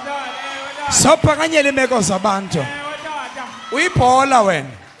zabaprofethi. Sophakanyela imeko zabantu. Uyibhola wena.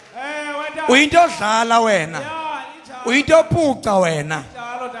 Uyinto odlala wena. Uyinto opuca wena.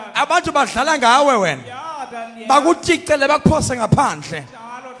 Abantu badlala ngawe wena. Bakuticele bakuphose ngaphandle.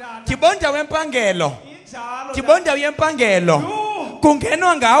 Ndibonda wempangelo. Ndibonda uyempangelo.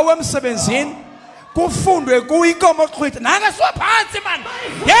 Kungenwa ngawe emsebenzini. Kufundwe kuyinkomo qhwitha. Nanga siwa phansi man.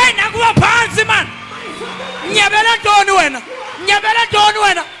 Hey nakuwa phansi man. Nyabela ntoni wena? Nyabela ntoni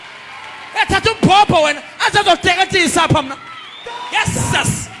wena? Ethatha umphopho wena. Azazodekethisa apha mna.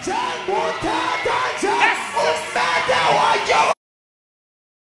 Yes.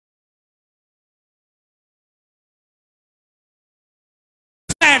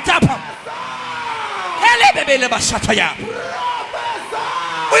 Tapa. Hele bebele bashatha ya.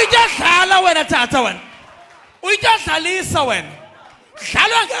 Uyidlala wena tata wena. Uyidlalisa wena.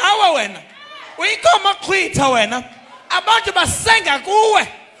 Dlalwa ngawe wena. Uyinkomo qhwitha wena. Abantu basenga kuwe.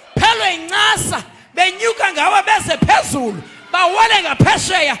 Phelwe incasa. Benyuka ngawe bese phezulu. Bawele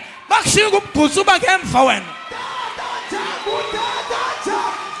ngaphesheya. Bakushiya ukubhutsu bakemva wena.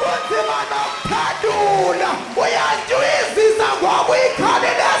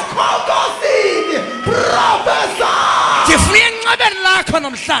 Ndifuna enqabeni lakho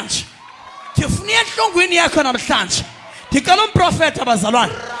namhlanje. Ndifuna enhlungwini yakho namhlanje. Ndicela umprofeti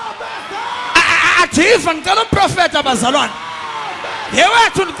abazalwane. Adiva ndicela umprofeti abazalwane.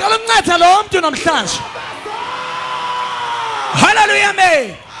 Yewethu ndicela unceda lo mntu namhlanje. Hallelujah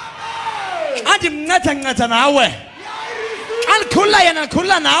amen. Andimnceda nawe. Andikhulula yena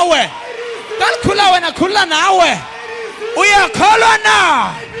ndikhulula nawe. Kandikhulula wena khulula nawe. Uyakholwa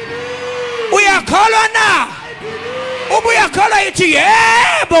na? Uyakholwa na? Ubuyakholwa ithi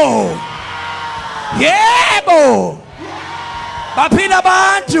yebo. Yebo. Baphila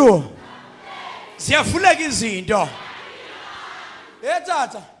abantu. Siyafuleka izinto.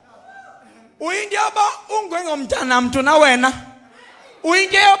 Tata. Uyinto yoba ungwengomntana mntu na wena.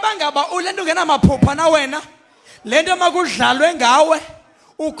 Uyinto yoba ngaba ulento ngenamaphupha na wena. Lento makudlalwe ngawe.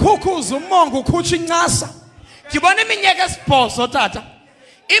 Ukhukhuza umongo ukhutsha incasa. Ngibona iminyaka esibhozo tata.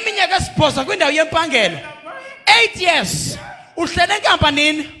 Iminyaka esibhozo kwindawo yempangelo. 8 years. Uhlele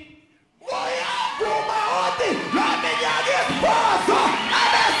enkampanini. Uyavuma uthi la minyaka esibhozo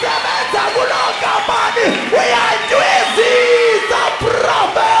abesebenza kuloo nkampani uyantwizisa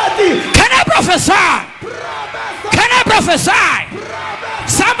prophet. Can I prophesy? Can I prophesy?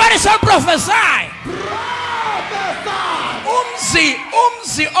 Somebody shall prophesy.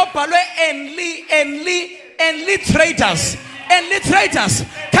 Umzi obhalwe Enli traders. Enli traders.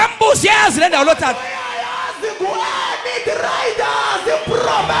 Campus yazi le ndawo lo tata.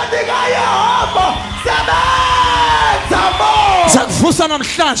 Zakuvusa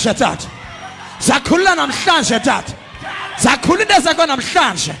namhlanje tata. Zakhulula namhlanje tata. Zakhulula into zakho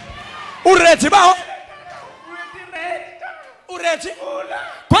namhlanje. Uready bawo? Uready?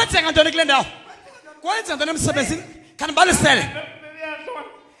 Kwenze ngantoni kule ndawo? Kwenze ngantoni emsebenzini? Kanibalisele.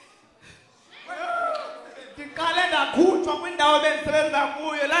 Ndiqale ndakhutshwa kwindawo bendisebenza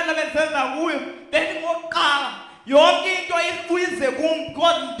kuyo, laa nto bendisebenza kuyo bendingokuqala. Yonke into ibuyize kum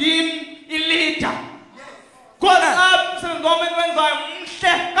because ndim ilida. Because apha umsebenzi wam endiwenzayo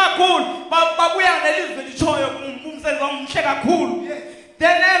mhle kakhulu. Babuya nelizwi litshoyo kum umsebenzi wam mhle kakhulu.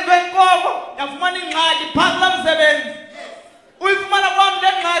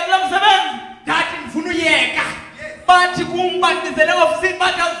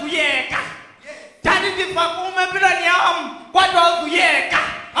 usifa kume empilweni yam kodwa uzuyeka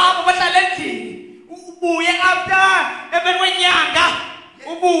apho bahlala endlini ubuye after emveni kwenyanga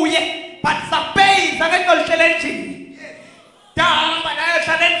ubuye but sapeyisa ngexolihlele endlini ndahamba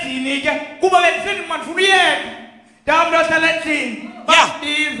ndayohlala endlini ke kuba bendisithi mandifuna uyeka ndahamba ndayohlala endlini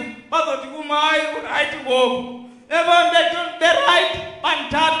bandibiza bazothi kumayi urayithi ngoku ebona berayithi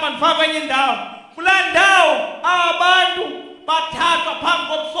bandithatha bandifaka kwenye indawo kulaa ndawo abantu bathathwa phambi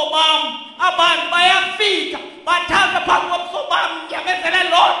kobuso bam abantu bayafika bathathwa phambi kobuso bam ndiyamenzele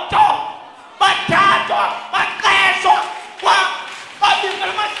loo nto bathathwa baqeshwa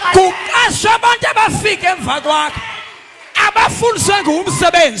kuqashwa abantu abafika emva kwakho abafundiswe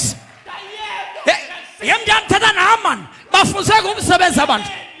ngumsebenzi yemntana thetha namani bafundiswe ngumsebenzi abantu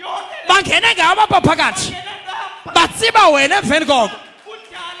bangene ngabo apha phakathi batsiba wena emveni koko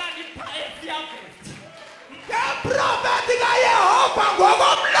Prophet kaYehova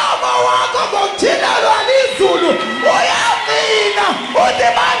ngokomlomo wakho ngokutshilelwa lizulu uyamina uthi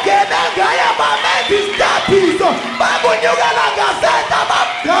bangena ngaye bamenza isitaphiso bakunyukela ngasenta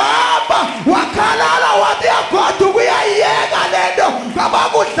bamgamba wakhalala wathi yagodwa ukuyayiyeka le nto ngoba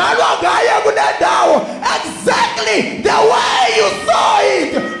kudlalwa ngaye kule ndawo exactly the way you saw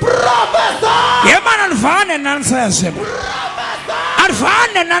it professor yemana andivane nonsense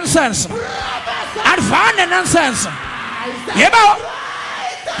andivane nonsense advane nonsense yebo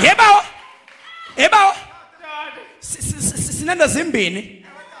sinendo zimbini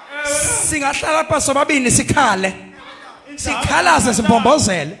singahlala lapha sobabini sikhalaze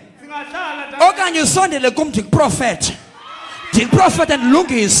simbombozele okanye usondele kum ndikuprofethe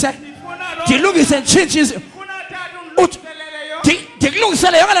ndilungise nditshintshe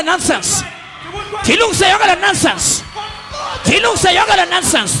ndikulungisele yonke le nonsense ndilungise yonke le nonsense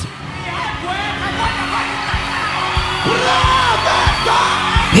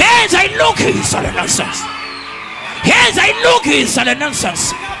Here's a lookings at the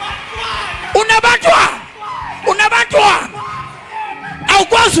nonsense. Unabatwa.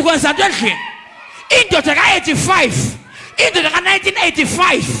 Awukwazi ukwenza into endlini. Indoda ka-85. Indoda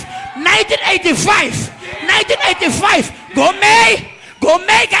ka-1985.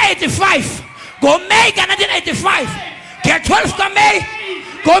 Ngomeyi ka-85. Ngomeyi ka-1985. Nge-12 kaMeyi.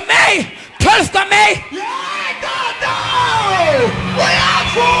 Ngomeyi 12 kaMeyi.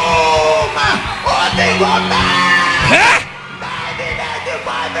 Uyavuma uthi ngomeyi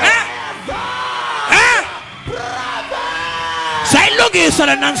sayilungisa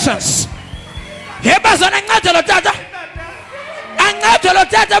le nonsense yebazana ancede lo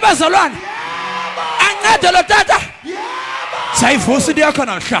tata bazalwane ancede lo tata sayivusa into yakho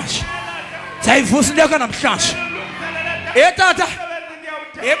namhlanje tata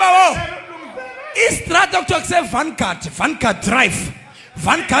yebawo istrata okuthiwa kuse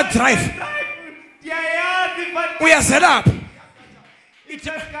Vanguard Drive uyazelapha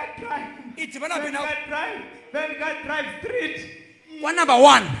idibana phi nawo number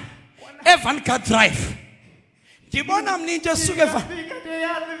 1 Vanguard Drive ndibona mna into esuke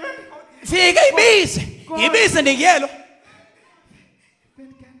fika ibize ndikuyelo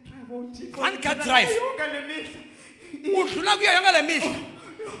Vanguard Drive udlula kuyo yonke le mihla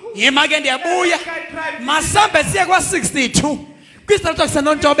yima ke ndiyabuya masambe siye kwa-62 kwistrato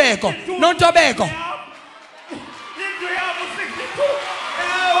kusenontobeko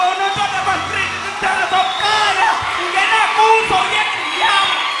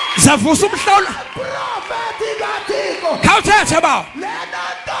zavusa umhlawulo khawuthethe bawo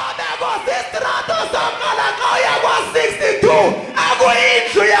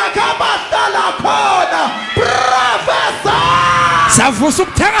akuyindlu yakhe abahlala khona professor savusa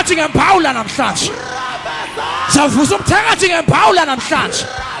umthakathi ngempawula namhlanje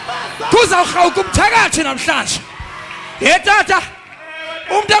kuzawurhawuka umthakathi namhlanje tata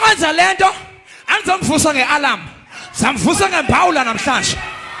umuntu akwenza le nto andizomvusa nge-alarm zamvusa ngempawula namhlanje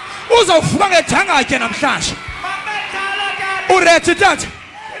uzawuvuka ngejangatye namhlanje uredi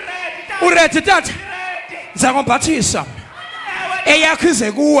tata ndizakombathisa eyakho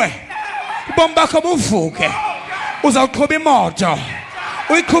ize kuwe ubomi bakho buvuke uzawuqhuba imoto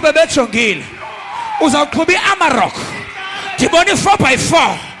uyiqhube bejongile uzawuqhuba i-Amarok ndibona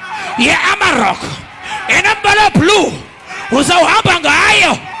i-4x4 ye-Amarok enombala blue uzawuhamba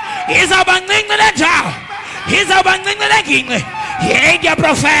ngayo izawuba ncinci le ndawo izawuba ncinci le nginci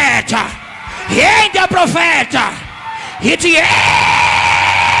ndiyaprofetha yithi yebo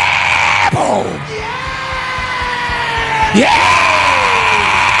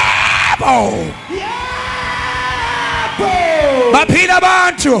baphila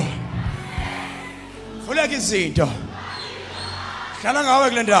abantu vuleka izinto hlala ngawe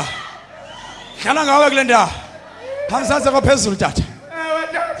kule ndawo Dlala ngawe kule ndawo. Phambisana sakho phezulu tata.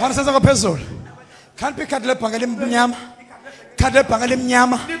 Phambisana sakho phezulu. Khaniphi ikhadi lebhanka elimnyama? Ikhadi lebhanka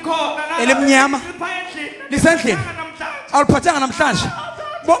elimnyama. Elimnyama. Lisendlini. Awuliphathanga namhlanje.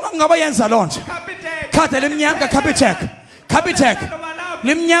 Bonke ngaba yenza loo nto. Ikhadi elimnyama kaCapitec. Capitec.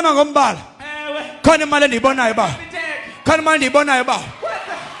 Limnyama ngombala. Khona imali endiyibonayo ba. Khona imali endiyibonayo ba.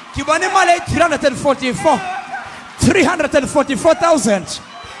 Ndibona imali eyi-344. 344,000.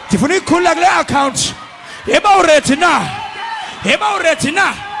 Ndifuna ikhulula kule account. Yeba uready na. Yeba uready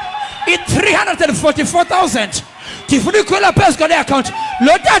na. I-344,000. Ndifuna ikhulula phezu kwale account.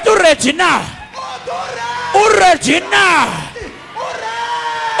 Lo tata uready na. Uready na.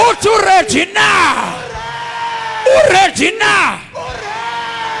 Uthi uready na. Uready na.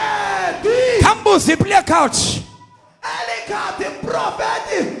 Kambuzi pli account. Elikati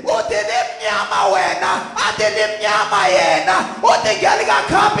profeti utinimnyama wena atinimnyama yena utingelika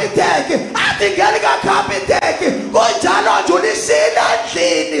Capitec atingelika Capitec kunjalo nje ulisile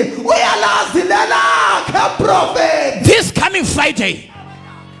endlini uyalazi lelakhe prophet. This coming Friday.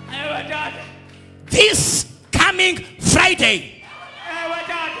 This coming Friday.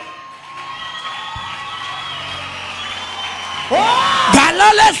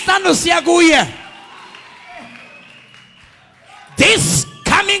 Galale sanu siyakuye. This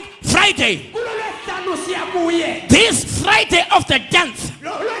coming Friday. This Friday of the 10th.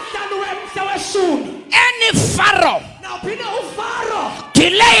 Any pharaoh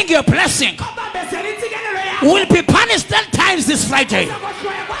delaying your blessing will be punished 10 times this Friday.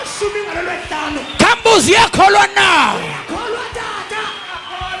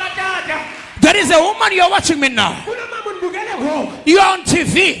 There is a woman, you are watching me now. You are on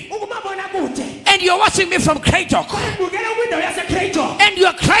TV. And you are watching me from Kratok. And you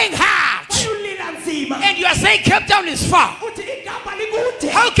are crying hard. And you are saying Cape Town is far.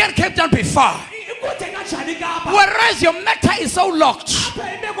 How can Cape Town be far? Whereas your matter is so locked.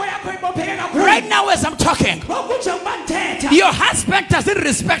 Right now as I'm talking, your husband doesn't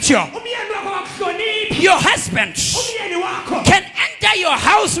respect you. Your husband can enter your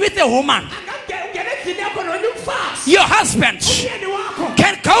house with a woman. Your husband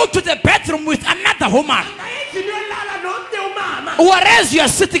can go to the bedroom with another woman. Whereas you are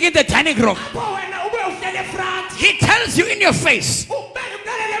sitting in the dining room, he tells you in your face,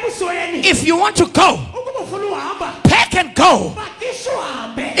 if you want to go, pack and go.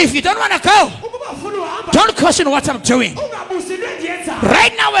 If you don't want to go, don't question what I'm doing.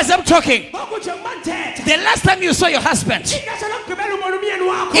 Right now as I'm talking, the last time you saw your husband,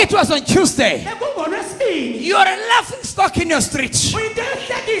 it was on Tuesday. You are a laughing stock in your street. You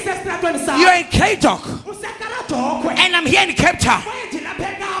are in Kratok, and I'm here in Cape Town.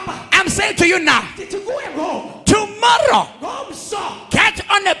 I'm saying to you now, tomorrow, get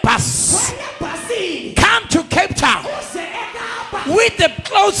on a bus, come to Cape Town with the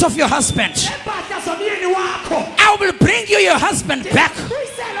clothes of your husband. I will bring you your husband back.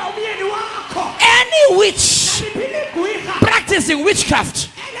 Any witch practicing witchcraft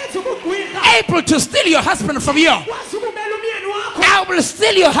able to steal your husband from you, I will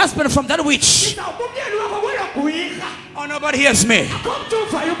steal your husband from that witch. Oh, nobody hears me.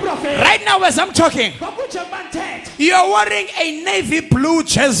 Right now as I'm talking, you are wearing a navy blue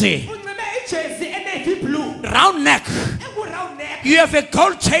jersey, round neck. You have a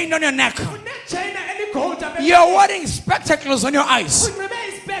gold chain on your neck. You are wearing spectacles on your eyes.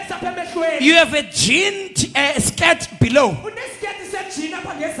 You have a jean skirt below.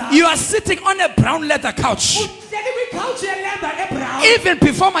 You are sitting on a brown leather couch. Even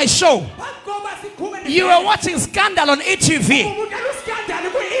before my show, you were watching Scandal on ETV.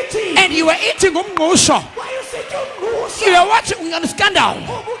 And you were eating umngusho. You were watching on Scandal.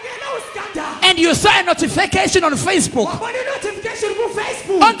 And you saw a notification on Facebook.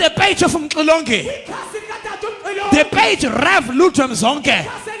 On the page of Mkolongi. The page Rev Lutum Zonke.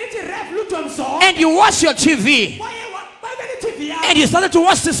 And you watch your TV. And you started to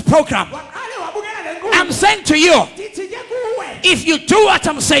watch this program. I'm saying to you, if you do what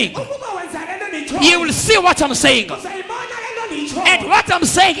I'm saying, you will see what I'm saying. And what I'm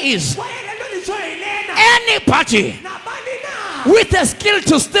saying is, anybody with a skill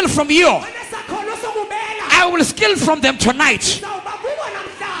to steal from you, I will steal from them tonight.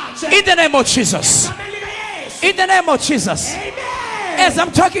 In the name of Jesus. In the name of Jesus. As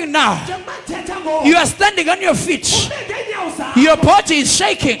I'm talking now, you are standing on your feet. Your body is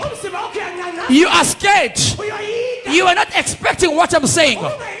shaking. You are scared. You are not expecting what I'm saying.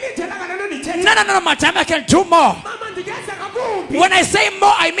 No, madam, I can do more. When I say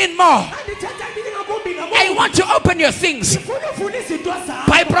more, I mean more. I want to open your things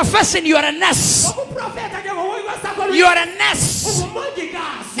by professing you are a nurse. You are a nurse.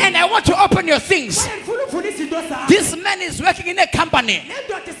 And I want to open your things. This man is working in a company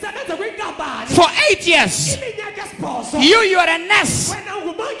for 8 years. You are a nurse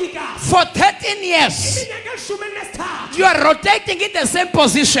for 13 years. You are rotating in the same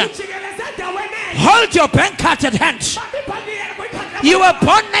position. Hold your bank card at hand. You were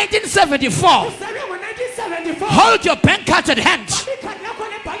born 1974. Hold your bank card at hand.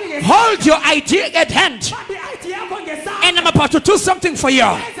 Hold your ID at hand. And I'm about to do something for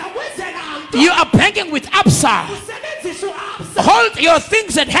you. You are banking with Absa. Hold your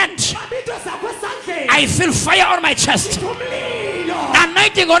things at hand. I feel fire on my chest,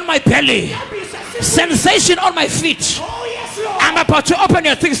 anointing on my belly, sensation on my feet. I'm about to open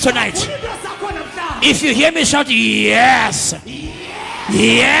your things tonight. If you hear me shout yes,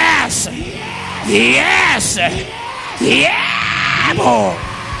 yes, yes, yeah.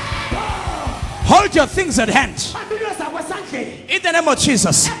 Hold your things at hand. In the name of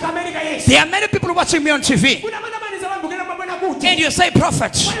Jesus. There are many people watching me on TV. And you say,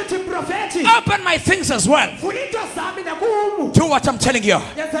 prophet, open my things as well. Do what I'm telling you.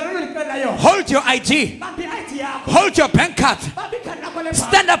 Hold your ID. Hold your bank card.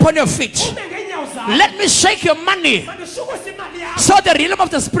 Stand up on your feet. Let me shake your money so the realm of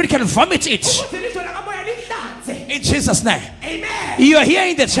the spirit can vomit it. In Jesus' name. You are here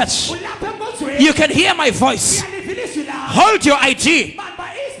in the church. You can hear my voice. Hold your ID.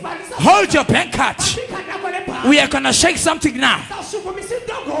 Hold your bank card. We are going to shake something now.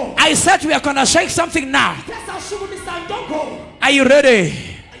 I said we are going to shake something now. Are you ready?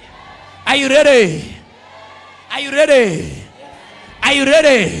 Are you ready? Are you ready? Are you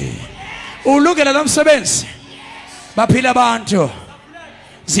ready? Look at them servants. Bapila bantu.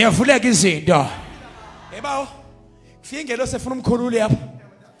 Ziyavuleka izinto. Eba fingelo sefuna umkhululi apha.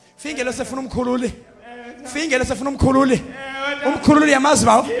 Fingelo sefuna umkhululi. Fingelo sefuna umkhululi. Umkhululi yamazi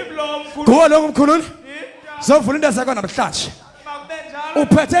bawo. Kuwo lo umkhululi. Zovula into zakho namhlanje.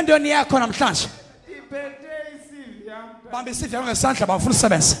 Uphethe ndoni yakho namhlanje. Bamba isivi yakho ngesandla bafuna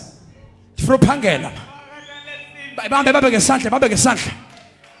usebenza. Ndifuna uphangela. Bambe babe ngesandla, babe ngesandla.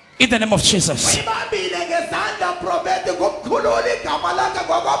 In the name of Jesus.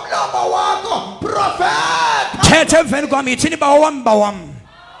 Thethe emveni kwami ithini bawam bawam.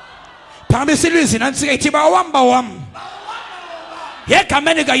 Phambisa ilizwi nantsika ithi bawam bawam.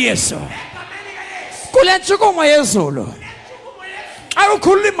 Yegameni kaYesu. Kule ntshukumo yezulu. Xa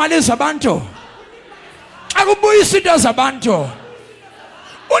ukhulula imali zabantu. Xa ubuyisa into zabantu.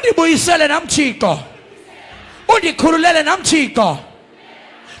 Undibuyisele nam Thixo. Undikhululele nam Thixo.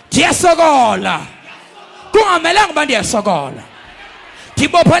 Ndiyasokola. Kungamelanga uba ndiyasokola.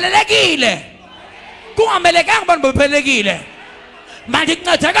 Ndibophelelekile. Kungamelekanga uba ndibophelelekile.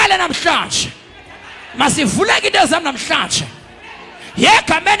 Mandincedakale namhlanje. Masivuleke into zam namhlanje.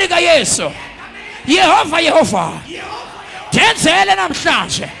 Yegameni kaYesu. Yehova Yehova. Ndenzele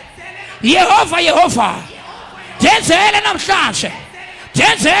namhlanje. Yehova Yehova. Ndenzele namhlanje.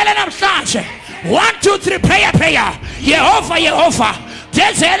 Ndenzele namhlanje. 1, 2, 3 prayer prayer. Yehova Yehova.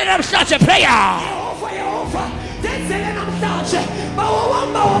 Ndenzele namhlanje prayer. Yehova Yehova. Ndenzele namhlanje.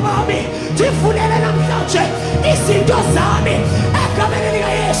 Bawam bawami. Ndivulele namhlanje izinto zami. Egameni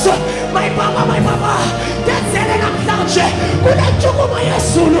likaYesu. My Baba. Ndenzele namhlanje kule ntshukumo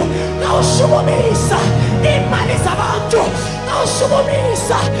yezulu. Nawushukumisa imali zabantu.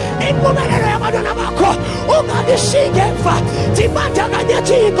 Nawushukumisa impumelelo yabantwana bakho. Ungandishiyi ngemva. Ndibandakanye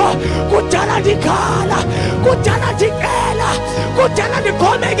Thixo. Kudala ndikhala. Kudala ndicela. Kudala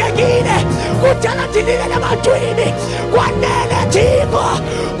ndikhomekekile. Kudala ndililele ebantwini. Kwanele Thixo.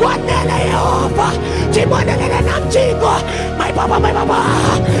 Kwanele Yehova. Ndibonelele nam Thixo. My Baba. My Baba.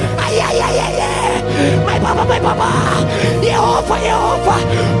 Yehova.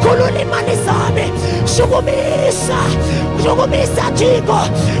 Khulula imali zami. Shukumisa Thixo.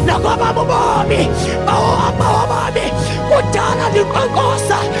 Nakwaba ubomi. Bawami. Kudala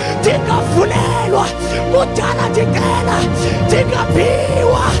ndinkonkosa. Ndingavulelwa. Kudala ndicela.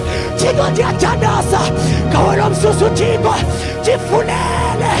 Ndingaphiwa. Thixo ndiyathandaza. Ngawo lo mzuzu Thixo.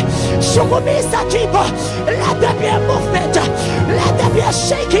 Ndivulele. Shukumisa Thixo. Let there be a movement. Let there be a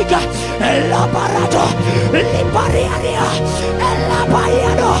shaking. Labarado. Libariania.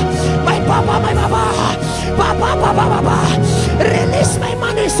 Elabayano. My Baba. Release my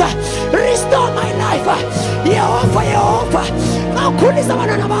monies. Restore my life. Yehova. Awukhulisa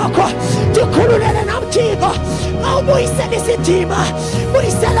abantwana bakho. Ndikhululele nam Thixo. Awubuyisele isidima.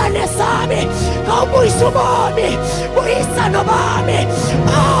 Buyisela nesami. Awubuyisa ubomi. Buyisa nobami.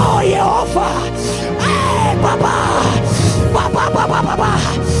 Oh Yehova.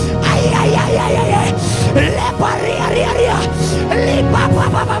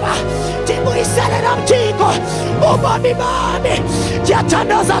 Ndibuyisele nomthiko ubomi bami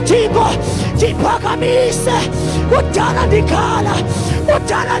ndiyathandaza Thixo ndiphakamise kudala ndikhala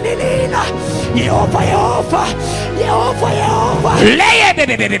kudala ndilila Yehova Yehova Yehova Yehova leye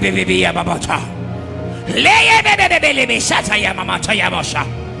bebe ya babata leye bebe bisata ya mamata ya bosha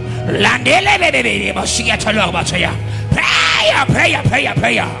landele bebe boshiya tolo bata ya prayer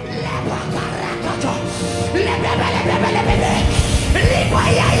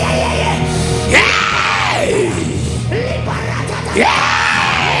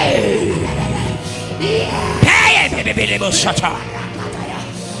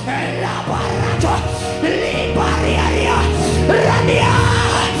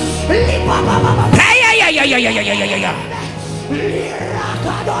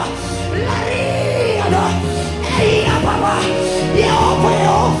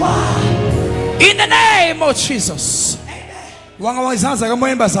in the name of Jesus. Wanga wangizanza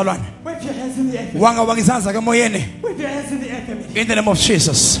kamoyeni bazalwane. Wave your hands in the air. Wanga wangizanza kamoyeni. Wave your hands in the air. In the name of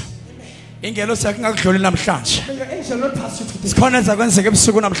Jesus. Ingelo sakhe ngakudluli namhlanje. May your angel not pass you today. Sikhona ezakwenzeka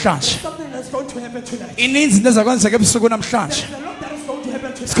ebusuku namhlanje. Something that's going to happen tonight. Ininzi into ezakwenzeka ebusuku namhlanje. There's a lot that is going to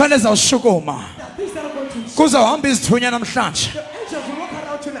happen tonight. Sikhona ezawushukuma. There are things that are going to Kuzawuhamba izithunya namhlanje. The angels will walk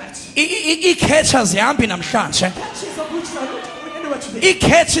around tonight. Iikhetha zihambi namhlanje. Catches of which are not going anywhere today.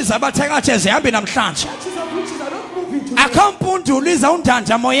 Iikhetha zabathakathi zihambi namhlanje. Catches of which are not moving today. Akho mpundulo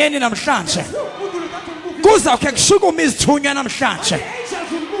izawundanda moyeni namhlanje. Kuzawukhe kushukume izithunya namhlanje.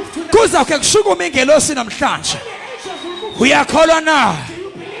 Angels will move tonight. Kuzawukhe kushukume ingelosi namhlanje. Uyakholwa na?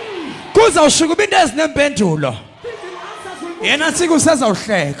 Kuzawushukuma into ezinempendulo. Yena nsika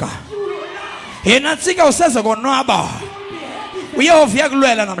usezawuhleka. Yena nsika usezokonwaba. Uyehova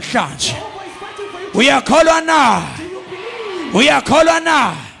uyakulwela namhlanje. Uyakholwa na? Uyakholwa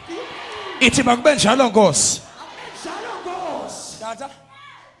na? Ithi makube njalo Nkosi.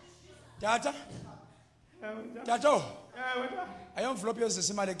 Tata. Tato. Ayo envelope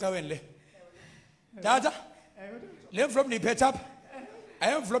yozisa imali ecaweni le. Tata. Le envelope niyiphethe apha.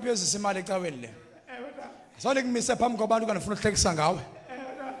 Ayo envelope yozisa imali ecaweni le. Sonke kumise phambi kwabantu kanifuna ukuhlekisa ngawe.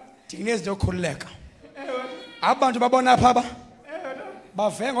 Ndingenezinto yokukhululeka. Abantu babona apha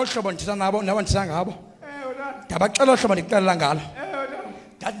bavenge ngohlobo ndithetha nabo nabo ndithetha ngabo. Ndabaxela uhlobo ndikuxelela ngalo.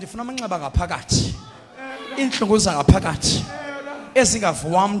 Ndathi ndifuna amanxeba ngaphakathi. Inhlungu zangaphakathi.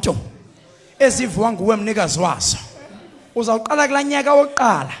 Ezingavuwa umuntu. Ezivuwa nguwe mnikazi wazo. Uzawuqala kulanyaka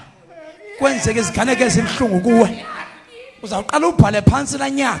wokuqala. Kwenzeke iziganeko ezimhlungu kuwe. Uzawuqala ubhale phansi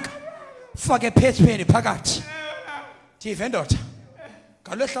lanyaka. Fake phethweni phakathi. Thive ndoda.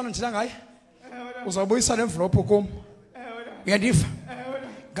 Ngalehlano ndithetha ngaye. Uzawubuyisa le envelope kum. Uyandiva?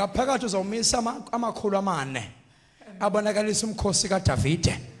 Ngaphakathi uzawumisa amakhulu amane. Abonakalisa umkhosi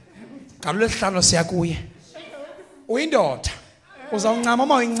kaDavide. Ngalehlano siya kuye. Uyindoda. Uzawuncama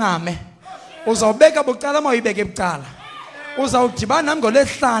uma uyincame. Uzawubeka bucala uma uyibeke bucala. Uzawudibana nami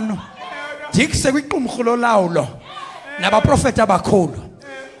ngolehlano. Ndikuse kwiqumrhu lolawulo nabaprofeti abakhulu.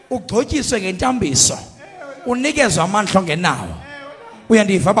 Ugcotyiswe ngentambiso. Unikezwe amandla ongenawo.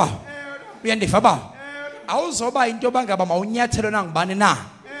 Uyandiva ba? Uyandiva ba? Awuzoba into bangaba mawunyathelo nangubani na.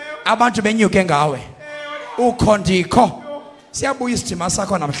 Abantu benyuke ngawe. Ukho ndikho. Siyabuya isidima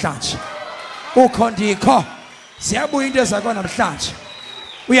sakho namhlanje. Ukho ndikho. Siyabuya into zakho namhlanje.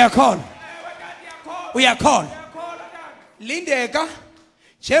 Uyakholwa? Uyakholwa? Lindeka.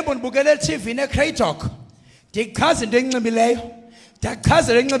 Njengoba nibukele TV neCraytalk. Ndikuchaza into enxibileyo.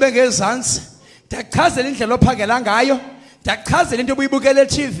 Ndikuchazela enxibe ngezantsi. Ndikuchazela indlela ophakela ngayo. Ndikuchazela into obuyibukele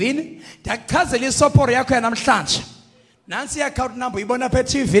TV-ni. Ndikuchazela isoporo yakho yanamhlanje. Nansi i-account number uyibona apha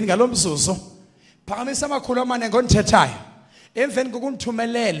eTV-ni ngalomzuzu. Phakamisa amakhulu amane ngondithethayo. Emveni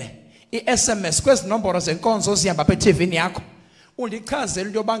kokundithumelele i-SMS kwezi nomboro zenkonzo zihamba apha eTV-ni yakho. Undichazela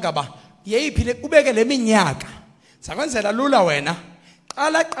into yobangaba yeyiphile ubeke le minyaka. Sakwenzela lula wena.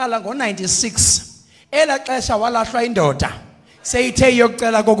 Qala ngo-96. Ela xesha walahlwa indoda. Seyithe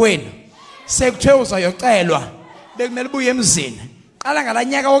iyokucela kokwenu. Sekuthe uzayocelwa. Bekumele ubuye emzini. Qala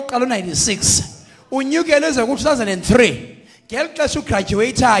ngalanyaka wokuqala u-96. Unyukele eze ku-2003. Ngeli xesha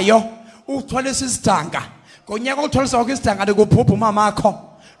ugraduateayo uthwalisa isidanga. Ngonyaka uthwalisa wakho isidanga ndikuphupha umamakho.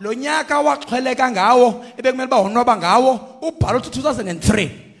 Lo nyaka waxhweleka ngawo ebekumele uba wonwaba ngawo ubhala uthi 2003.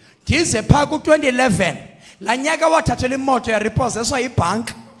 Ndize phaa ku-2011 la nyaka wathathela imoto yaripozeswa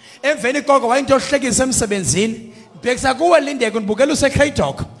yibhanki. Emveni koko wayinto yohlekisa emsebenzini. Mbhekisa kuwe Lindeko ndibukela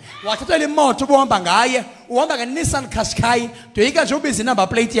useCraytalk. Wathathela imoto ubuhamba ngaye. Uhamba ngeNissan Qashqai. Ndoyika nje ubiza inumber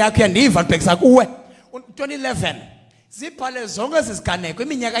plate yakho yandiva ndibhekisa kuwe. 2011 zibhale zonke ezi ziganeko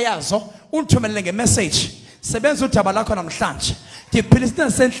iminyaka yazo undithumelele ngemessage. sebenza udaba lakho namhlanje.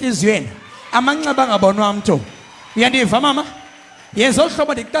 Ndiphilisana senhliziyweni. Amanxeba angabonwa umuntu. Uyandiva mama? Yenza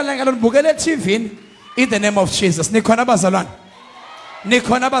uhlobo ndikuqala ngalo ndibukele TV in the name of Jesus. Nikhona abazalwane.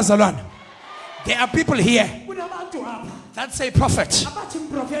 Nikhona abazalwane. There are people here that say, prophet,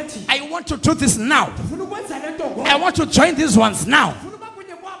 I want to do this now. I want to join these ones now.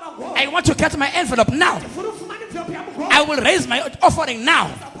 I want to get my envelope now. I will raise my offering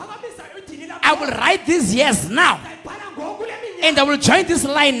now. I will write these years now. And I will join this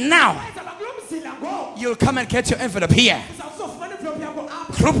line now. You'll come and get your envelope here.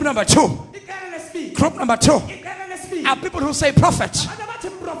 Group number 2. Group number 2 are people who say, prophet,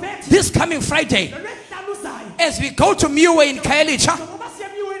 this coming Friday, as we go to Miwe in Khayelitsha,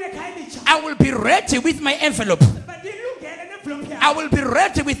 I will be ready with my envelope. I will be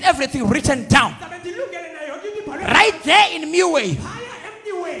ready with everything written down. Right there in Miwe,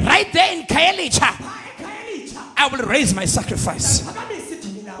 right there in Khayelitsha, I will raise my sacrifice.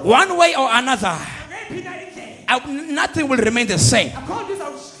 One way or another, nothing will remain the same.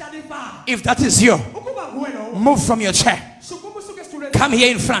 If that is you, move from your chair. Come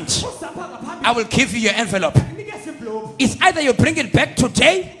here in front. I will give you your envelope. It's either you bring it back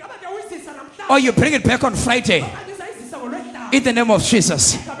today or you bring it back on Friday. In the name of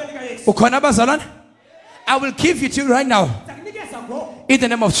Jesus. I will give it to you right now. In the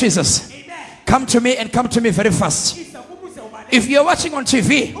name of Jesus. Come to me and come to me very fast. If you're watching on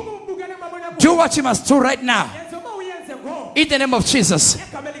TV, do what you must do right now. In the name of Jesus.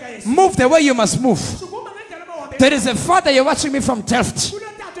 Move the way you must move. There is a father, you're watching me from Delft.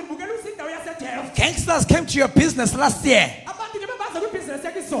 Gangsters came to your business last year.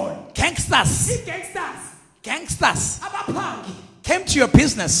 Gangsters came to your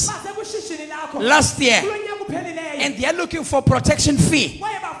business last year. And they are looking for protection fee.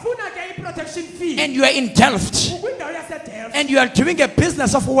 And you are in Delft. And you are doing a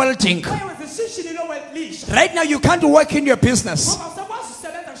business of welding. Right now you can't work in your business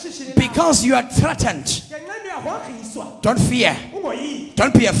because you are threatened. Don't fear.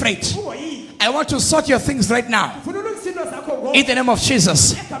 Don't be afraid. I want to sort your things right now. In the name of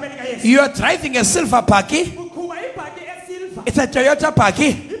Jesus. You are driving a silver buggy. It's a Toyota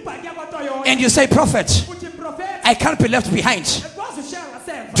buggy. And you say, prophet, I can't be left behind.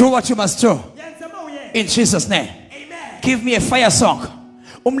 Do what you must do. In Jesus' name. Give me a fire song.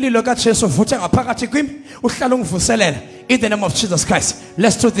 In the name of Jesus Christ.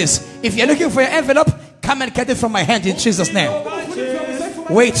 Let's do this. If you're looking for your envelope, come and get it from my hand in Jesus' name.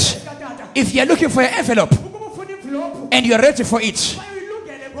 Wait. If you're looking for your envelope and you're ready for it,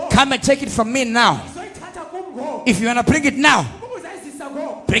 come and take it from me now. If you want to bring it now,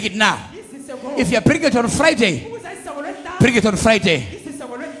 bring it now. If you bring it on Friday, bring it on Friday.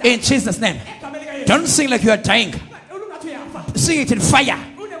 In Jesus' name. Don't sing like you are dying. Sing it in fire.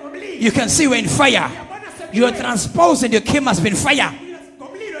 You can see we're in fire. You are transposed and your key must be in fire.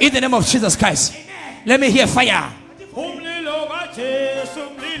 In the name of Jesus Christ. Let me hear fire.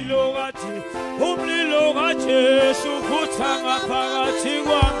 Umlilo kaJesu uthanda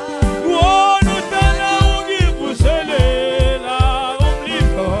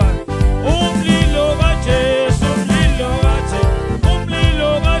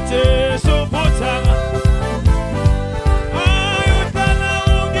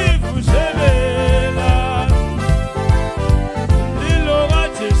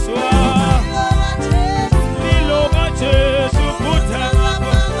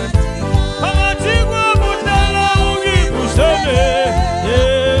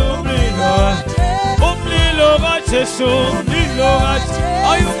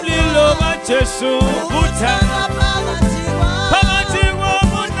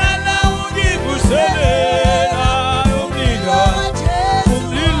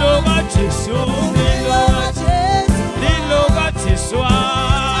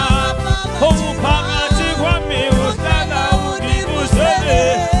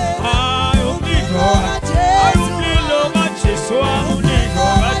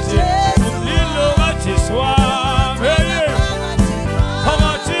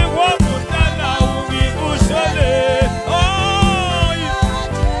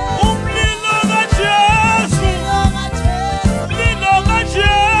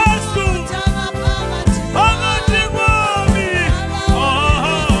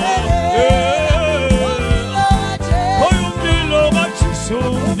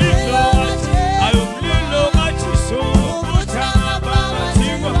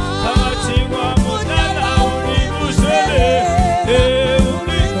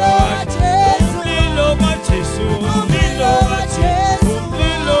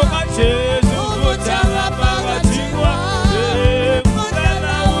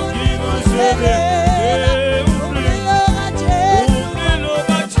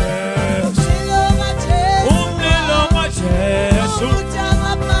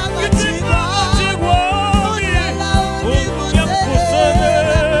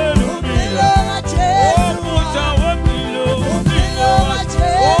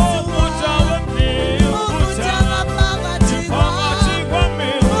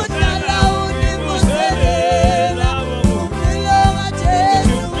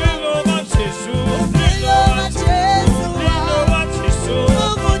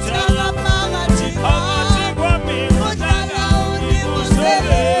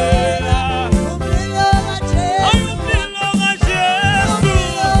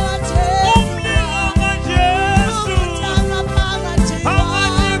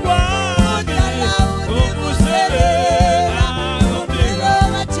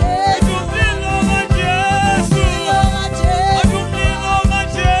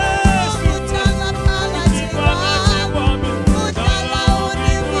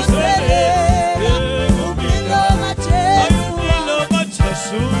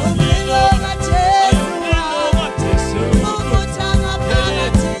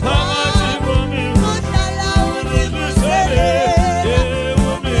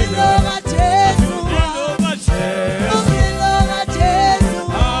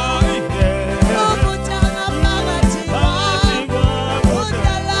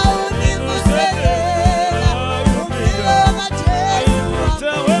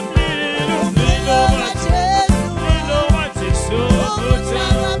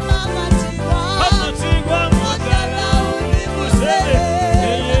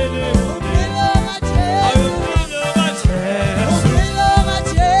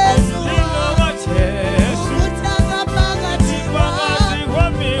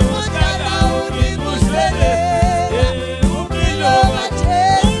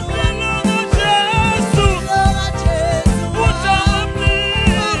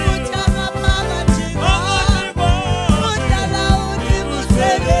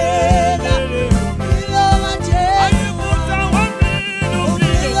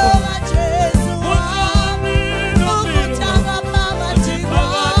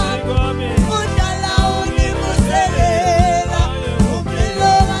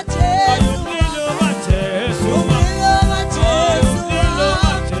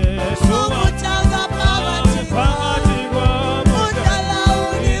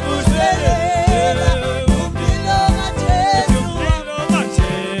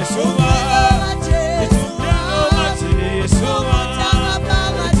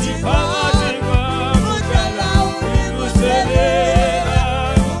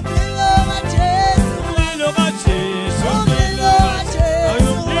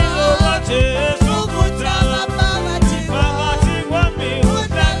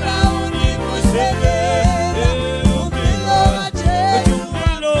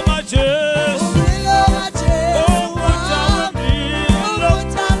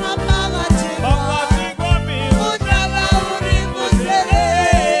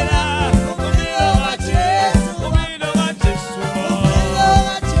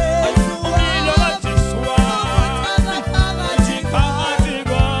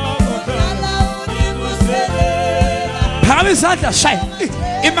Phakama isandla shaya.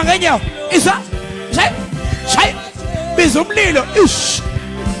 Ima ngenyawo. Isa. Shaya. Shaya. Biza umlilo. Ish.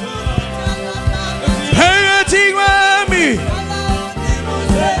 Phakathi kwami.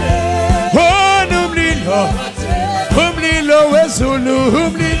 Umlilo. Umlilo wezulu.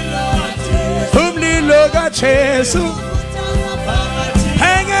 Umlilo kaJesu.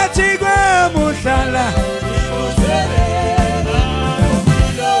 Phakathi kwami uhlala.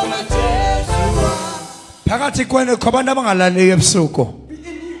 Phakathi kwenu kwabantu abangalali ebusuku.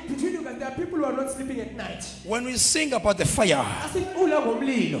 Between you guys, there are people who are not sleeping at night. When we sing about the fire,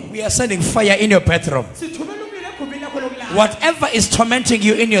 we are sending fire in your bedroom. Whatever is tormenting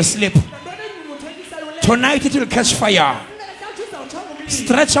you in your sleep, tonight it will catch fire.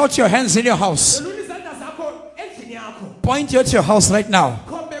 Stretch out your hands in your house. Point at your house right now.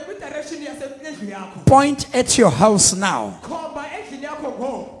 Point at your house now.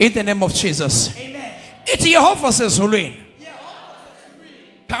 In the name of Jesus. It's Jehovah says Hulwin.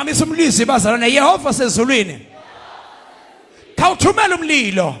 Kami sumlisi bazalwane Yehova sezulwini. Khawuthumela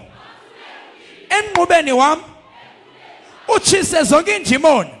umlilo. Enqubeni wami. Utshise zonke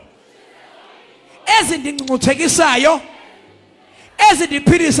indimoni. Ezindingcuthekisayo.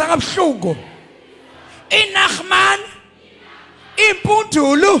 Ezindiphilisa kabuhlungu. Inachman.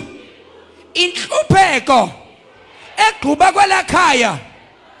 Impundulu. Inhlupheko. Egquba kwelakhaya.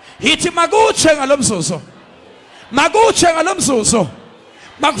 Yithi makutshe ngalomzuzu. Makutshe ngalomzuzu.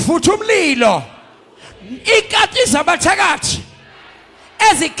 Makufutha umlilo. Ikati zabathakathi.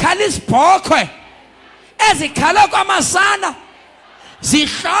 Ezikhala isibhokhwe. Ezikhala kwamasana.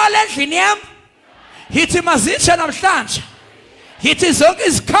 Zihlala endlini yami. Yithi mazitshe namhlanje. Yithi zonke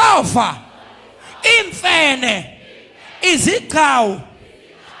izikhafa. Imfene. Izigcawu.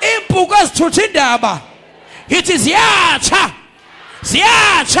 Impuku ezithutha indaba. Yithi ziyatsha.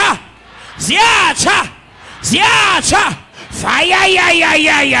 Ziyatsha. Ziyatsha. Ziyatsha. Fire, ya, ya,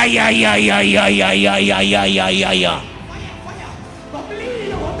 ya, ya, ya, ya, ya, ya, ya, ya, ya, ya, ya, ya, ya.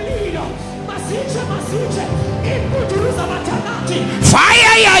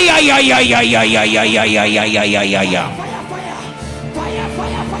 Fire, ya, ya, ya, ya, ya, ya, ya, ya, ya, ya, ya, ya, ya, ya, ya. Fire,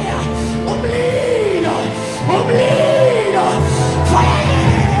 fire, fire. Umlilo. Umlilo. Fire.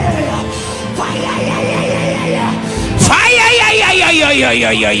 Fire, ya, ya, ya, ya, ya. Fire, ya, ya, ya, ya, ya,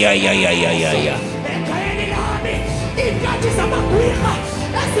 ya, ya, ya, ya, ya, ya, ya, ya. Ikati zamagwira.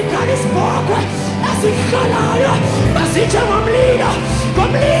 Esikhala isibhokhwe. Esihlalayo. Masitshe ngomlilo.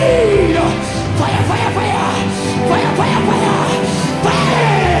 Ngomlilo. Fire, fire, fire. Fire, fire, fire.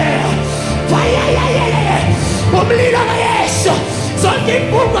 Fire. Fire, ya, ya, ya, ya. Umlilo kaYesu. Zonke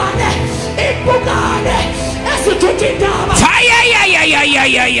impukane. Impukane. Esithutha indaba. Fire, ya, ya, ya, ya,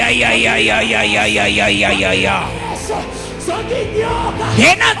 ya, ya, ya, ya, ya, ya, ya, ya, ya, ya, ya, ya. Zonke inyoka.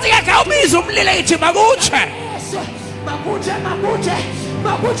 Yena ntsika ubiza umlilo ithi makutshe. Makutshe, makutshe.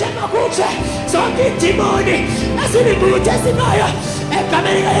 Makutshe, makutshe. Zonke idimoni. Esinibuthe sinayo.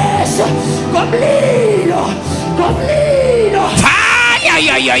 Egameni kaYesu. Ngomlilo. Ngomlilo. Fire,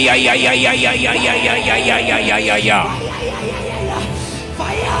 ya, ya, ya, ya, ya, ya, ya, ya, ya, ya, ya, ya, ya, ya, ya, ya.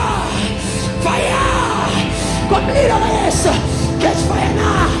 Fire. Fire. Ngomlilo kaYesu. Catch fire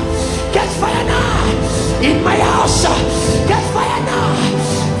now. Catch fire now. In my house. Catch fire now.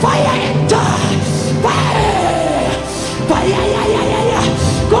 Fire enter. Fire. Fire, ya, ya, ya, ya.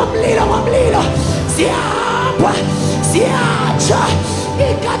 Ngomlilo, ngomlilo. Siyapha. Siyatsha.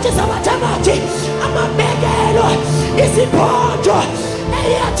 Ikati zabathakathi. Amabhekelo. Isiphonjo.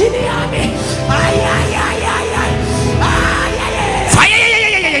 Eyathini yami. Ay, ay, ay, ay, ay. Ay, ay, ay. Fire, ya, ya,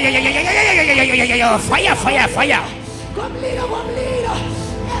 ya, ya, ya, ya, ya, ya, ya, ya, ya, ya, ya. Fire, fire, fire. Ngomlilo, ngomlilo.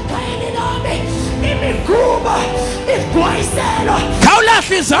 Ekhayeni lami. Imikhuba. Igwayiselo.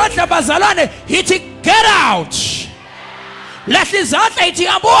 Khawulahla izandla bazalwane yithi get out. Lahla izandla yithi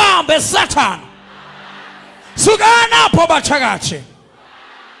uhambe Satan. Sukana apho bathakathi.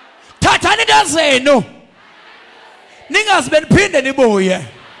 Thathani into zenu. Ningazibe niphinde nibuye.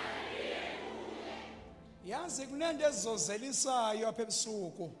 Yazi kunento ezizozelisayo apha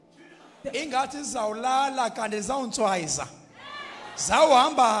ebusuku. Ingathi izawulala kanti izawuntswayiza.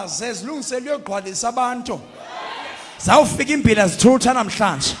 Zawuhamba zezilungisele uyogqwalisa abantu. Zawufika impila zithutha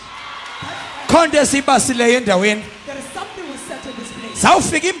namhlanje. Khonto sibasile endaweni. There is something we set in this place.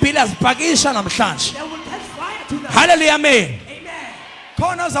 Zawufika impila zibhakisha namhlanje. There will catch fire tonight. Hallelujah, amen. Amen.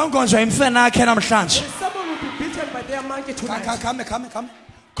 Khona zawungonjwa imfene yakhe namhlanje. Someone will be beaten by their monkey tonight. Come.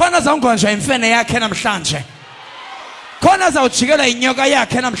 Khona zawungonjwa imfene yakhe namhlanje. Khona zawujikelwa inyoka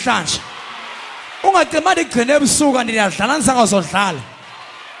yakhe namhlanje. Ungacimani igcine ebusuku ndiyadlalanisa ngazodlala.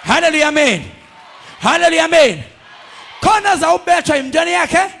 Hallelujah, amen. Hallelujah, amen. Khona zawubethwa imntwana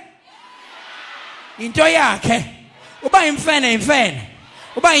yakhe. Into yakhe. uba imfene imfene,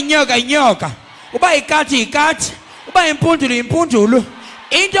 uba inyoka inyoka, uba ikati ikati, uba impundulo impundulo.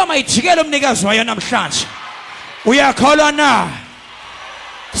 Into mayijikele umnikazi wayo namhlanje. Uyakholwa na?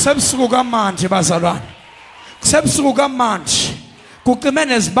 Kusebusuku kamanje bazalwane. Kusebusuku kamanje. Kucime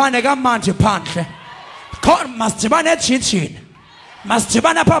nezibane kamanje phandle. Khona masidibane ejinjini.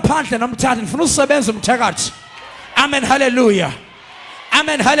 Masidibane apha phandle nomthatha ngifuna usebenza umthakathi. Amen hallelujah.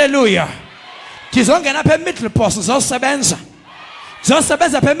 Amen hallelujah. Ndizongena apha emiddle post zosebenza.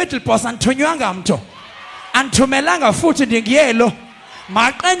 Zosebenza apha emiddle post antithunywanga mntu. Anthumelanga futhi ndingiyelo.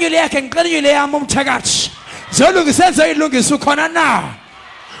 Maqenyule yakhe ngiqenyule yami umthakathi. Zolungisenza ilungisa ukhona na?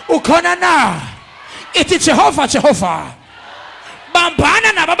 Ukhona na? Ithi Jehova Jehova.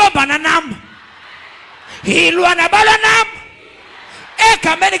 Bambana nababambana nam. Hilwa nabalwa nam.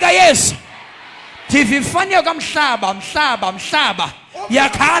 Egameni kaYesu. Ndivifanya kamhlaba mhlaba mhlaba.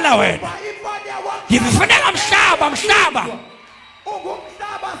 Yakhala wena. Ndivifanya kamhlaba mhlaba.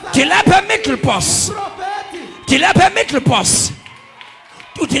 Dilapha middle boss. Dilapha middle boss.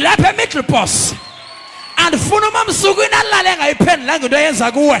 Dilapha middle boss. Andifuna umamsukwini alale ngayiphendulanga into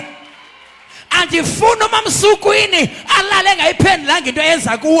yenza kuwe. Andifuna umamsukwini alale ngayiphendulanga into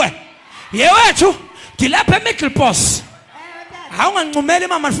yenza kuwe. Yewethu dilapha middle boss. Awungancumeli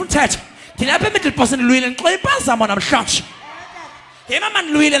mama ndifuna uthetha. Dilapha middle boss ndilwile ngixoxa impazamo namhlanje. Mama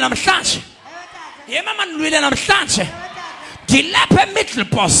ndilwile namhlanje. Mama ndilwile namhlanje. Dilapha middle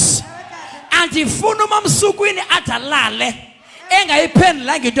boss. Andifuna umamsukwini adalale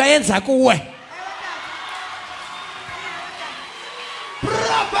engayiphendulanga into yenza kuwe.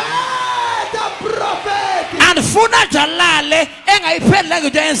 Andifuna adalale engayiphendulanga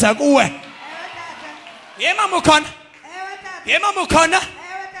into yenza kuwe. Mama ukhona? Mama ukhona?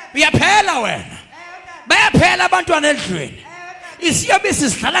 Uyaphela wena. Bayaphela abantwana endlwini. Isiyobisi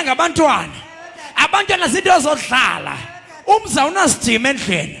sidlala ngabantwana. Abantwana zinto zodlala. Umza unasidima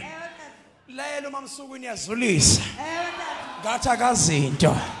endlini. Layelo mamsukwini yazulisa. Ngathi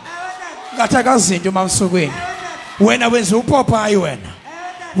akazinto. Ngathi akazinto mamsukwini. Wena wenza upopayi wena.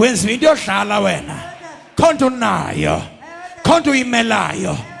 Wenza into yodlala wena. Khonto nayo. Khonto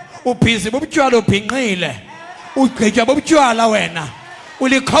imelayo. Ubhizi bobutywala ubhinqile. Ugqitywa bobutywala wena.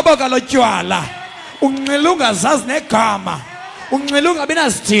 Ulikhoboka lotywala. Unxila ungazazi negama. Unxila ungabi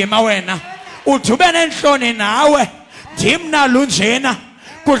nasidima wena. Udube nenhloni nawe. Ndimna lunjena.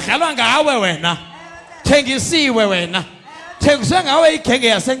 Kudlalwa ngawe wena. Thengisiwe wena. Thengiswe ngawe igenge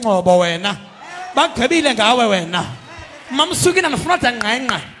yaseNgcobo wena. Bagqibile ngawe wena. Mamsukini andifuna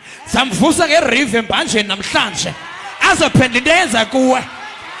ngqengqe. Zamvusa ngerive embanjeni namhlanje. Azophendula into yenza kuwe.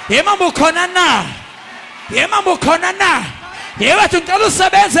 Mama ukhona na? Mama ukhona na? Yewethu ngicela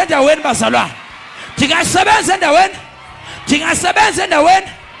usebenze endaweni bazalwane. Ndingasebenza endaweni. Ndingasebenza endaweni.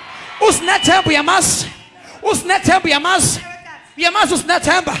 Usinethemba uyamazi. Usinethemba uyamazi. Uyamazi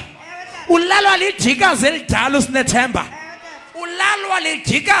usinethemba. Ulalwa lidikazi elidala usinethemba. Ulalwa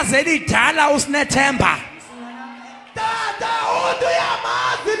lidikazi elidala usinethemba. Tata uthi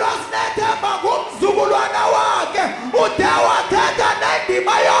uyamazi nosinethemba ngumzukulwana wakhe. Ude wathetha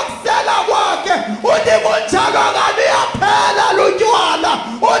nendima yokusela kwakhe. Uthi kunjalo ngabe yaphela lutywala.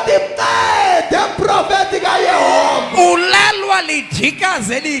 Uthi mncede mprofeti kaYehova. Ulalwa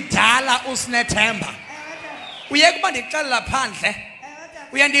lidikazi elidala usinethemba. Uyeke uba ndixelela phandle.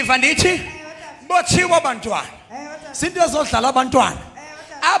 Uyandiva ndithi botshiwa abantwana. Zinto zodlala abantwana.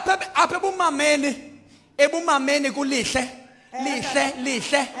 Apha ebumameni kulihle.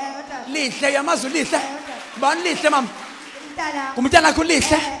 Lihle yamazi lihle. Bani lihle mama? Umntana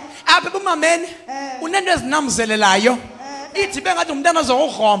kulihle. Apha ebumameni unento ezinamzelelayo. Ithi bengathi umntana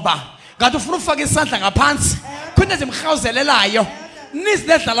ozogromba. Ngathi ufuna ufaka isandla ngaphansi. Khona ezimhawuzelelayo.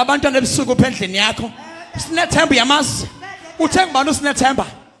 Nisidlala abantwana ebusuku phendleni yakho. Usinethemba yamazi. Uthe ngubani usinethemba?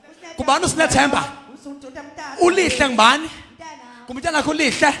 Kubani usinethemba? Ulihle ngubani? Ngumntana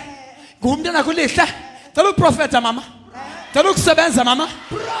kulihle. Ngumntana kulihle. Cela uprofeta mama. Cela ukusebenza mama.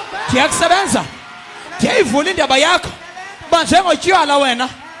 Ndiyakusebenza. Ndiyayivula indaba yakho. Ba njengotywala wena.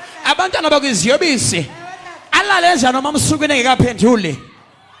 Abantwana bakwiziyobisi. Alale njani mama usukwini engekaphenduli.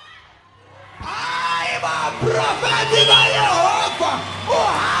 Hayi ba profeti kaYehova.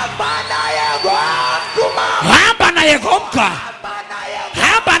 Uhamba naye ngomguma. Hamba naye ngomgqa.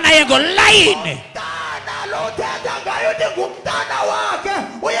 Hamba naye ngolayini. Uthetha ngayo ndingumntana wakhe.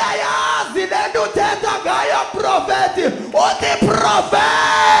 Uyayazi lento uthetha ngayo profeti. Uthi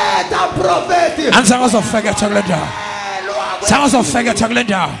profeta profeti. Anzange uzofeketha kule ndawo. Zange uzofeketha kule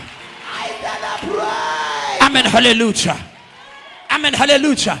ndawo. Amen hallelujah. Amen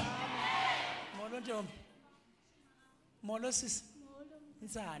hallelujah. Molo ntombi. Molo sisi.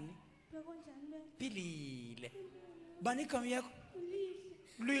 Insani? Philile. Bani igama yakho?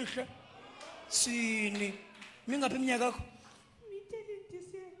 Lihle. Sini. Mingaphi iminyaka yakho?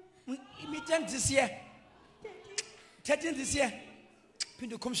 Imi-10 this year. 13 this year.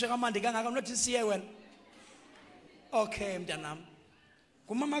 Phinde ukhumshe kamandi kangaka not this year wena. Okay mntanam.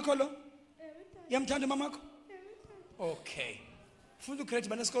 Ngumama wakho lo? Yamthanda mama wakho? Okay. Funda grade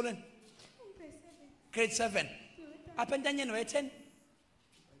bani esikoleni? Grade 7. Apha entanyeni waye-10?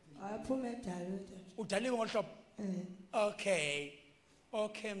 Aphuma edala. Udaliwe ngohlobo? Okay.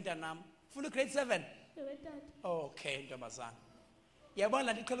 Okay mntanam. Funda grade 7? Okay ntombazana. Yabona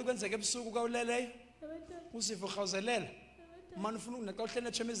la ndiqhela ukwenzeka ebusuku kawuleleyo? Uziva urhawuzelela? Manje ufuna unaxa uhlene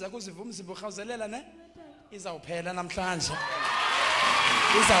etshomi zakho uziva umzimba urhawuzelela ne? Izawuphela namhlanje.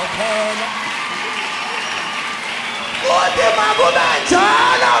 Izawuphela. Uthi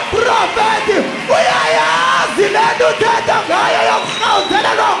makubenjalo mprofeti uyayazi lento uthetha ngayo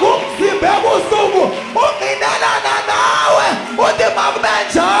yokurhawuzelelwa ngumzimba ebusuku ungqinelana nawe uthi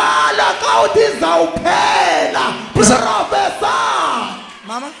makubenjalo xa uthi izawuphela profesa.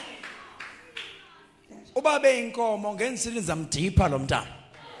 Mama ubabe inkomo ngensini zamdipha lo mntana.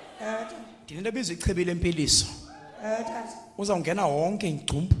 Ndinento ebizwa ichibile empiliso. Uzawungena wonke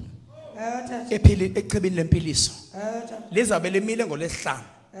ingcumbu echibini lempiliso. Lizabe limile ngolesihlanu.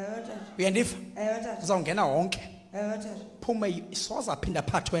 Uyandiva? Uzawungena wonke. Phume isoza phinda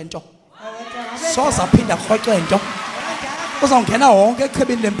phathwe nto. Soza phinda rhoxwe nto. Uzawungena wonke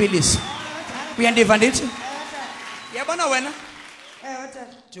echibini lempiliso. Uyandiva ndithi? Yabona wena?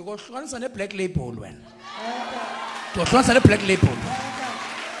 Ndikohlukanisa ne-black label wena. Ndikohlukanisa ne-black label.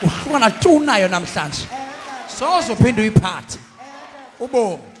 Uhlukana tu nayo namhlanje. Soze uphinde uyiphathe.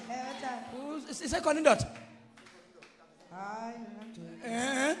 Ubomi. Isekhona indoda?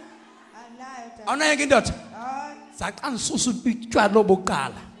 Awunayo ke indoda? Saqanisusa utywala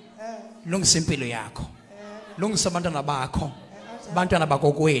lobuqala. Lungisa impilo yakho. Lungisa abantwana bakho. Abantwana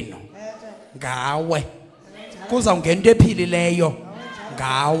bakokwenu. Ngawe. Kuzawungena into ephilileyo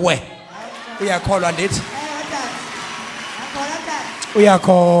ngawe. Uyakholwa ndithi?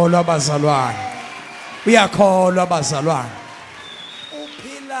 Uyakholwa bazalwane. Uyakholwa bazalwane.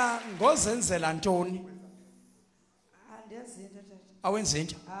 Uphila ngozenzela ntoni? Awenza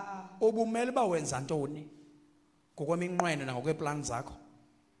into? Ubumele ba wenza ntoni? Ngokweminqweno nangokweplan zakho.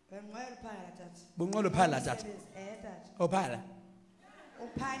 Bunqwelo phala tata. Ophala.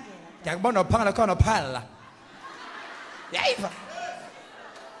 Uphangela. Yakubona uphangela khona ophala. Yayiva.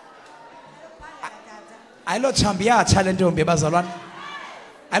 Ayilo chambi yatsha le ntombi bazalwane.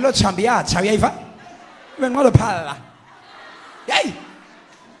 Ayilo chambi yatsha uyayiva? Benqwelo phala. Yayi.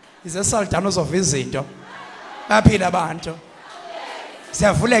 Izesaldanos of izinto. Baphila abantu.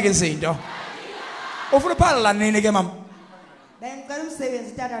 Siyavuleka izinto. Ufuna phala nini ke mama? Bengicela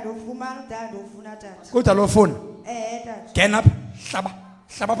umsebenzi tata ndofumana tata ndofuna tata. Kodwa lo funa? Tata. Ngena apha, hlaba.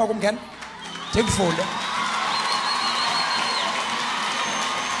 Hlaba apha kumngena. Ndikufunde.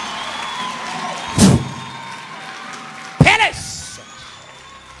 Penis.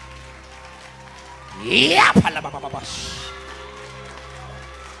 Yapha la baba baba.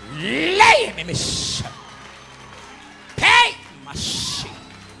 Lay mimis. Pay mashi.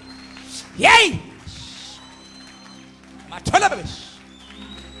 Yay. Mathola babes.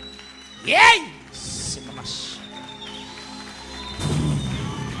 Yay. Simamas.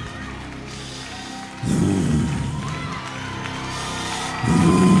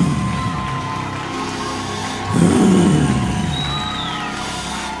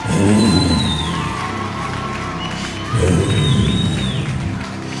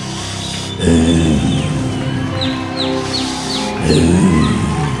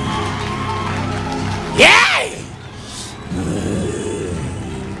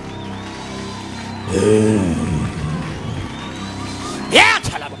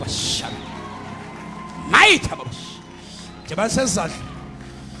 Sezadla.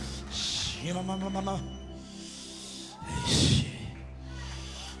 Mama.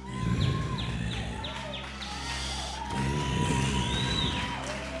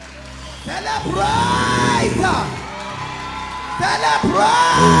 Celebrate!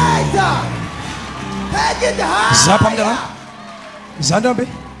 Take it high! Zapamdala. Zandombi.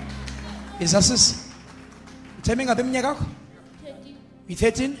 Isasis. Tell ngabe iminyaka yakho?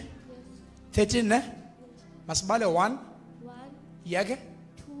 13. 13 ne? Masibale 1. Yake?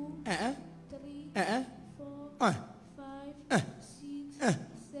 2, 3, 4, 5, 6,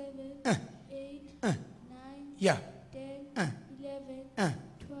 7, 8, 9, 10, 11,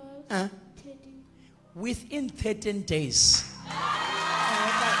 12, 13. Within 13 days.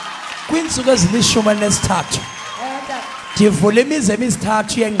 Kwinsuku ezilishumi elinesithathu. Ndivula imizi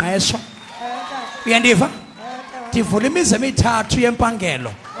emisithathu yengqesho. Uyandiva? Ndivula imizi emithathu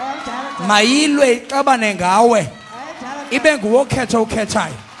yempangelo. Mayilwe ixabane ngawe. Ibe nguwe okhetha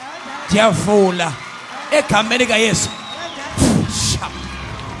ukhethayo. Ndiyavula egameni kaYesu.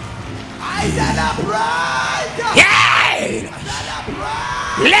 I celebrate. Yeah.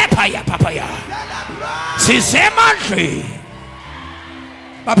 Lepa ya papa ya. Sisemandli.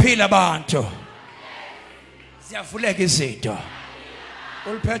 Baphila abantu. Siyavuleka izinto.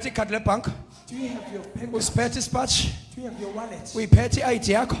 Uliphethe ikhadi lebhanka? Do you have your pen? Usiphethe isipachi? Do you have your wallet? Uyiphethe i-ID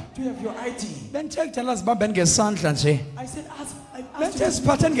yakho? Do you have your ID? Benthe kudala zibambeni ngesandla nje. I said ask. Benthe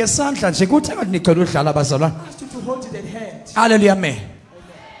siphatheni ngesandla nje kuthi ngathi nicela udlala bazalwane. I asked you to hold it in hand. Hallelujah me.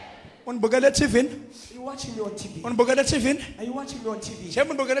 Unibukele TV? Are you watching me on TV? Unibukele TV? Are you watching me on TV?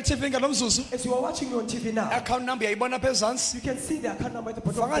 Njengoba unibukele TV ngalomzuzu. As you are watching me on TV now. Account number yayibona phezansi. You can see the account number at the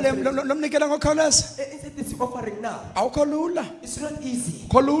bottom. Faka lo mnikela ngokhawuleza. It's offering now. Awukho lula. It's not easy.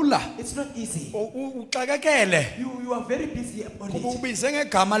 Kholula. It's not easy. Uxakekele. You are very busy on it. Ubize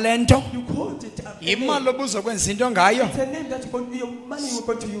ngegama lento. You called it Imali obuzokwenza into ngayo. It's a name that your money you're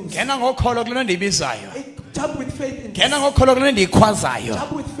going to use. Ngena ngokholo kulena ndiyibizayo. Jump with faith in this. Ngena ngokholo kulena ndiyikhwazayo.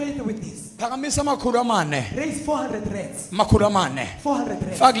 Jump with faith with this. Phakamisa amakhulu amane. Raise 400 rands. Amakhulu amane. 400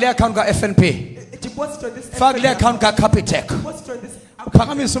 rands. Faka le account ka FNP. Deposit on this. Faka le account ka Capitec. Deposit on this.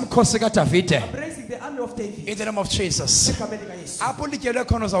 Phakamisa umkhosi kaDavide. I'm raising the army of David. In the name of Jesus. Egameni kaYesu. Apho lityelwe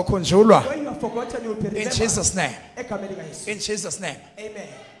khona uzawukhunjulwa. When you have forgotten, you will be In remembered. Jesus name. Egameni kaYesu. In Jesus name. Amen.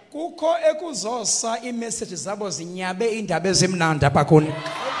 Kukho ekuzosa iimessage zabo zinyabe indaba ezimnandi apha kuni.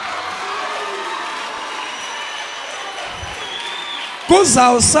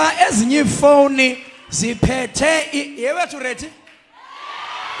 Kuzawusa ezinye ifoni ziphethe yewethu ready?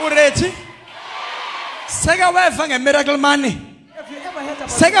 Uready? Seka weva ngemiracle money. Have you ever heard about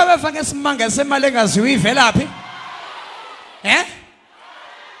Seka weva ngesimanga semali engaziwe ivelaphi?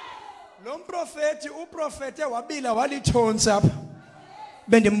 Lo mprofeti uprofete wabila walithonsi apha.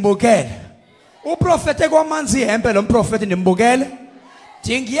 Bendimbukele. Uprofete kwamanzi ihempe lo mprofeti ndimbukele.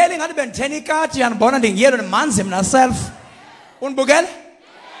 Ndingiyele ngathi bendithena ikati yanibona ndingiyele nimanzi mina self. Unibukele?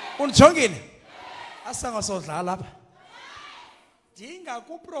 Unijongile? Asanga sodlala lapha. Dinga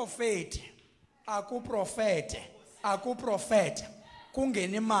kuprofeti, akuprofete.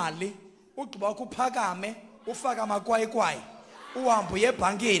 Kungena imali, ugqiba kuphakame, ufaka amakwayikwayi. Uhambe uye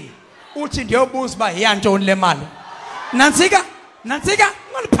ebhankini. Uthi ndiyobuza uba yeyantoni le mali. Nantsika,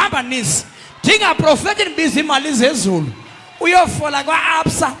 ngoliphambanisi. Dinga profeti ndibiza imali zezulu. Uyofola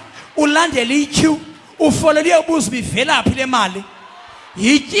kwa-Absa, ulandele i-queue, ufolele uyobuza uba ivelaphi le mali.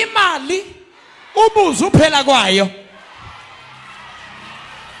 Yitya imali, ubuze uphela kwayo.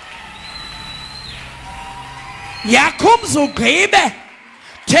 Yakhumza ugqibe,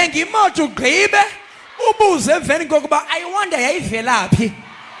 thenga imoto ugqibe, ubuze emveni kokuba ayiwonda yayivelaphi.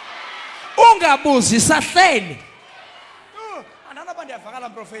 Ungabuzi isahleli. Andanoba ndiyavakala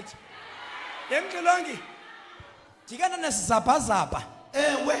mprofeti. Yemxilongi. Ndikana nesizabhazabha.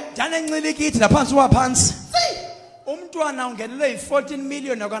 Ewe. Ndanencilikiti naphansi waphansi. Umntwana ungenelwe yi-14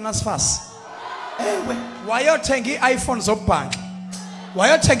 million yakwaNSFAS. Ewe. Wayothenga i-iPhone zokubhanxa.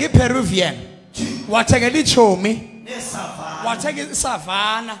 Wayothenga i-Peruvian. Wathengela ichomi. Nesavana. Wathenga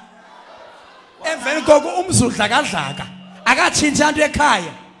isavana. Emveni koku umzudla kadlaka. Akatshintsha into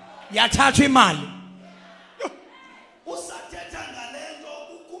ekhaya. Yathathwa imali. Usathetha ngalento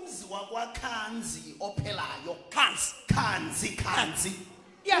kumzi wakwaKhanzi ophelayo. Khanzi.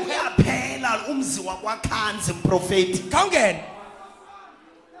 Uyaphela umzi wakwaKhanzi mprofeti. Khawungene.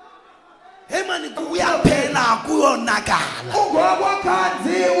 Hey man, uyaphela kuyonakala.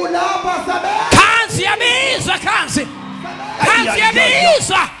 UngwakwaKhanzi ulapha sabela. Khanzi yabizwa Khanzi. Khanzi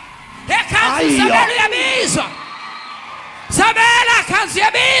yabizwa. Khanzi sabela yabizwa. Sabela Khanzi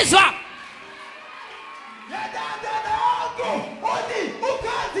yabizwa.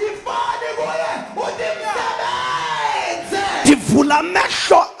 Ndivula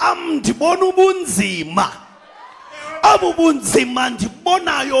amehlo am ndibona ubunzima. Obu bunzima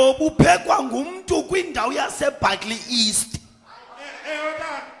ndibonayo buphekwa ngumuntu kwindawo yaseBuckley East.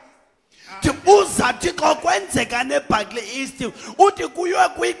 Ndibuza Thixo kwenzeka neBuckley East. Uthi kuyiwe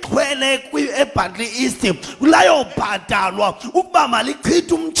kwixhwele eBuckley East kulayo bhatalwa ukuba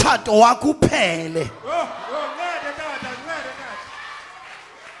malichithe umtshato wakho uphele.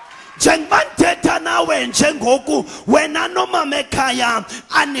 Njengoba ndithetha nawe njengoku wena nomama ekhaya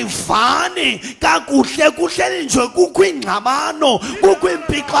anivani kakuhle kuhleli nje kukho ingxabano kukho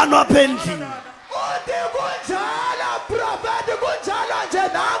impixano apha endlini. Uthi kunjalo profeti kunjalo nje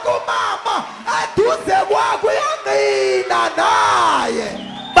nakumama eduze kwakho uyangqina naye.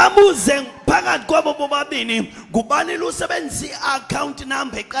 Babuze phakathi kwabo bobabini ngubani lusebenzisa i-account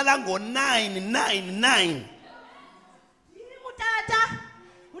number eqala ngo-999.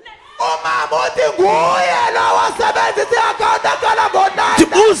 muthi nguye lo wasebenzisa i-account aqala ngo-9.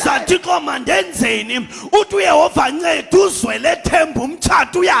 Ndibuza Thixo mandenzeni uthi uYehova nceda uzwele themba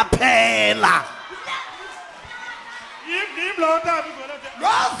umtshato uyaphela.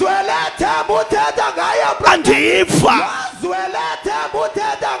 Wazwele themba uthetha ngaye Andiva. wazwele themba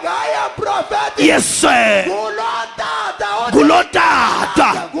uthetha ngaye prophet. Yes sir. Ngulo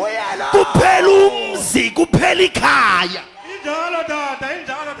tata. Kuphela umzi kuphela ikhaya.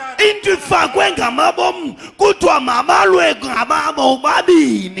 Into ifakwe ngamabom kuthiwa mabalwe ngababo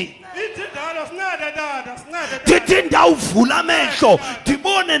babini. Ndithi ndawuvula amehlo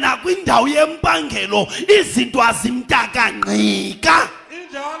ndibone nakwindawo yempangelo izinto azimtaka ngqika.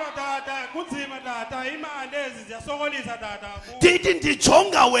 Ndithi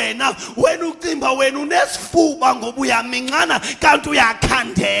ndijonga wena ucimba wena unesifuba ngoba uyaminxana kanti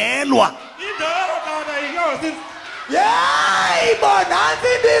uyakhandelwa. Yeyi bonansi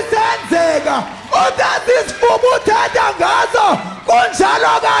ibisenzeka uthatha isifuba uthetha ngazo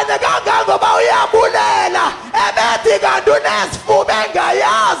kunjalo kanye kangangoba uyabulela ebethi kanti unesifuba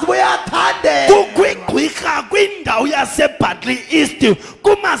engayazi uyathandela. Kukwigqwirha kwindawo yaseBartley East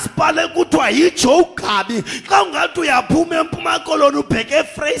kumasipala ekuthiwa yiJoe Gabi xa ungathi uyaphuma eMpuma Koloni ubheke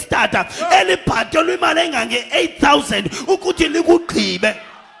eFreystata elibhatelwa imali engange-8,000 ukuthi likugqibe.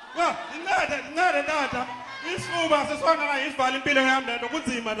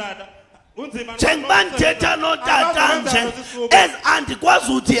 Njengoba ndithetha notata nje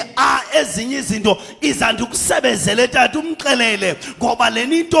andikwazi uthi ezinye izinto iza ndikusebenzele tata umxelele ngoba le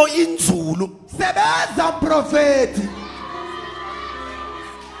nto inzulu. Sebenza mprofethi.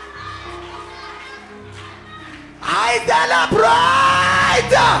 I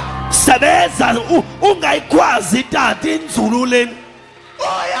celebrate. Sebenza ungayikwazi tata inzulu leni.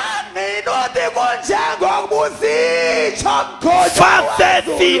 Father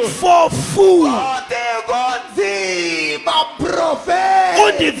for food.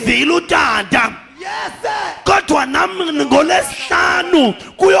 Undivile utata. Kodwa nami ngoLesihlanu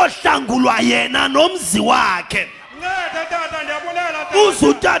kuyohlangulwa yena nomzi wakhe.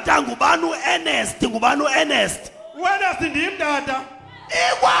 Uzutata ngubani uErnest ngubani uErnest? uErnest ndim tata.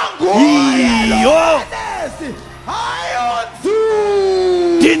 Iyo.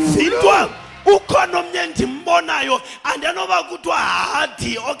 Ndithintwa ukhona omnye ndimbonayo andenoba kuthiwa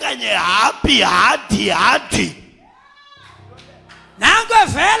hadi okanye hadi. Nanku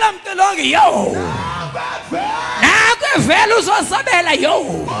evela mtilongi yo. Nanku evela uzosabela yo.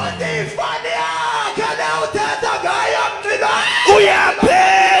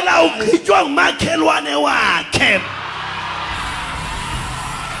 Uyaphela ukhitshwa ngumakhelwane wakhe.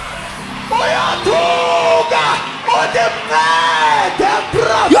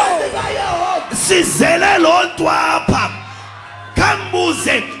 Sizele lo nto apha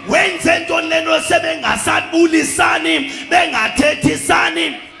kambuze wenze ntoni lento sebengasabulisani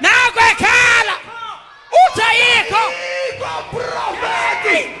bengathethisani nanku ekhala uthayikho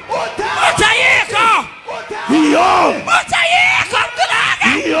uthayikho yo uthayikho mkulaka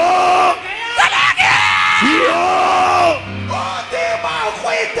yo kulaka yo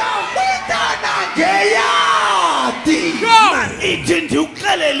ithi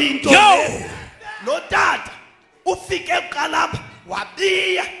ndiuxelela into lo tata ufike eqalapha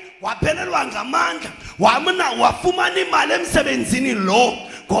wabiya waphelelwa ngamandla wafumana imali emsebenzini lo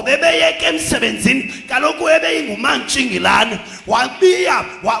ngoba ebeyeke emsebenzini kaloku ebeyingumantshingilane wabiya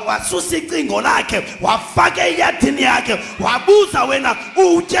wasusa icingo lakhe wafaka eyadini yakhe wabuza wena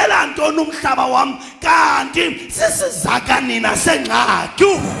utyela ntoni umhlaba wam kanti sisizakanina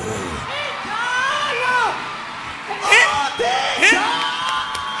sengxaki.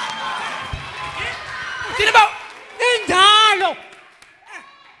 Injalo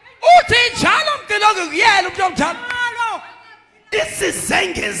uthi njalo mtilongi kuyela umuntu omthanda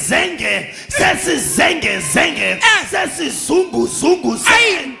isizengezenge sesizengezenge sesizunguzungu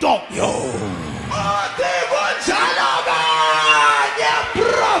sento yo kunjalo kanye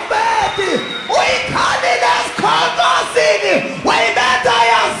profeti uyikhalile esikhonkosini wayibetha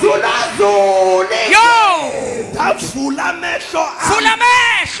yazulazuli yo ndavula amehlo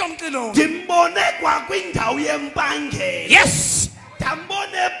mtilongi ndimbone kwakwindawo yempangelo. Yes.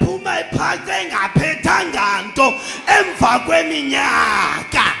 Ndambona ephuma ephantsi engaphethanga nto emva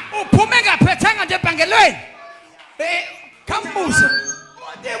kweminyaka. Uphume engaphethanga nto empangelweni. Kambuze.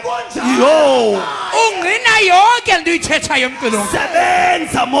 Yo. Ungqina yonke nto uyithethayo mtilongi.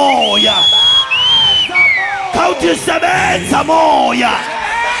 Sebenza moya. Khawuthi sebenza moya.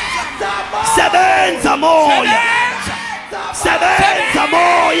 Sebenza moya. Sebenza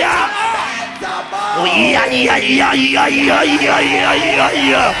moya.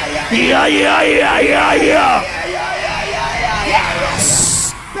 Yeah.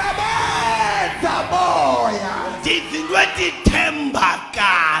 Sebenza moya. Ndizilwethi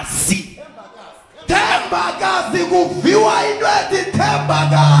thembakazi. Thembakazi kuviwa into ethi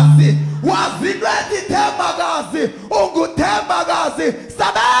thembakazi. Wazi into ethi thembakazi. Unguthembakazi.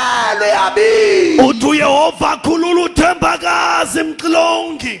 Sabelo yabi. Uthi uYehova khulula uthembakazi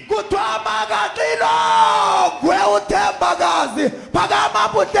mxilongi. Kuthiwa makaxilo gwe uthembakazi. Phakama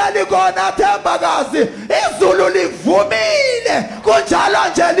buteli khona thembakazi. Izulu livumile. Kunjalo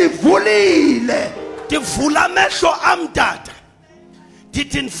nje livulile. Ndivula amehlo amdada.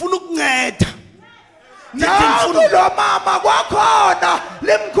 Ndithi ndifuna ukunceda. Nakulo mama kwakhona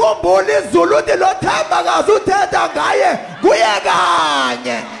limkhumbula izulu uthi lo thembakazi uthetha ngaye kuye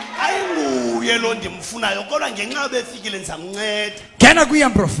kanye. Ayinguye lo ndimfunayo kodwa ngenxa befikile ndizamnceda. Ngena kuye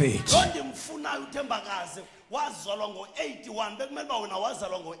mprofeti. Lo ndimfunayo uthembakazi wazalwa ngo-81 bekumele uba wena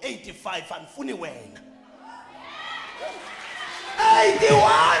wazalwa ngo-85 andifuni wena.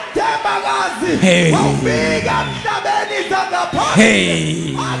 81 thembakazi wawufika emhlabeni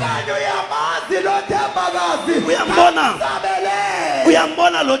zangaphandle. Akanye uyamazi lo thembakazi.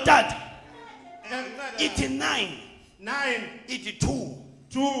 Uyambona lo tata. Ithi 9 ithi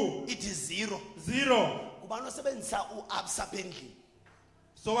 2 ithi 0 kubani osebenzisa u-absa pendlini.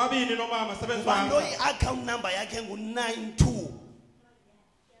 Sobabili nomama sebenza kubani lo i-account number yakhe ngu-92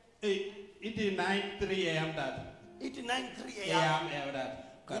 ithi 93 am dad. Ithi 93 am dad.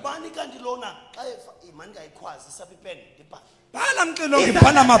 Kubani kanti lona xa imani kayikhwazi sapha ipeni ndibhala. Bhala mxilongi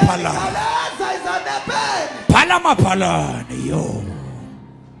bhala amaphalane. Bhala amaphalane yo.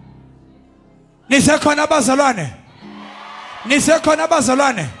 Nisekhona abazalwane? Nisekhona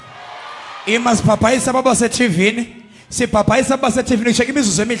abazalwane? Imasiphaphayisa baba se-TVini. Siphaphayisa baba se-TVini kusheka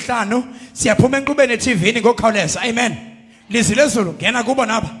imizuzu emihlanu. Siyaphuma enkqubeni e-TVini ngokukhawuleza. Amen. Lizile zulu ngena kubo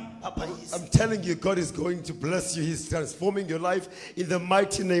naba. I'm telling you, God is going to bless you. He's transforming your life in the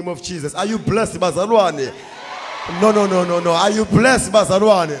mighty name of Jesus. Are you blessed, bazalwane? No. Are you blessed,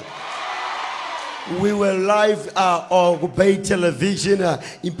 bazalwane? We were live on Bay Television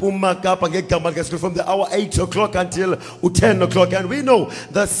in Pumakapa from the hour 8 o'clock until 10 o'clock. And we know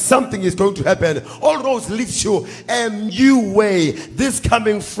that something is going to happen. All roads lead to a new way. This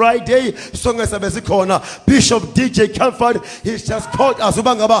coming Friday, Bishop DJ Comfort, he's just called us.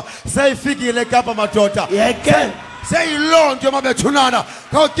 Say, Figile Kapa Matota. Say, Lord, Yamabetuna.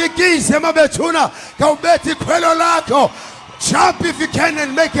 Go Kiki, Semabetuna. Go Betty Quelolaco. Jump if you can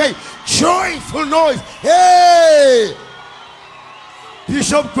and make a joyful noise. Hey!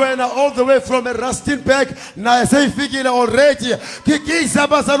 Bishop Kwena all the way from Rustenburg. Now I say figure already. Kikiza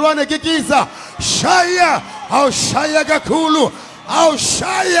Bazarwane Kikiza. Shaya. How Shaya Gakulu. How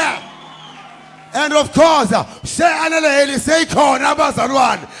Shaya. And of course, say Analeli, say Kona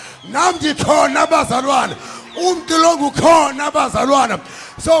Bazarwan. Namji Kona Bazarwan. Umtilongu Kona Bazarwan.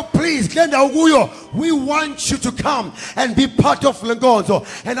 So please, Glenda Uguyo, we want you to come and be part of Lengonzo.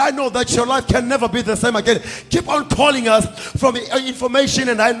 And I know that your life can never be the same again. Keep on calling us from information,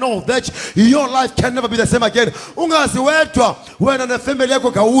 and I know that your life can never be the same again.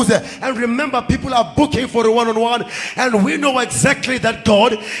 And remember, people are booking for a one-on-one, and we know exactly that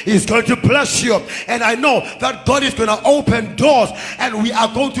God is going to bless you. And I know that God is going to open doors, and we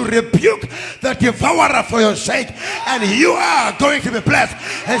are going to rebuke the devourer for your sake, and you are going to be blessed.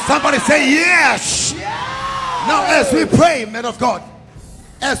 And somebody say yes. Now as we pray, men of God,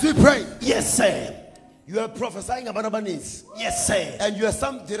 as we pray, yes sir, you are prophesying about abundance. Yes sir. And you are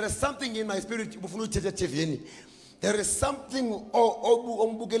there is something in my spirit. There is something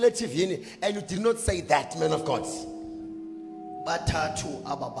and you did not say that, man of God. Batatu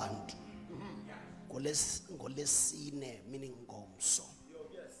ababantu ngolesine meaning ngomso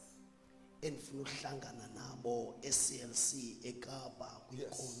endifuna uhlangana nabo SCLC eKapa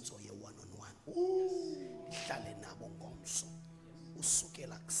kwinkonzo ye-1-on-1 ihlale nabo ngomso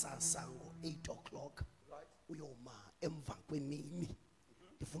usukela kusasa ngo-8 o'clock uyoma emva kwemini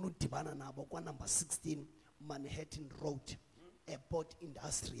ndifuna udibana nabo kwa-number 16 Manhattan Road Airport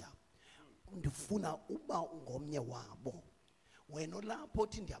Industrial. Ndifuna uba ngomnye wabo. Wena lapho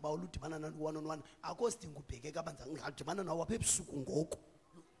uthi ndiyabawula udibana nalo 1-on-1 akho sidinga ubheke kabanza ngadibana nawo apha ebusuku ngoku.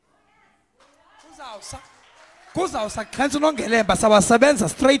 Kuzawusa khenza unongelemba sabasebenza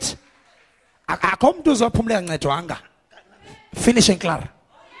straight. Akho umuntu uzophumula ncedwanga. Finishing clear.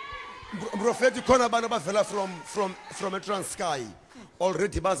 Prophet khona abantu abavela from a Transkei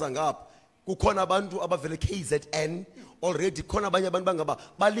already baza ngapha. Kukhona abantu abavela KZN already khona abanye abantu bangaba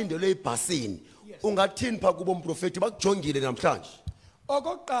balindelwe ebhasini. Ungathini pha kubo mprofeti bakujongile namhlanje.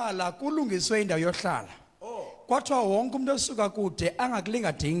 Okokuqala kulungiswe indawo yohlala. kwathiwa wonke umuntu osuka kude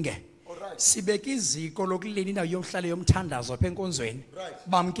angakulinga dinge sibeka iziko lokulina indawo yokuhlala yomthandazo apha enkonzweni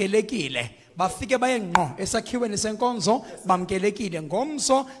bamkelekile bafike baye ngqo esakhiweni senkonzo bamkelekile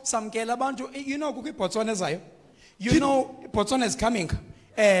ngomso samkela abantu you know kukho iBotswana ezayo you know Botswana is coming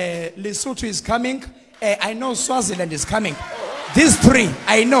Lesotho is coming I know Swaziland is coming these three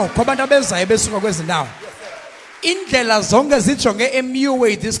I know kwabantu abezayo besuka kwezindawo indlela zonke zijonge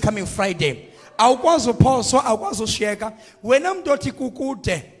eMuway this coming Friday awukwazi uphoswa awukwazi ushiyeka wena umuntu othi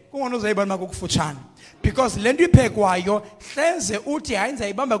kukude kungona uzayibona makukufutshane because lento iphekwayo hleze uthi hayi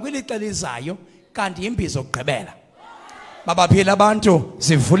ndizayibamba kwilixa lizayo kanti imbizo okugqibela babaphila abantu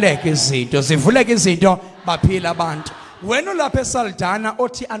zivuleke izinto baphila abantu wena lapha eSaldana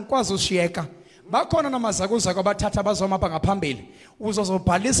othi anikwazi ushiyeka bakhona namazakuza kwabathatha bazoma apha ngaphambili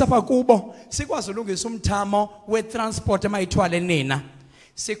uzozobhalisa apha kubo sikwazi ulungisa umthamo we-transport emayithwale nina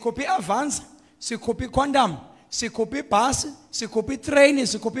sikhupha i-avance sikhupha i-condom sikhupha ibhasi sikhupha itrain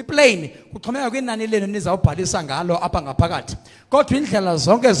sikhupha iplane kuxhomeka kwinani lenu nizawubhalisa ngalo apha ngaphakathi kodwa indlela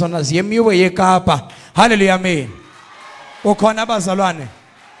zonke zona ziyemiwe yeKapa haleluya amen ukhona abazalwane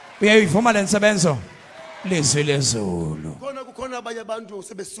uyayivuma le nsebenzo lizwi lezulu kukhona abanye abantu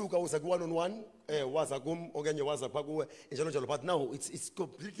sebesuka uza ku-1 on 1 waza kum okanye waza pha kuwe njalo njalo but now it's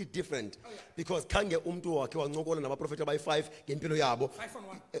completely different because khange umuntu wakhe wancokola nabaprofeti abayi-5 ngempilo yabo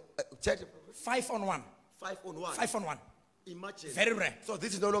 5 on 1 5 on 1 imagine very rare so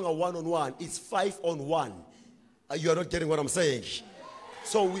this is no longer 1 on 1 it's 5 on 1 you are not getting what I'm saying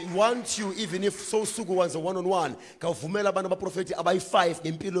so we want you even if so suku wants a 1 on 1 kavumela abantu abaprofeti abayi-5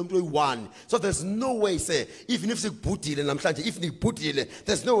 ngempilo yomuntu oyi-1 so there's no way say even if sikubhudile namhlanje if nikubhudile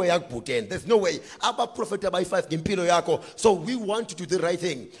there's no way yakubhudeni there's no way abaprofeti abayi-5 ngempilo yakho so we want to do the right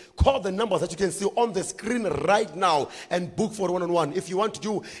thing call the numbers that you can see on the screen right now and book for 1 on 1 if you want to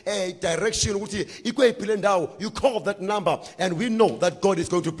do a direction ukuthi ikweyiphi ndawo you call that number and we know that God is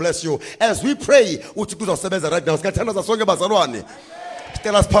going to bless you as we pray uthi kuzosebenza right now sikathandaza sonke bazalwane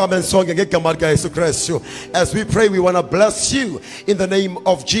as we pray, we want to bless you in the name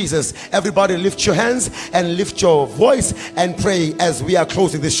of Jesus. Everybody lift your hands and lift your voice and pray as we are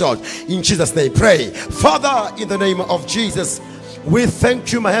closing this shot. In Jesus' name, pray. Father, in the name of Jesus, we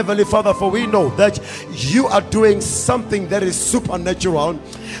thank you, my Heavenly Father, for we know that you are doing something that is supernatural.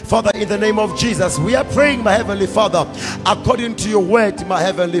 Father, in the name of Jesus, we are praying, my Heavenly Father, according to your word, my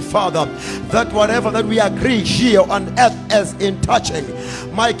Heavenly Father, that whatever that we agree here on earth as in touching,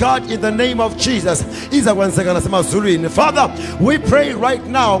 my God, in the name of Jesus, Father, we pray right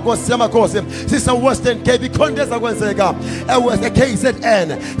now, Sister Western KB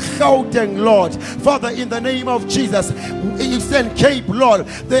KZN, shouting, Lord, Father, in the name of Jesus, Eastern Cape, Lord,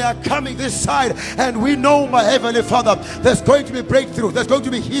 they are coming this side, and we know, my Heavenly Father, there's going to be breakthrough, there's going to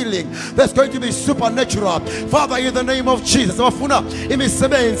be healing, there's going to be supernatural. Father, in the name of Jesus, Father,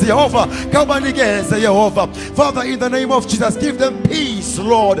 in the name of Jesus, give them peace,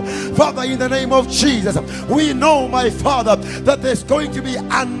 Lord. Father, in the name of Jesus, we know, my Father, that there's going to be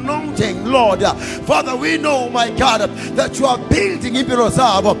anointing, Lord. Father, we know, my God, that you are building in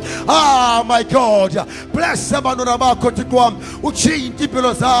Pilosabo. Ah, my God, bless Sabanurabako Uchin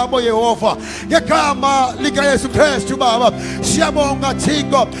Tipilosabo Yehova. Yakama Lika Yesu Christ Baba. Shabonga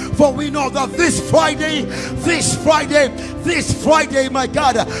Tigo. For we know that this Friday, my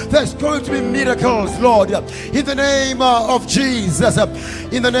God, there's going to be miracles, Lord. In the name of Jesus.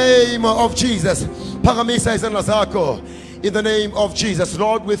 In the name of Jesus. Pagamisa is Nazako. In the name of Jesus,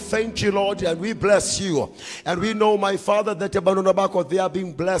 Lord, we thank you, Lord, and we bless you. And we know, my Father, that they are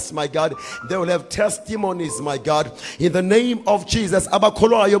being blessed, my God. They will have testimonies, my God. In the name of Jesus,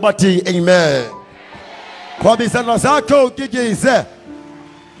 Abakolo Ayobati, amen. Kwabisanda zako ukigize.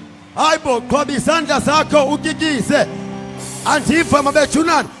 Aibo kwabisanda zako ukigize. Antifa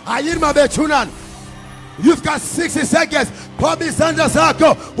mabechunan, ayir mabechunan. You've got 60 seconds. Kwabisanda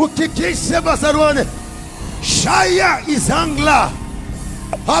zako ukigize basarwane. Shaya izangla.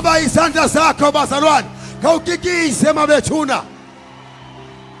 Haba isanda zako basarwane. Kaukigize mabechuna.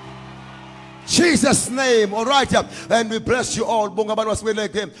 Jesus' name, all right, and we bless you all. Bongabano swele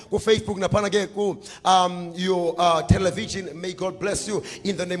game ku Facebook na panage ku your television. May God bless you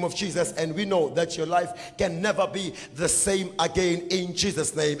in the name of Jesus, and we know that your life can never be the same again in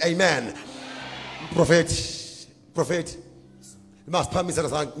Jesus' name. Amen. Prophet. Mas pamisa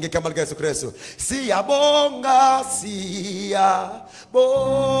sang ngekamal Yesu Kristu. Siyabonga.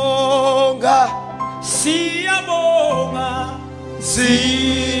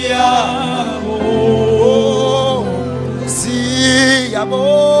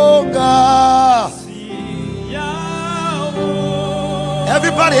 Everybody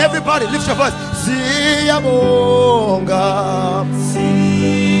Everybody, lift your voice. Siyabonga.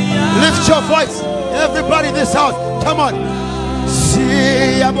 Lift your voice. Everybody in this house. Come on.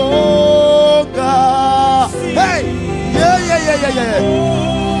 Siyabonga. Hey. Yeah.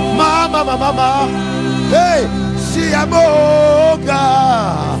 Mama. Hey. Siyabonga.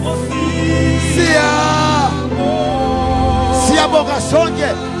 Siyabonga sonke.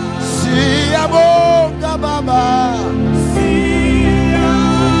 Siyabonga baba.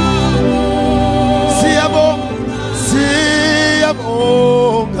 Siyabonga.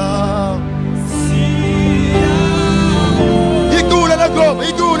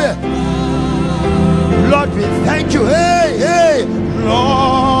 Igule. Lord, we thank you. Hey.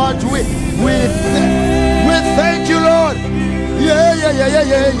 Lord, we thank you, Lord. Yeah.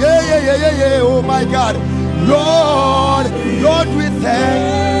 Oh my God. Lord, we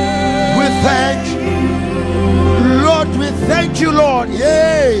thank you. Lord, we thank you, Lord.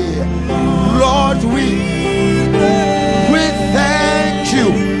 Yeah. Lord, we thank you.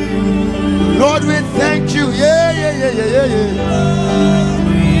 Lord, we thank you. Yeah.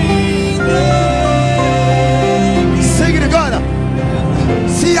 Sing it together.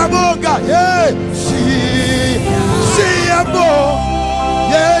 Siyabonga. Yeah. Siyabonga.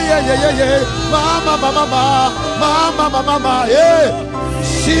 Yeah. Mama. Yeah.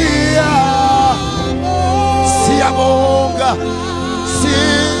 Siyabonga.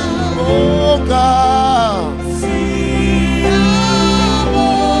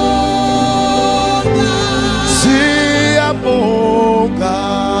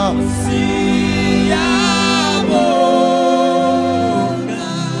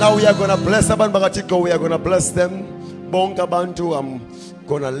 Now we are going to bless abantu bakatiko. We are going to bless them. Bonka bantu. I'm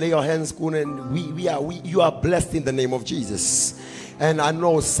going to lay your hands, and you are blessed in the name of Jesus. And I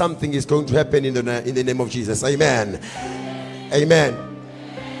know something is going to happen in the name of Jesus. Amen.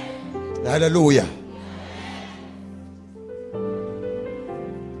 Hallelujah.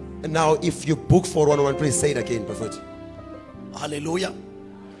 And now if you book for 101, please say it again, Prophet. Hallelujah.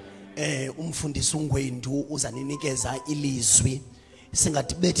 Umfundisi ungwendhu uzaninikeza ilizwi.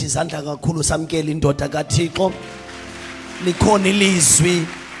 Singathi bethi izandla kakhulu samkele indoda kaThixo. Likhona ilizwi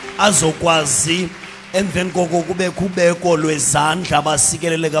azokwazi emveni koko kubekho lwezandla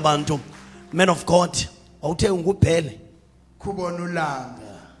abasikeleleka abantu. Man of God, awuthe unguphele. Kubona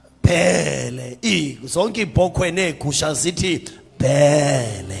ulanga. Phele. Zonke ibhokhwe negusha zithi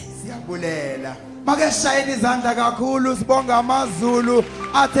phele. Siyabulela. Make shayini izandla kakhulu sibonga amazulu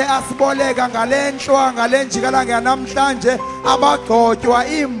athe asiboleka ngalenhlwa ngalenjikala namhlanje abagcotywa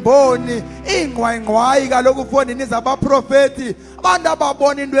imboni ingqwayingqwayi kaloku ufondini zabaprofeti abantu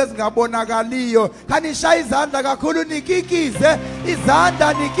ababona into ezingabonakaliyo kanishaya izandla kakhulu nikikize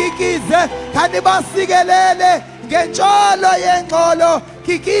izandla nikikize kanibasikelele ngentsholo yengxolo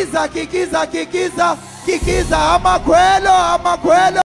kikiza amakhwelo